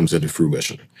PayPal comes into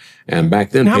fruition. And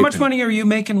back then, how much money are you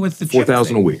making with the chip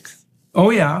 $4,000 a week. Oh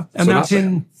yeah, and so that's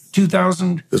in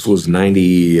 2000. This was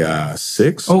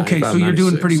 96. Okay, so you're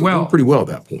doing pretty well. Doing pretty well at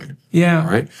that point. Yeah.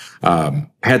 All right.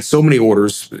 Had so many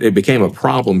orders, it became a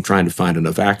problem trying to find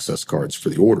enough access cards for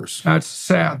the orders. That's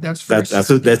sad. That's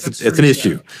an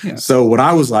issue. Yeah. So what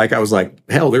I was like,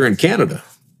 hell, they're in Canada.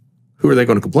 Who are they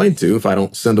going to complain to if I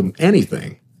don't send them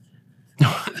anything?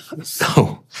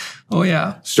 So, oh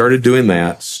yeah, started doing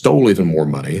that. Stole even more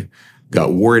money.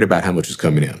 Got worried about how much was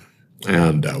coming in.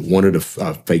 And wanted a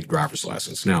fake driver's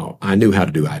license. Now, I knew how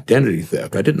to do identity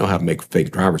theft. I didn't know how to make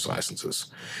fake driver's licenses.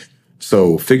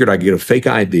 So figured I'd get a fake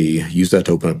ID, use that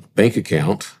to open up a bank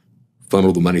account,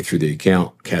 funnel the money through the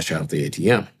account, cash out at the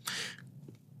ATM.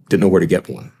 Didn't know where to get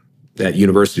one. That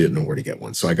university didn't know where to get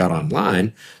one. So I got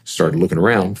online, started looking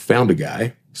around, found a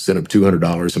guy, sent him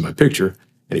 $200 in my picture,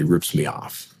 and he rips me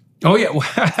off. Oh, yeah.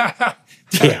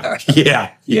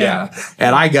 Yeah.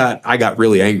 And I got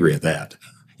really angry at that.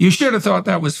 You should have thought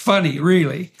that was funny,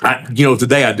 really.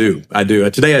 Today I do.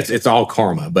 Today it's all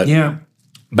karma, but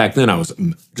back then I was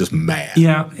just mad.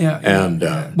 Yeah. And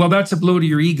well, that's a blow to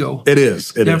your ego. It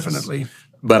is. Definitely.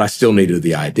 But I still needed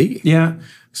the ID. Yeah.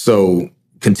 So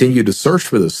continued to search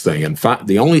for this thing, and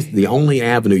the only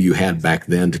avenue you had back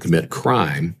then to commit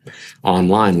crime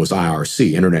online was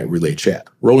IRC, Internet Relay Chat,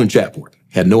 rolling chat board.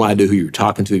 Had no idea who you were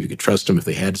talking to, if you could trust them, if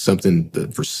they had something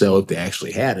for sale, if they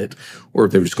actually had it, or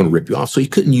if they were just going to rip you off. So you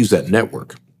couldn't use that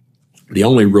network. The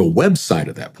only real website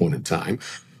at that point in time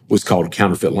was called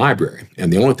Counterfeit Library.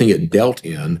 And the only thing it dealt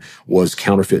in was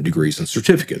counterfeit degrees and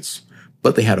certificates.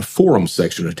 But they had a forum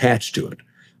section attached to it.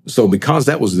 So because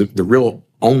that was the real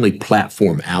only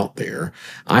platform out there,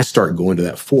 I started going to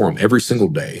that forum every single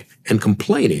day and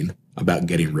complaining about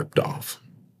getting ripped off.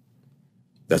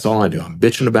 That's all I do. I'm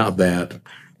bitching about that.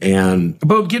 And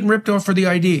about getting ripped off for the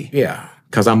ID. Yeah,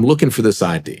 because I'm looking for this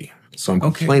ID. So I'm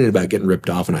complaining about getting ripped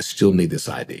off, and I still need this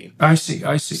ID. I see.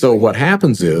 So what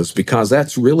happens is, because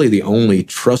that's really the only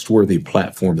trustworthy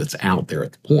platform that's out there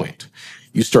at the point,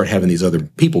 you start having these other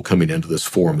people coming into this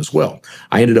forum as well.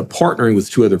 I ended up partnering with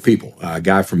two other people, a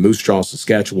guy from Moose Jaw,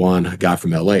 Saskatchewan, a guy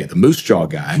from LA. The Moose Jaw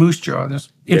guy. Moose Jaw, this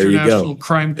international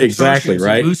crime. Exactly,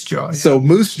 right? Moose Jaw. Yeah. So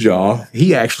Moose Jaw,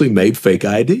 he actually made fake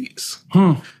IDs.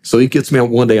 So he gets me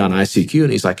one day on ICQ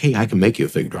and he's like, hey, I can make you a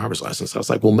fake driver's license. I was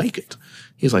like, well, make it.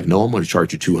 He's like, no, I'm going to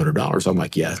charge you $200. I'm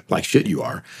like, yeah, like shit you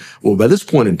are. Well, by this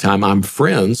point in time, I'm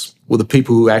friends with the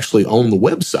people who actually own the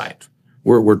website.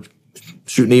 We're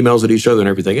shooting emails at each other and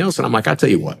everything else. And I'm like, I tell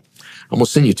you what, I'm going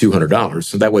to send you $200.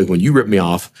 So that way, when you rip me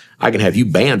off, I can have you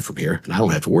banned from here and I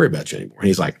don't have to worry about you anymore. And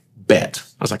he's like, bet.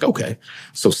 I was like, okay.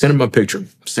 So send him a picture,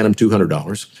 send him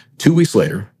 $200. 2 weeks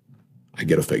later, I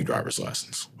get a fake driver's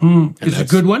license. Is it a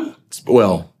good one?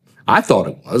 Well, I thought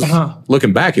it was.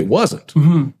 Looking back, it wasn't.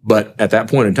 But at that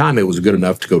point in time, it was good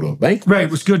enough to go to a bank. Right,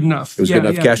 it was good enough. It was good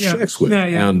enough to cash checks with.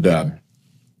 Yeah. And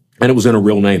it was in a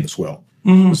real name as well.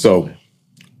 So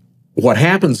what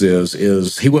happens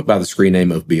is he went by the screen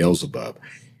name of Beelzebub.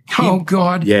 Oh,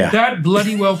 God. Yeah. That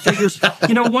bloody well figures.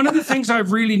 One of the things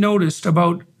I've really noticed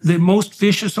about the most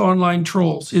vicious online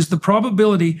trolls is the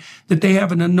probability that they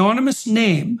have an anonymous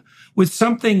name with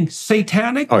something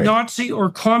satanic, Nazi, or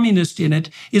communist in it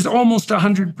is almost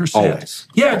 100%. Always.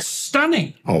 Yeah, it's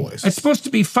stunning. Always. It's supposed to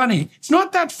be funny. It's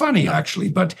not that funny, actually,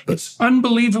 but it's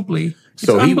unbelievably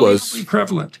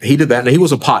prevalent. He did that, and he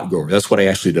was a pot grower. That's what I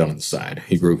actually did on the side.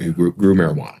 He grew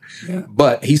marijuana. Yeah.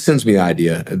 But he sends me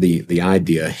the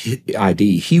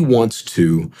ID. He wants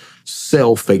to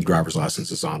sell fake driver's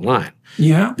licenses online.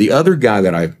 Yeah. The other guy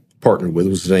that I partnered with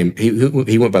was his name.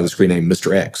 He went by the screen name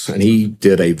Mr. X, and he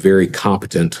did a very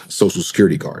competent Social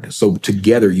Security card. So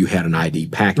together you had an ID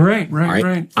package.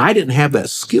 Right. I didn't have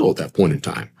that skill at that point in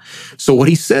time. So what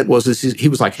he said was, he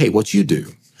was like, hey, what you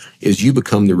do is you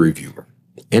become the reviewer.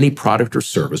 Any product or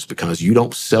service, because you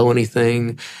don't sell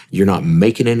anything, you're not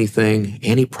making anything,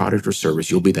 any product or service,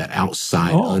 you'll be that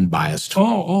outside, unbiased.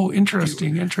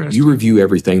 Interesting. You review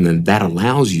everything, then that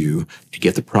allows you to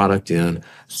get the product in,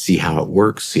 see how it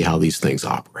works, see how these things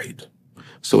operate.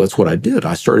 So that's what I did.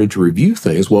 I started to review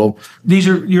things. Well,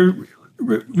 you're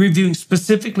reviewing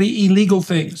specifically illegal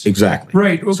things. Exactly.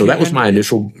 Right. Okay. So that was my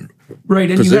initial Right,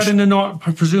 and position. you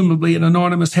had presumably an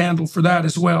anonymous handle for that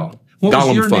as well. What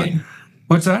was your name?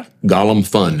 What's that? Gollum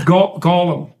Fun.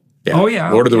 Gollum. Yeah. Oh,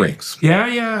 yeah. Lord of the Rings. Yeah.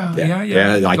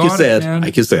 Like you said.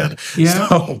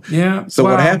 Yeah. So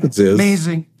what happens is...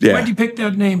 Amazing. Yeah. Why'd you pick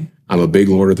that name? I'm a big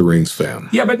Lord of the Rings fan.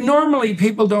 Yeah, but normally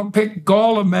people don't pick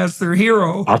Gollum as their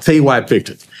hero. I'll tell you why I picked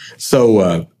it.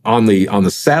 So on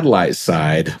the satellite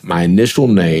side, my initial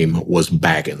name was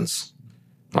Baggins.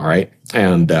 All right.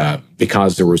 And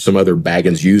because there were some other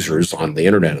Baggins users on the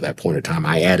internet at that point in time,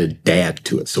 I added dad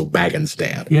to it. So Baggins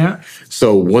Dad. Yeah.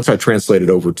 So once I translated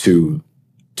over to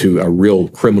a real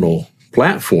criminal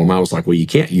platform, I was like, well, you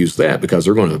can't use that because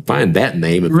they're going to find that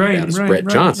name and find that as Brett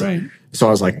Johnson. Right. So I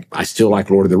was like, I still like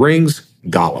Lord of the Rings,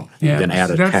 Gollum. Yeah. Then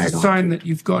add a tag on. That's a sign that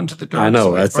you've gone to the dark side. I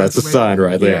know. That's a sign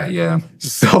right there. Yeah.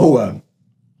 So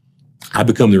I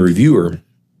become the reviewer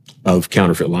of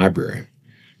Counterfeit Library.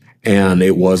 And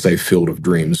it was a field of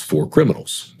dreams for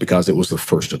criminals because it was the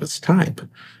first of its type.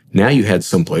 Now you had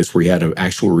someplace where you had an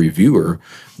actual reviewer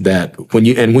that when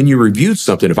you reviewed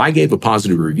something, if I gave a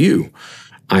positive review,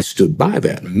 I stood by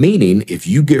that. Meaning, if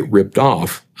you get ripped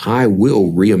off, I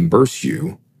will reimburse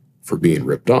you for being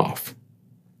ripped off.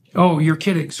 Oh, you're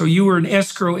kidding. So you were an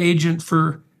escrow agent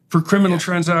for criminal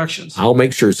transactions. I'll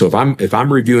make sure. So if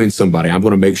I'm reviewing somebody, I'm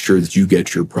going to make sure that you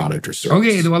get your product or service.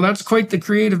 Okay, well, that's quite the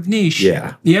creative niche.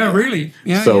 Yeah. Yeah, really.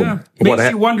 Yeah, so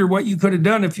Makes you wonder what you could have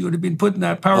done if you would have been put in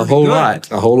that power. A whole lot.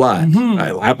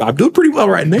 Mm-hmm. I'm doing pretty well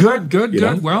right now.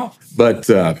 Good. Well. But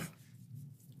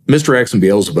Mr. X and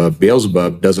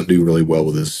Beelzebub doesn't do really well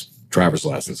with his driver's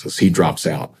licenses. He drops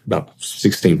out about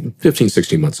 15,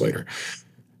 16 months later.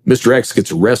 Mr. X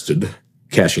gets arrested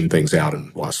cashing things out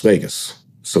in Las Vegas.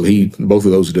 So both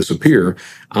of those disappear.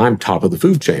 I'm top of the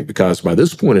food chain because by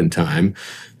this point in time,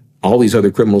 all these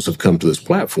other criminals have come to this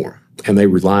platform and they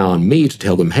rely on me to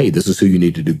tell them, hey, this is who you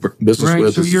need to do business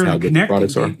with. So this is how good the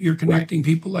products are. You're connecting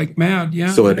people like mad.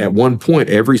 Yeah. So at one point,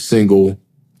 every single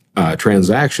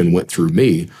transaction went through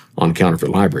me on Counterfeit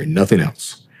Library, nothing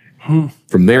else.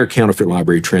 From there, Counterfeit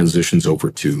Library transitions over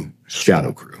to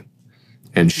Shadow Crew.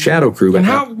 And Shadow Crew.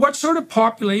 And what sort of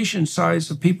population size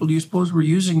of people do you suppose were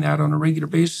using that on a regular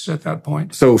basis at that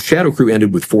point? So Shadow Crew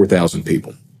ended with 4,000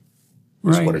 people.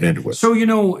 That's right. what it ended with. So,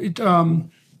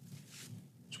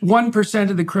 1%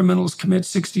 of the criminals commit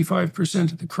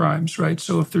 65% of the crimes, right?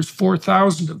 So if there's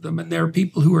 4,000 of them and there are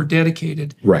people who are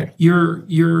dedicated, right,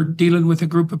 you're dealing with a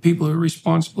group of people who are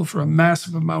responsible for a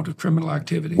massive amount of criminal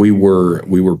activity. We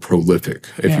were prolific.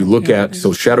 If you look at,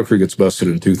 so Shadow Crew gets busted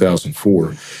in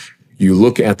 2004. You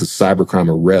look at the cybercrime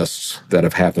arrests that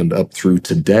have happened up through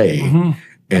today,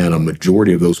 and a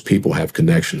majority of those people have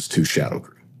connections to Shadow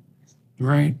Crew.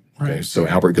 Right. Okay, so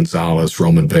Albert Gonzalez,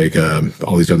 Roman Vega,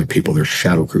 all these other people, they're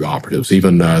Shadow Crew operatives.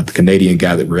 Even the Canadian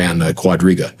guy that ran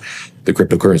Quadriga the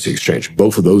cryptocurrency exchange.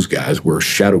 Both of those guys were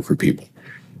shadow crew people.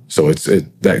 So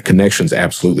that connections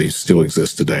absolutely still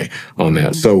exist today on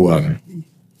that. So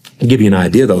to give you an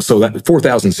idea, though, so that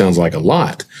 4,000 sounds like a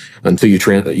lot until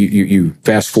you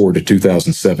fast forward to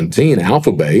 2017.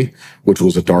 Alphabay, which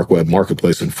was a dark web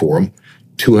marketplace and forum,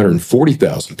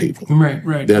 240,000 people.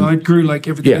 Right. Then, well, it grew like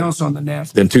everything else on the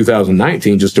net. Then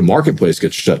 2019, just a marketplace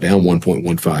gets shut down,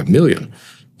 1.15 million.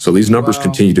 So these numbers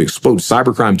continue to explode.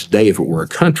 Cybercrime today, if it were a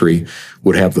country,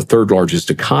 would have the third largest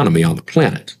economy on the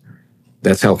planet.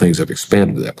 That's how things have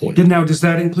expanded to that point. Now, does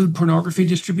that include pornography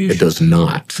distribution? It does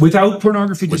not. Without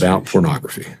pornography distribution? Without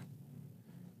pornography.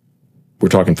 We're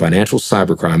talking financial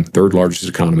cybercrime, third largest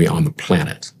economy on the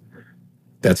planet.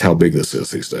 That's how big this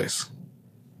is these days.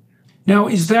 Now,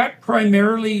 is that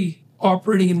primarily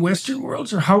operating in Western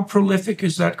worlds, or how prolific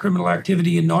is that criminal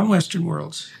activity in non-Western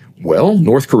worlds? Well,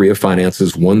 North Korea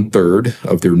finances 1/3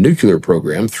 of their nuclear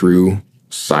program through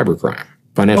cybercrime.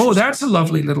 That's a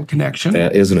lovely little connection.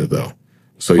 Isn't it, though?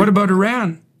 So what about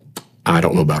Iran? I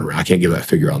don't know about Iran. I can't give that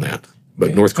figure on that.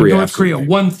 But North Korea,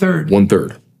 1/3.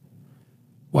 1/3.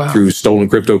 Wow. Through stolen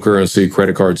cryptocurrency,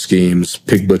 credit card schemes,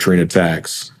 pig butchering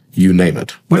attacks, you name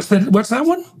it. What's that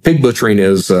one? Pig butchering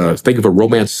is, think of a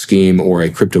romance scheme or a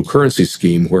cryptocurrency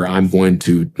scheme where I'm going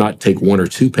to not take 1 or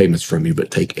 2 payments from you,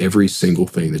 but take every single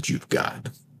thing that you've got.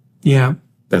 Yeah.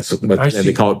 And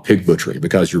they call it pig butchering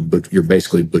because you're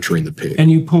basically butchering the pig. And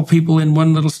you pull people in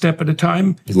one little step at a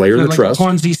time. Layer the trust. A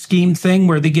Ponzi scheme thing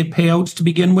where they get payouts to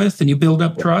begin with, and you build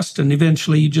up trust, and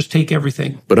eventually you just take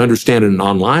everything. But understand, in an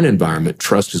online environment,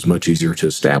 trust is much easier to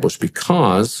establish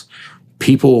because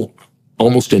people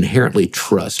almost inherently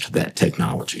trust that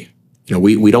technology. You know,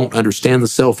 we don't understand the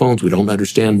cell phones. We don't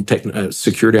understand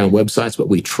security on websites, but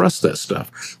we trust that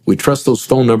stuff. We trust those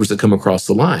phone numbers that come across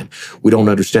the line. We don't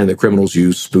understand that criminals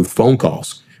use spoof phone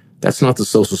calls. That's not the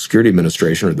Social Security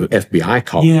Administration or the FBI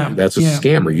call. That's a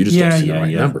scammer. You just don't see the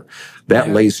right number.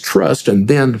 That lays trust. And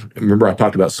then, remember I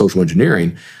talked about social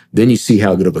engineering. Then you see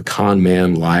how good of a con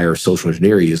man, liar, social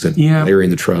engineer he is in layering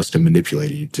the trust and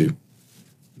manipulating you to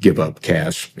give up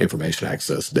cash, information,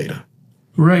 access, data.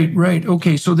 Right.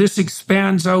 Okay, so this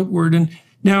expands outward. And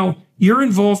now you're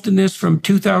involved in this from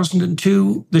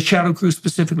 2002, the Shadow Crew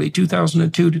specifically,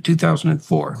 2002 to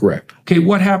 2004. Correct. Okay,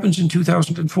 what happens in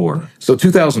 2004? So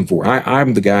 2004,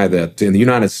 I'm the guy that in the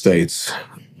United States,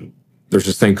 there's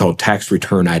this thing called tax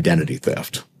return identity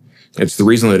theft. It's the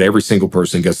reason that every single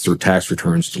person gets their tax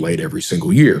returns delayed every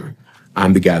single year.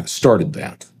 I'm the guy that started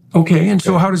that. Okay, and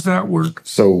so how does that work?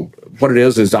 So what it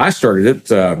is I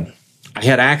started it. I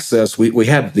had access. We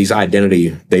had these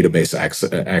identity database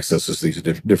accesses, these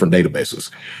different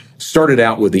databases. Started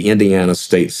out with the Indiana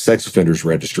State Sex Offenders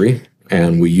Registry,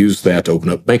 and we used that to open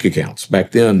up bank accounts.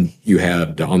 Back then, you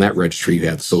had on that registry, you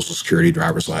had the Social Security,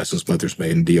 driver's license, mother's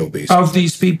maiden, DOBs of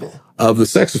these people, of the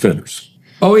sex offenders.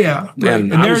 Oh yeah, right.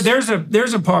 And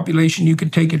there's a population you can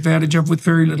take advantage of with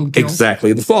very little guilt.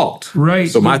 Exactly the fault. Right.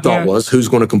 So my thought was, who's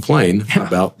going to complain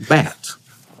about that?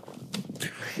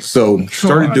 So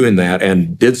started doing that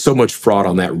and did so much fraud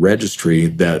on that registry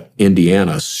that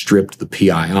Indiana stripped the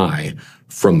PII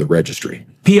from the registry.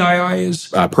 PII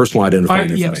is? Personal identifying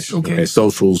information. Yes, okay.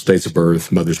 Socials, dates of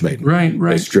birth, mother's maiden. Right.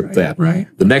 They stripped that. Right.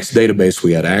 The next database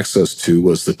we had access to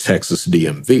was the Texas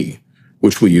DMV,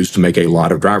 which we used to make a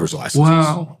lot of driver's licenses.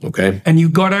 Wow. Okay. And you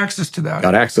got access to that?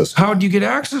 Got access. How did you get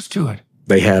access to it?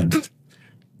 They had,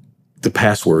 the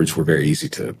passwords were very easy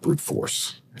to brute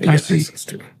force. I see.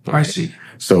 I see.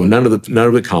 So none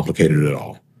of it complicated at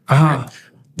all. Uh-huh.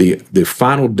 The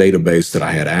final database that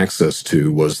I had access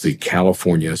to was the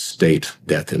California State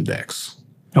Death Index.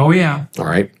 Oh, yeah. All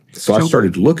right. So I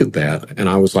started to look at that, and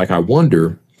I was like, I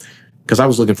wonder, because I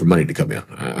was looking for money to come in.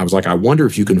 I was like, I wonder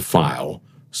if you can file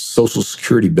Social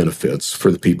Security benefits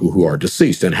for the people who are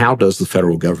deceased. And how does the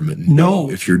federal government know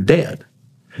if you're dead?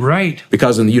 Right.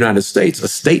 Because in the United States, a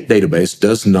state database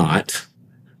does not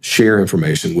share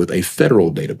information with a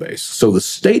federal database. So the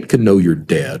state can know you're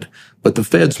dead, but the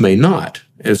feds may not.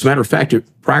 As a matter of fact,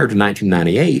 prior to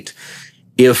 1998,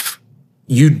 if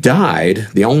you died,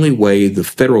 the only way the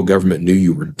federal government knew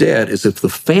you were dead is if the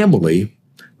family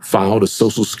filed a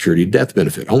Social Security death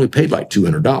benefit, only paid like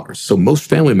 $200. So most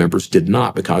family members did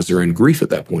not because they're in grief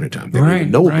at that point in time. They didn't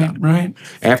even know about it. Right.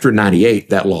 After 98,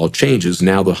 that law changes.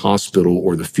 Now the hospital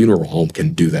or the funeral home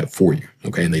can do that for you.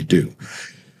 Okay, and they do.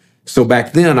 So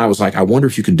back then, I was like, I wonder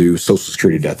if you can do Social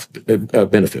Security death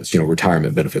benefits,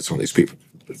 retirement benefits on these people.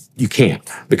 You can't,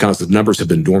 because the numbers have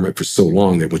been dormant for so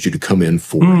long. They want you to come in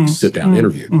for a sit-down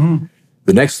interview.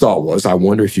 The next thought was, I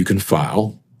wonder if you can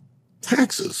file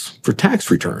taxes for tax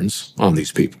returns on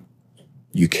these people.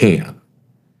 You can.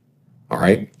 All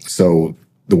right. So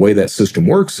the way that system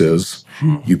works is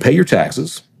you pay your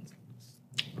taxes.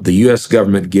 The U.S.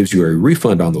 government gives you a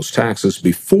refund on those taxes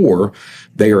before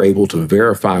they are able to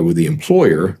verify with the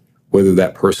employer whether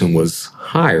that person was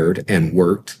hired and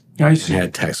worked and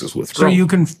had taxes withdrawn. So you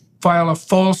can file a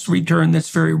false return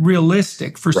that's very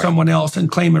realistic for someone else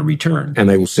and claim a return. And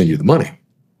they will send you the money.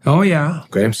 Oh, yeah.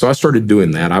 Okay. So I started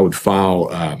doing that. I would file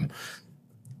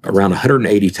around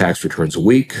 180 tax returns a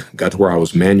week. Got to where I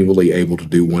was manually able to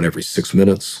do one every 6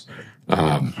 minutes.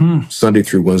 Sunday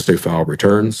through Wednesday file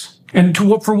returns. And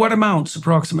for what amounts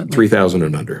approximately? 3,000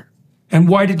 and under. And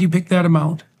why did you pick that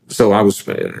amount? So I was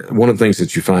one of the things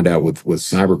that you find out with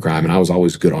cybercrime, and I was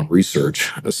always good on research.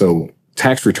 So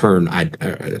tax return,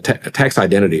 tax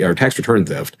identity or tax return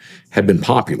theft had been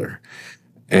popular.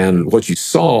 And what you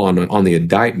saw on the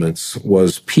indictments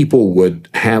was people would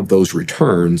have those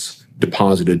returns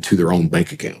deposited to their own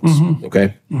bank accounts.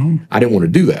 Okay. I didn't want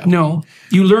to do that. No,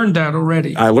 you learned that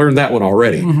already. I learned that one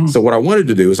already. So what I wanted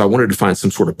to do is I wanted to find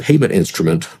some sort of payment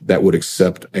instrument that would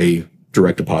accept a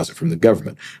direct deposit from the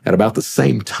government. At about the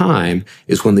same time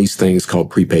is when these things called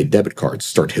prepaid debit cards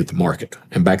start to hit the market.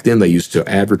 And back then they used to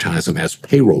advertise them as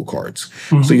payroll cards.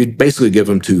 So you'd basically give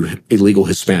them to illegal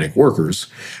Hispanic workers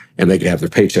and they could have their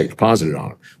paycheck deposited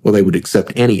on it. Well, they would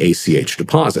accept any ACH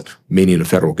deposit, meaning a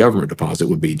federal government deposit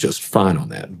would be just fine on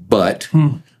that. But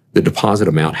the deposit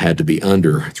amount had to be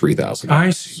under $3,000.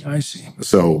 I see.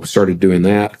 So started doing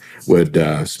that, would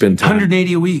spend time.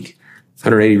 180 a week.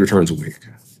 180 returns a week.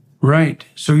 Right.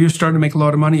 So you're starting to make a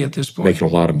lot of money at this point. Making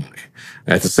a lot of money.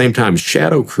 At the same time,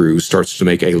 Shadow Crew starts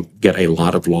to get a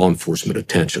lot of law enforcement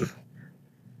attention.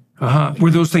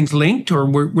 Were those things linked or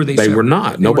were they They separate? were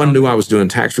not. No one knew I was doing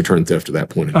tax return theft at that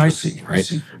point in time. I see. Right? I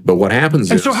see. But what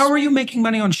happens And is... so how were you making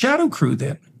money on Shadow Crew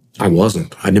then? I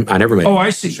wasn't. I never made Oh,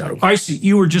 I see. Shadow Crew. I see.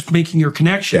 You were just making your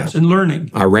connections and learning.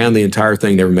 I ran the entire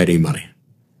thing, never made any money.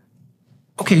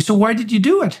 Okay, so why did you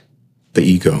do it? The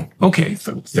ego. Okay,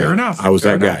 fair enough. I was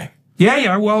Fair that enough. guy.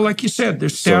 Yeah. Well, like you said, their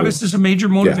status is a major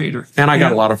motivator. Yeah. And I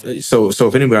got a lot of, so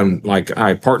if anyone, like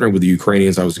I partnered with the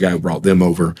Ukrainians, I was the guy who brought them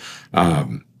over.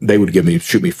 They would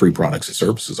shoot me free products and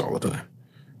services all the time.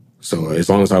 So as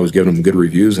long as I was giving them good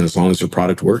reviews and as long as their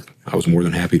product worked, I was more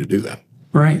than happy to do that.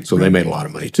 Right. So they made a lot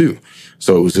of money too.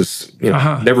 So it was just,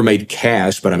 never made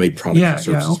cash, but I made products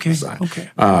and services. Okay.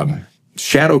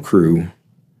 Shadow Crew,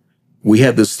 we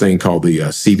had this thing called the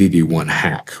CVV1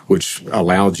 hack, which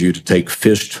allowed you to take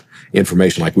phished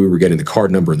information, like we were getting the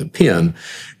card number and the PIN.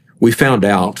 We found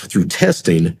out through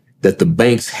testing that the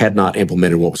banks had not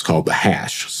implemented what was called the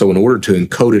hash. So in order to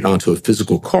encode it onto a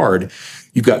physical card,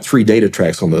 you've got 3 data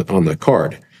tracks on the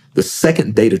card. The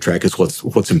second data track is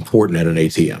what's important at an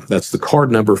ATM. That's the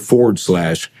card number /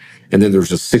 and then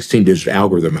there's a 16-digit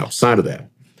algorithm outside of that.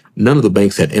 None of the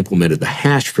banks had implemented the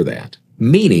hash for that.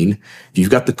 Meaning, if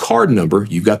you've got the card number,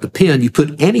 you've got the PIN, you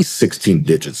put any 16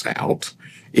 digits out,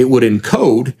 it would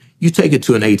encode, you take it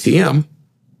to an ATM,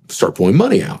 start pulling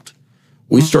money out.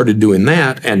 We started doing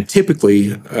that, and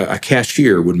typically a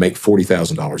cashier would make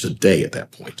 $40,000 a day at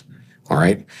that point. All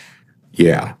right?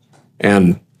 Yeah.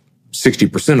 And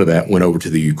 60% of that went over to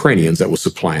the Ukrainians that was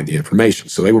supplying the information.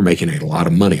 So they were making a lot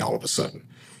of money all of a sudden.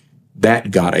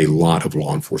 That got a lot of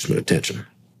law enforcement attention.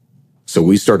 So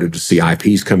we started to see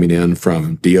IPs coming in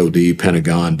from DOD,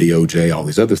 Pentagon, DOJ, all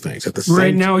these other things at the same time.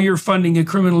 Right now you're funding a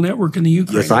criminal network in the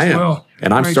Ukraine Yes, I am. as well.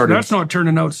 And I'm starting. That's not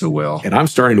turning out so well. And I'm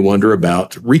starting to wonder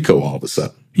about RICO all of a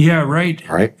sudden. Yeah, right.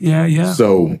 All right. Yeah.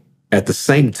 So at the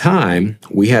same time,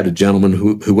 we had a gentleman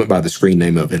who went by the screen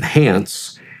name of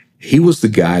Enhance. He was the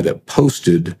guy that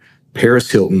posted Paris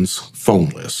Hilton's phone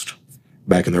list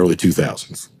back in the early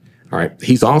 2000s. All right.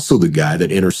 He's also the guy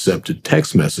that intercepted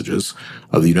text messages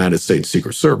of the United States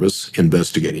Secret Service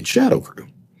investigating Shadow Crew.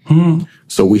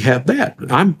 So we have that.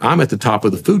 I'm at the top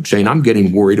of the food chain. I'm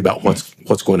getting worried about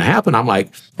what's going to happen. I'm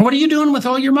like, what are you doing with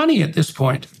all your money at this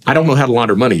point? I don't know how to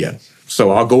launder money yet.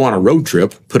 So I'll go on a road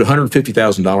trip, put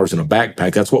 $150,000 in a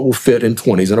backpack. That's what will fit in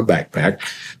 20s in a backpack.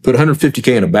 Put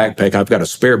 $150K in a backpack. I've got a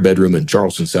spare bedroom in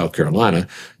Charleston, South Carolina.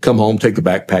 Come home, take the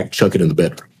backpack, chuck it in the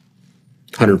bedroom.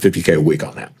 $150K a week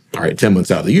on that. All right, 10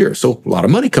 months out of the year. So a lot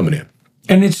of money coming in.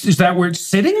 And is that where it's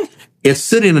sitting? It's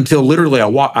sitting until literally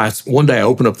one day I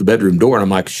open up the bedroom door and I'm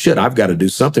like, shit, I've got to do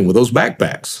something with those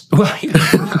backpacks.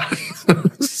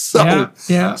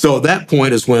 So at that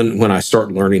point is when I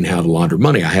start learning how to launder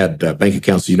money. I had bank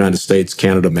accounts in the United States,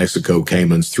 Canada, Mexico,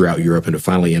 Caymans, throughout Europe, and it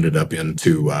finally ended up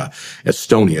into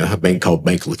Estonia, a bank called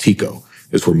Bank Latico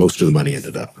is where most of the money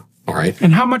ended up. All right.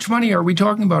 And how much money are we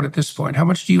talking about at this point? How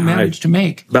much do you manage to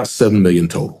make? About $7 million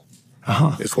total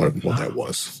is what that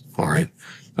was. All right.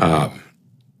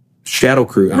 Shadow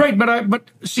crew. Right,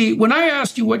 but see, when I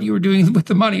asked you what you were doing with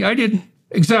the money, I didn't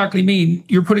exactly mean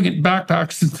you're putting it in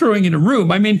backpacks and throwing it in a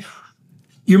room. I mean,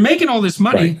 you're making all this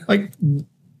money. Right. Like,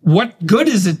 what good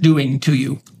is it doing to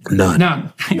you? None.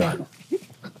 None.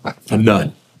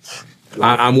 None.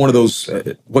 I'm one of those.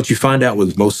 What you find out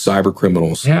with most cyber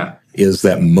criminals Yeah. is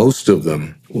that most of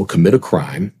them will commit a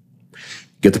crime,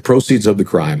 get the proceeds of the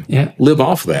crime, Yeah. live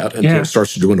off that until Yeah. it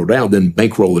starts to dwindle down, then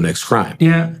bankroll the next crime.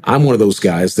 Yeah. I'm one of those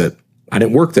guys that I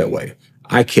didn't work that way.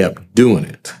 I kept doing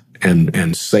it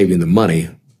and saving the money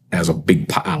as a big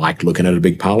pile. I like looking at a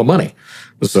big pile of money.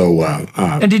 So,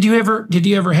 And did you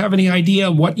ever have any idea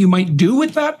what you might do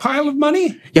with that pile of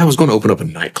money? yeah, I was going to open up a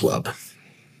nightclub.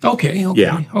 Okay.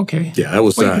 Yeah. Okay. Yeah, that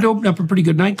was Well, you could open up a pretty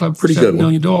good nightclub for pretty $7 good one.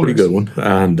 million. Pretty good one.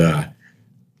 And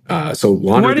so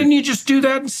Why didn't you just do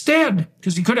that instead?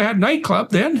 Because you could have had a nightclub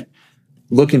then.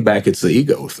 looking back, it's the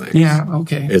ego thing. Yeah.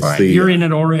 Okay. It's fine. the, You're in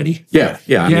it already. Yeah.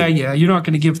 I mean, Yeah. You're not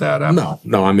going to give that up.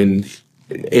 No. I mean,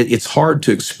 it's hard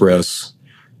to express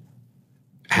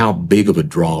how big of a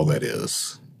draw that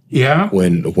is Yeah.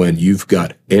 when you've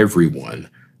got everyone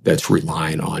that's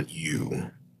relying on you.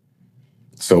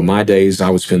 So my days, I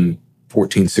would spend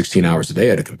 14, 16 hours a day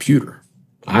at a computer.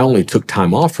 I only took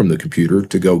time off from the computer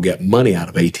to go get money out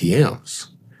of ATMs.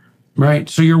 Right.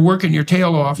 So you're working your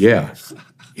tail off. Yeah.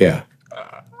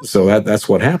 So that's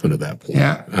what happened at that point.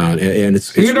 Yeah. And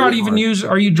it's You're not really even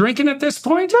hard. Are you drinking at this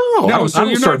point? No, I So don't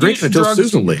you're start not drinking using until drugs.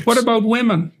 Susan leaves. What about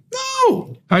women?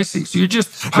 No. I see. So you're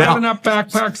just piling up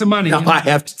backpacks of money. Now, I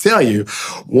have to tell you,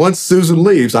 once Susan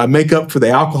leaves, I make up for the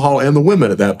alcohol and the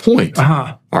women at that point.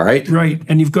 Uh-huh. All right? Right.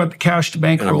 And you've got the cash to And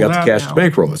bankroll I've got that the cash now. to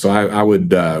bankroll it. So I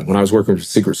would, when I was working for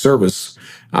Secret Service,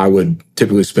 I would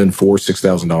typically spend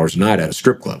 $4,000-$6,000 a night at a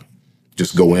strip club.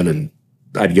 Just go in and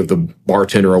I'd give the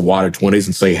bartender a wad of 20s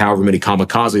and say however many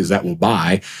kamikazes that will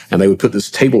buy. And they would put this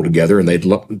table together and they'd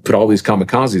put all these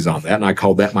kamikazes on that. And I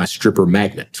called that my stripper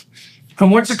magnet.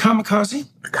 And what's a kamikaze?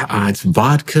 It's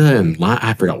vodka and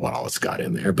I forgot what all it's got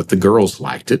in there, but the girls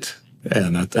liked it.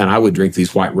 And I would drink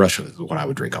these White Russians is what I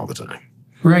would drink all the time.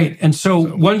 Right. And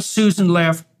so once Susan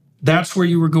left, that's where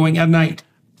you were going at night,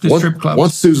 the strip clubs.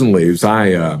 Once Susan leaves,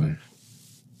 I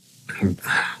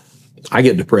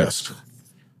get depressed.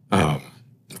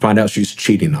 Find out she's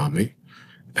cheating on me.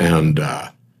 And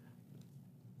I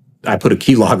put a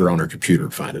keylogger on her computer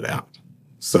to find it out.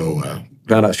 So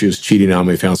found out she was cheating on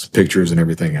me, found some pictures and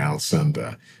everything else. And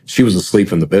she was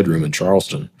asleep in the bedroom in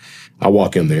Charleston. I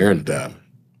walk in there and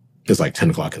it's like 10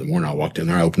 o'clock in the morning. I walked in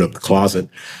there, I opened up the closet,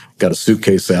 got a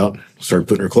suitcase out, started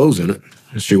putting her clothes in it.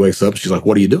 And she wakes up, she's like,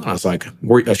 "What are you doing?" I was like,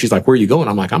 she's like, "Where are you going?"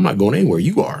 I'm like, "I'm not going anywhere,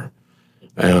 you are."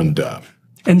 And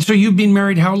so you've been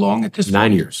married how long at this point?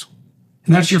 9 years.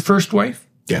 And that's your first wife?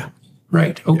 Yeah.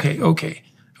 Right.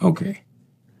 Okay.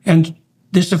 And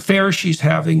this affair she's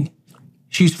having,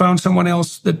 she's found someone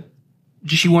else that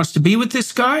she wants to be with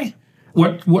this guy?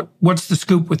 What's the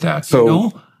scoop with that? So, you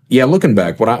know? Yeah, looking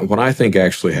back, what I think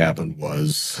actually happened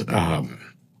was,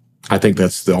 I think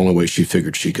that's the only way she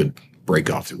figured she could break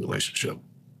off the relationship.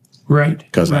 Right.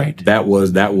 Because right.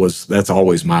 that's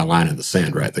always my line in the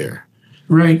sand right there.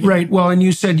 Right. Well, and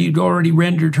you said you'd already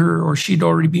rendered her, or she'd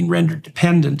already been rendered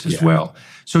dependent as well.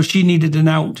 So she needed an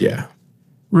out. Yeah.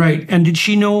 Right. And did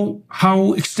she know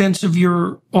how extensive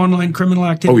your online criminal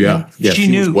activity? Oh, yeah. She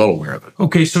knew. was well aware of it.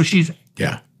 Okay. So she's.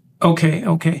 Yeah. Okay.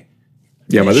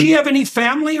 Yeah. Did she have any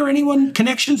family or anyone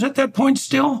connections at that point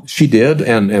still? She did.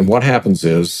 And what happens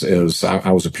is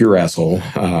I was a pure asshole.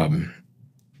 I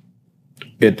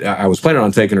was planning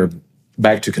on taking her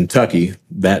back to Kentucky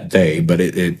that day, but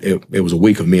it was a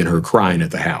week of me and her crying at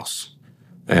the house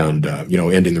and,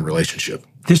 ending the relationship.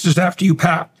 This is after you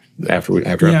packed. After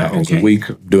I packed. It was a week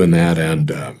doing that.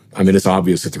 And, it's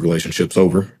obvious that the relationship's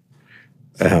over.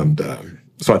 And,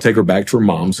 so I take her back to her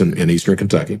mom's in Eastern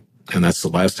Kentucky. And that's the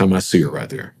last time I see her right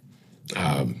there.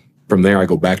 From there, I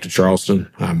go back to Charleston.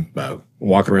 I'm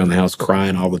walking around the house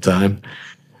crying all the time.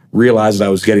 Realized I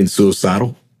was getting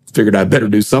suicidal. Figured I'd better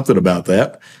do something about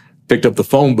that. Picked up the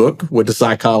phone book, went to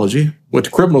psychology, went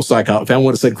to criminal psychology, found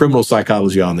one that said criminal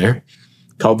psychology on there.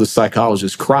 Called the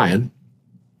psychologist crying.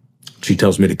 She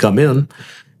tells me to come in,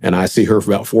 and I see her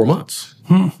for about 4 months.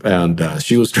 And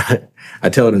she was trying, I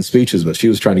tell it in speeches, but she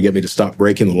was trying to get me to stop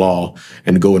breaking the law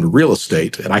and go into real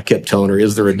estate. And I kept telling her,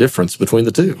 is there a difference between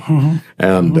the two?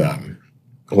 And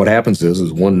what happens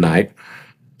is one night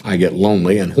I get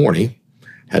lonely and horny.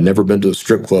 Had never been to a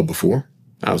strip club before.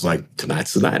 I was like,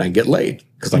 tonight's the night I get laid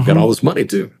because I've got all this money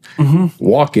too.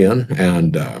 Walk in,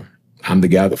 and I'm the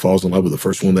guy that falls in love with the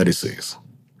first one that he sees.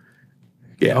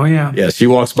 Yeah. Oh, yeah. Yeah, she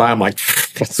walks by. I'm like,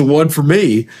 that's the one for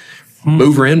me.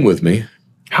 Move her in with me.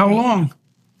 How long?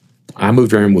 I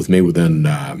moved her in with me within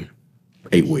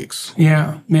 8 weeks.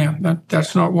 Yeah, man,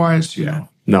 that's not wise, you know.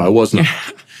 No, it wasn't.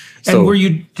 And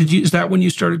is that when you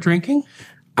started drinking?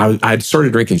 I'd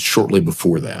started drinking shortly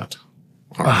before that.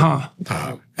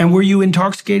 And were you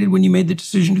intoxicated when you made the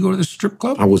decision to go to the strip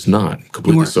club? I was not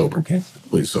completely sober. Okay.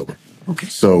 Completely sober. Okay.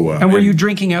 So, and were you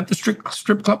drinking at the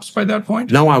strip clubs by that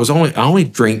point? No, I only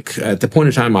drink at the point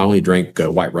in time. I only drank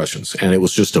White Russians, and it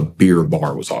was just a beer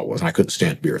bar was all it was. I couldn't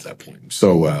stand beer at that point.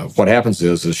 So what happens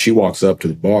is she walks up to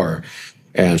the bar,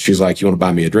 and she's like, "You want to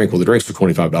buy me a drink?" Well, the drinks for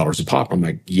 $25 a pop. I'm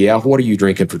like, "Yeah, what are you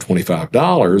drinking for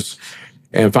 $25?"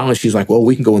 And finally, she's like, "Well,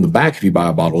 we can go in the back if you buy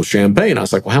a bottle of champagne." I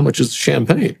was like, "Well, how much is the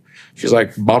champagne?" She's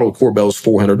like, "Bottle of Corbel's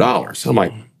 $400." I'm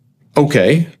like,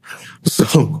 "Okay."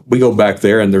 So we go back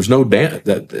there, and there's no dance.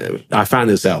 I find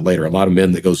this out later. A lot of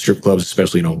men that go to strip clubs,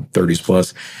 especially 30s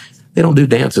plus, they don't do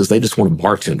dances. They just want a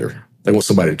bartender. They want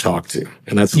somebody to talk to,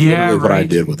 and that's literally what I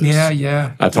did with this.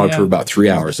 Yeah. I talked to her about 3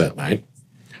 hours that night.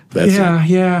 That's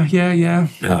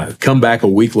it. Come back a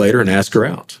week later and ask her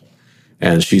out,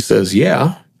 and she says,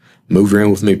 "Yeah." Moved her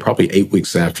in with me probably 8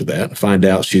 weeks after that. Find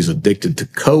out she's addicted to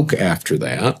coke after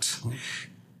that.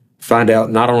 Find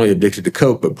out not only addicted to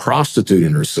coke, but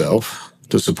prostituting herself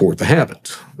to support the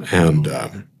habit. And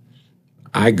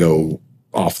I go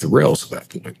off the rails at that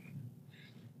point.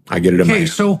 I get it in my head.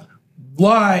 So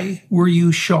why were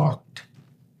you shocked?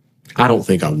 I don't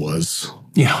think I was.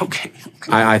 Yeah, okay.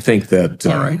 I think that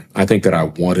all right. I think that I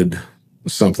wanted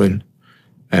something,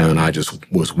 and I just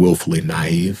was willfully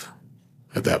naive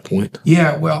at that point.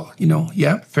 Yeah, well,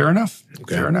 fair enough.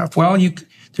 Okay. Fair enough. Well,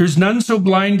 there's none so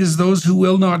blind as those who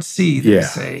will not see, they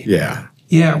say. Yeah.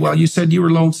 Yeah, well, you said you were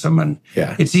lonesome, and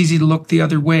it's easy to look the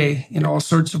other way in all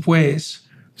sorts of ways.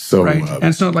 So, right. And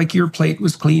it's not like your plate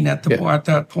was clean at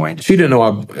that point. She didn't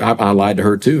know I lied to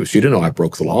her too. She didn't know I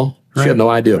broke the law. She had no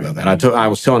idea about that. I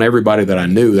was telling everybody that I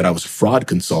knew that I was a fraud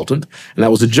consultant, and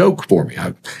that was a joke for me.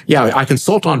 I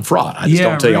consult on fraud. I just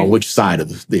don't tell you on which side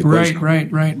of the equation.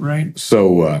 Right.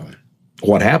 So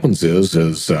what happens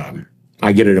is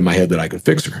I get it in my head that I can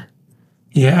fix her.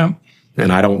 Yeah.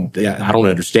 And I don't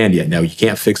understand yet. Now, you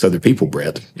can't fix other people,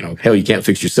 Brett. Hell, you can't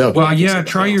fix yourself. Well,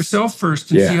 try yourself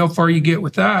first and see how far you get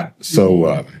with that.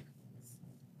 So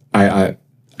I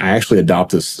actually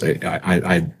adopt this.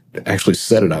 I actually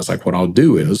said it. I was like, what I'll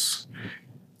do is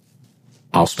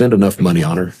I'll spend enough money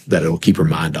on her that it'll keep her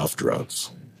mind off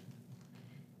drugs,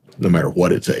 no matter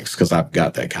what it takes, because I've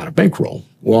got that kind of bankroll.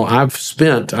 Well, I've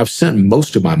sent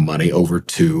most of my money over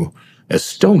to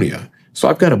Estonia. So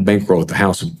I've got a bankroll at the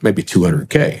house of maybe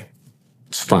 $200K.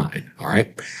 It's fine. All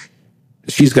right.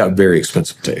 She's got very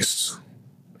expensive tastes.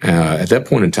 At that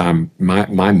point in time,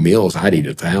 my meals, I'd eat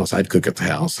at the house. I'd cook at the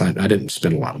house. I didn't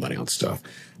spend a lot of money on stuff.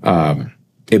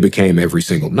 It became every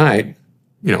single night,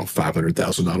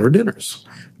 $500,000 dinners.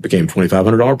 It became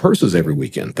 $2,500 purses every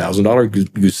weekend,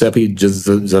 $1,000 Giuseppe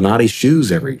Zanotti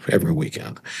shoes every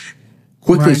weekend.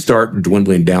 Quickly start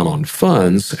dwindling down on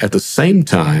funds at the same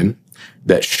time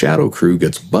that Shadow Crew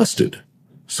gets busted.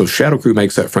 So Shadow Crew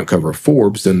makes that front cover of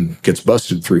Forbes and gets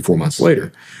busted 3-4 months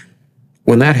later.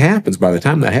 When that happens, by the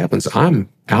time that happens, I'm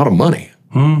out of money.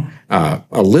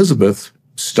 Elizabeth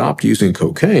stopped using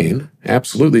cocaine.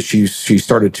 Absolutely. She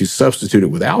started to substitute it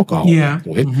with alcohol at that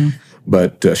point.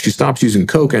 But she stops using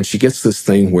coke, and she gets this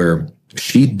thing where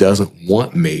she doesn't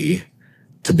want me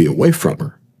to be away from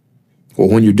her. Well,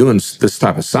 when you're doing this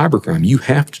type of cybercrime, you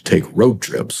have to take road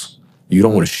trips. You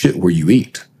don't want to shit where you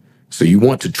eat. So you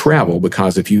want to travel,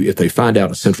 because if they find out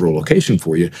a central location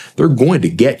for you, they're going to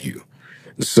get you.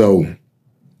 So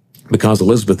because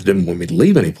Elizabeth didn't want me to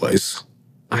leave any place,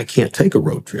 I can't take a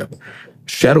road trip.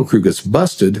 Shadow Crew gets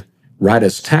busted right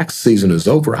as tax season is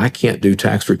over. I can't do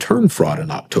tax return fraud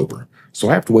in October. So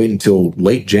I have to wait until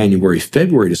late January,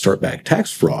 February to start back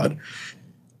tax fraud.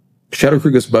 Shadow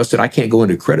Crew gets busted. I can't go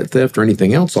into credit theft or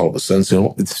anything else all of a sudden.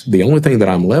 So the only thing that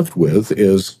I'm left with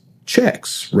is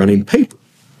checks, running paper.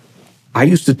 I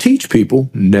used to teach people,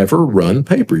 never run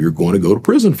paper. You're going to go to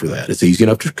prison for that. It's easy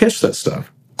enough to catch that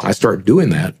stuff. I start doing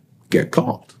that, get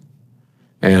caught.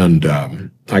 And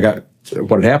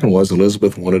what had happened was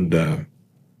Elizabeth wanted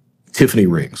Tiffany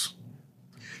rings.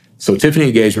 So Tiffany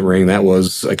engagement ring, that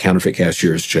was a counterfeit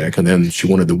cashier's check. And then she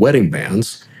wanted the wedding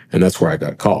bands, and that's where I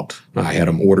got caught. I had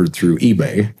them ordered through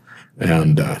eBay.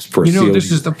 And for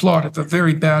this is the plot of a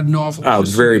very bad novel. Oh,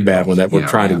 it's a very bad one that we're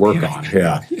trying to work on.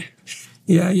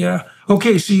 Yeah.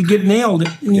 Okay, so you get nailed.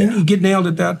 You get nailed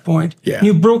at that point. Yeah.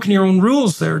 You've broken your own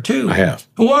rules there too. I have.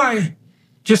 Why?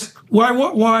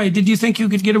 Why? Did you think you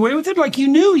could get away with it? Like you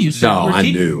knew you said. No, I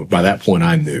knew. By that point,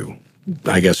 I knew.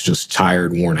 I guess just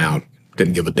tired, worn out,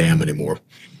 didn't give a damn anymore.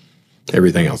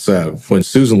 everything else. When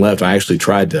Susan left, I actually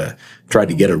tried to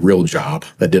get a real job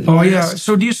that didn't. Oh last. yeah.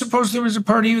 So do you suppose there was a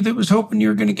part of you that was hoping you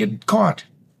were going to get caught?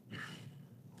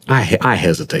 I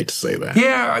hesitate to say that.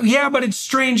 Yeah, but it's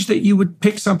strange that you would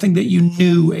pick something that you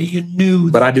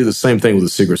knew. But I do the same thing with the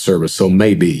Secret Service, so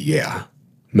maybe. Yeah.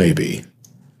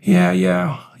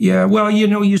 Well,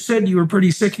 you said you were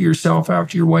pretty sick of yourself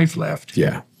after your wife left.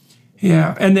 Yeah.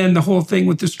 Yeah, and then the whole thing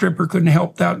with the stripper couldn't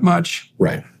help that much.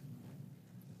 Right.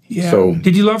 Yeah. So,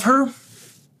 did you love her?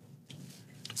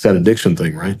 It's that addiction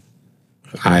thing, right?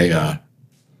 I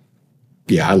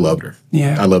loved her.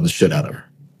 Yeah. I loved the shit out of her.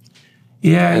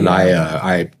 Yeah. And yeah.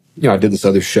 I did this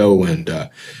other show, and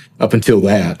up until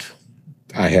that,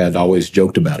 I had always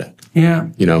joked about it. Yeah.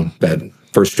 That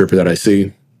first stripper that I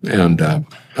see, and I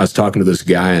was talking to this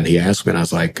guy, and he asked me, and I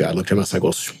was like, I looked at him, I was like,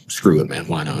 well, screw it, man,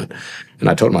 why not? And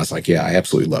I told him, I was like, yeah, I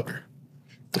absolutely loved her.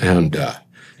 And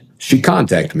she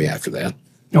contacted me after that.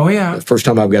 Oh, yeah. The first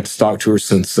time I've got to talk to her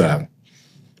since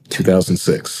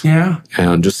 2006. Yeah.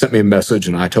 And just sent me a message,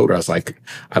 and I told her, I was like,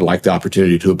 I'd like the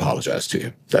opportunity to apologize to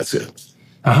you. That's it.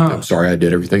 I'm sorry I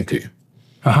did everything to you.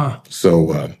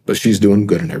 So, but she's doing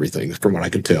good and everything, from what I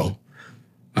can tell.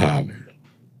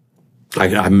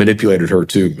 I manipulated her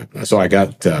too. So I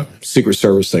got Secret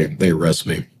Service. They arrest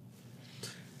me.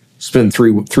 Spend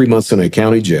three months in a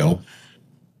county jail.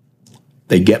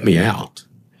 They get me out.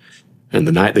 And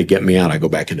the night they get me out, I go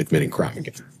back into committing crime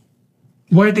again.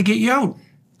 Why did they get you out?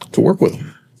 To work with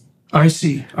them. I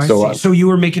see. So you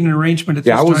were making an arrangement at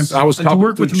this time. I was to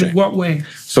work with them in what way?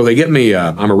 So they get me.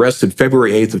 I'm arrested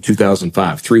February 8th of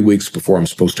 2005, 3 weeks before I'm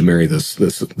supposed to marry this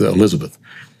Elizabeth,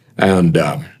 and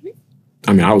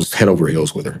I was head over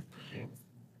heels with her.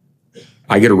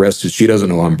 I get arrested. She doesn't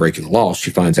know I'm breaking the law.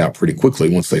 She finds out pretty quickly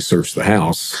once they search the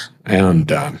house and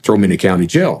throw me in a county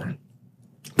jail.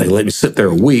 They let me sit there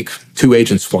a week. 2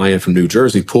 agents fly in from New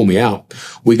Jersey, pull me out.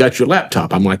 We got your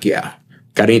laptop. I'm like, yeah.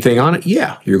 Got anything on it?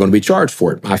 Yeah, you're going to be charged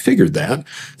for it. I figured that.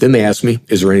 Then they asked me,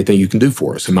 is there anything you can do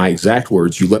for us? And my exact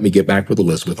words, you let me get back with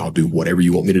Elizabeth, I'll do whatever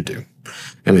you want me to do.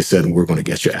 And they said, we're going to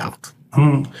get you out.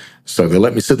 So they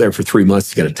let me sit there for 3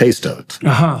 months to get a taste of it.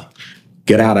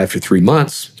 Get out after 3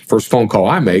 months. First phone call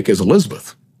I make is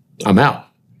Elizabeth. I'm out.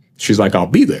 She's like, I'll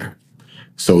be there.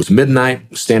 So it's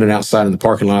midnight, standing outside in the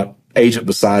parking lot, agent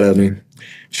beside of me.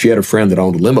 She had a friend that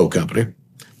owned a limo company,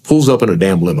 pulls up in a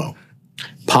damn limo.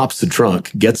 Pops the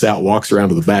trunk, gets out, walks around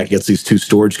to the back, gets these 2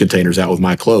 storage containers out with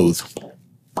my clothes,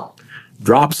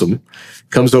 drops them,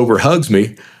 comes over, hugs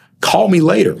me, call me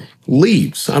later,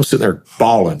 leaves. I'm sitting there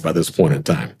bawling by this point in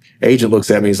time. Agent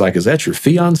looks at me, he's like, is that your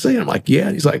fiance? I'm like, yeah.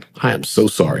 And he's like, I am so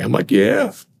sorry. I'm like,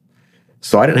 yeah.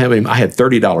 So I didn't have any, I had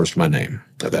 $30 to my name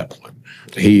at that point.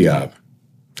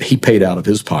 He paid out of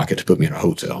his pocket to put me in a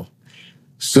hotel.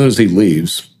 As soon as he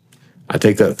leaves, I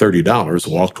take that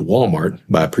 $30, walk to Walmart,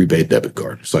 buy a prepaid debit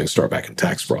card so I can start back in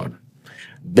tax fraud.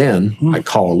 Then I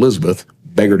call Elizabeth,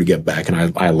 beg her to get back,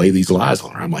 and I lay these lies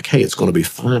on her. I'm like, hey, it's going to be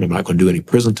fine. I'm not going to do any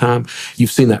prison time. You've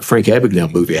seen that Frank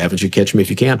Abagnale movie, haven't you? Catch Me If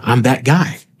You Can. I'm that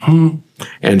guy.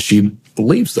 And she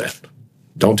believes that.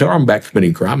 Don't tell her I'm back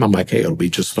committing crime. I'm like, hey, it'll be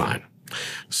just fine.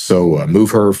 So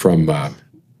move her from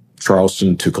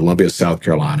Charleston to Columbia, South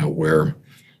Carolina, where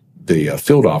the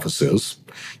field office is.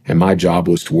 And my job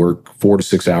was to work 4 to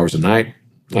 6 hours a night,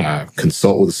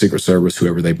 consult with the Secret Service,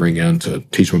 whoever they bring in to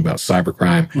teach them about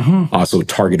cybercrime, also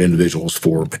target individuals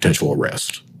for potential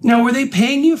arrest. Now, were they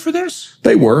paying you for this?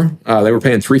 They were. They were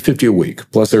paying $350 a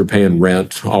week. Plus, they were paying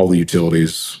rent, all the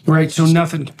utilities. Right. So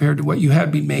nothing compared to what you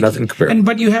had been making. Nothing compared.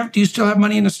 But do you still have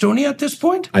money in Estonia at this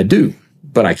point? I do,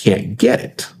 but I can't get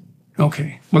it.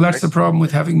 Okay. Well, that's the problem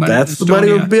with having money in Estonia. That's the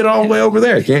money would be all the way over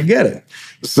there. I can't get it.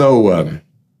 So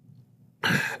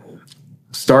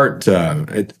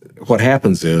what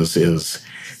happens is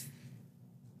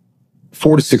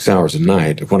 4 to 6 hours a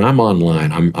night. When I'm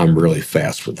online, I'm really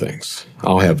fast with things.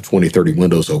 I'll have 20, 30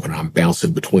 windows open. I'm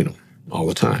bouncing between them all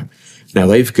the time. Now,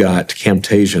 they've got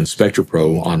Camtasia and Spectre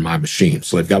Pro on my machine.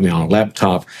 So they've got me on a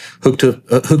laptop hooked up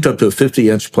to a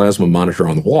 50-inch plasma monitor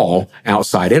on the wall,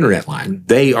 outside internet line.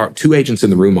 They are 2 agents in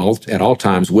the room at all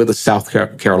times with a South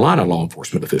Carolina law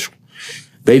enforcement official.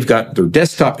 They've got their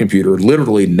desktop computer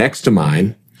literally next to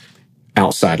mine,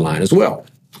 outside line as well.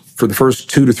 For the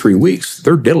first 2 to 3 weeks,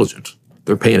 they're diligent.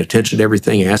 They're paying attention to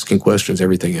everything, asking questions,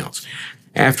 everything else.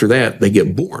 After that, they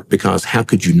get bored because how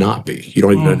could you not be? You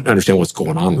don't even understand what's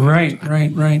going on. Right.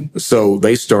 So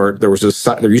they start, there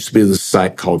used to be this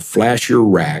site called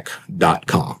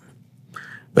flashyourrack.com.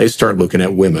 They start looking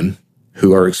at women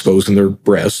who are exposing their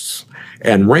breasts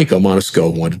and rank them on a scale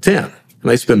of 1 to 10. And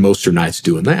they spend most of their nights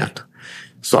doing that.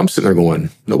 So I'm sitting there going,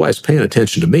 nobody's paying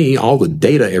attention to me. All the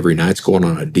data every night's going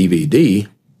on a DVD.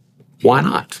 Why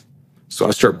not? So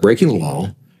I start breaking the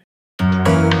law.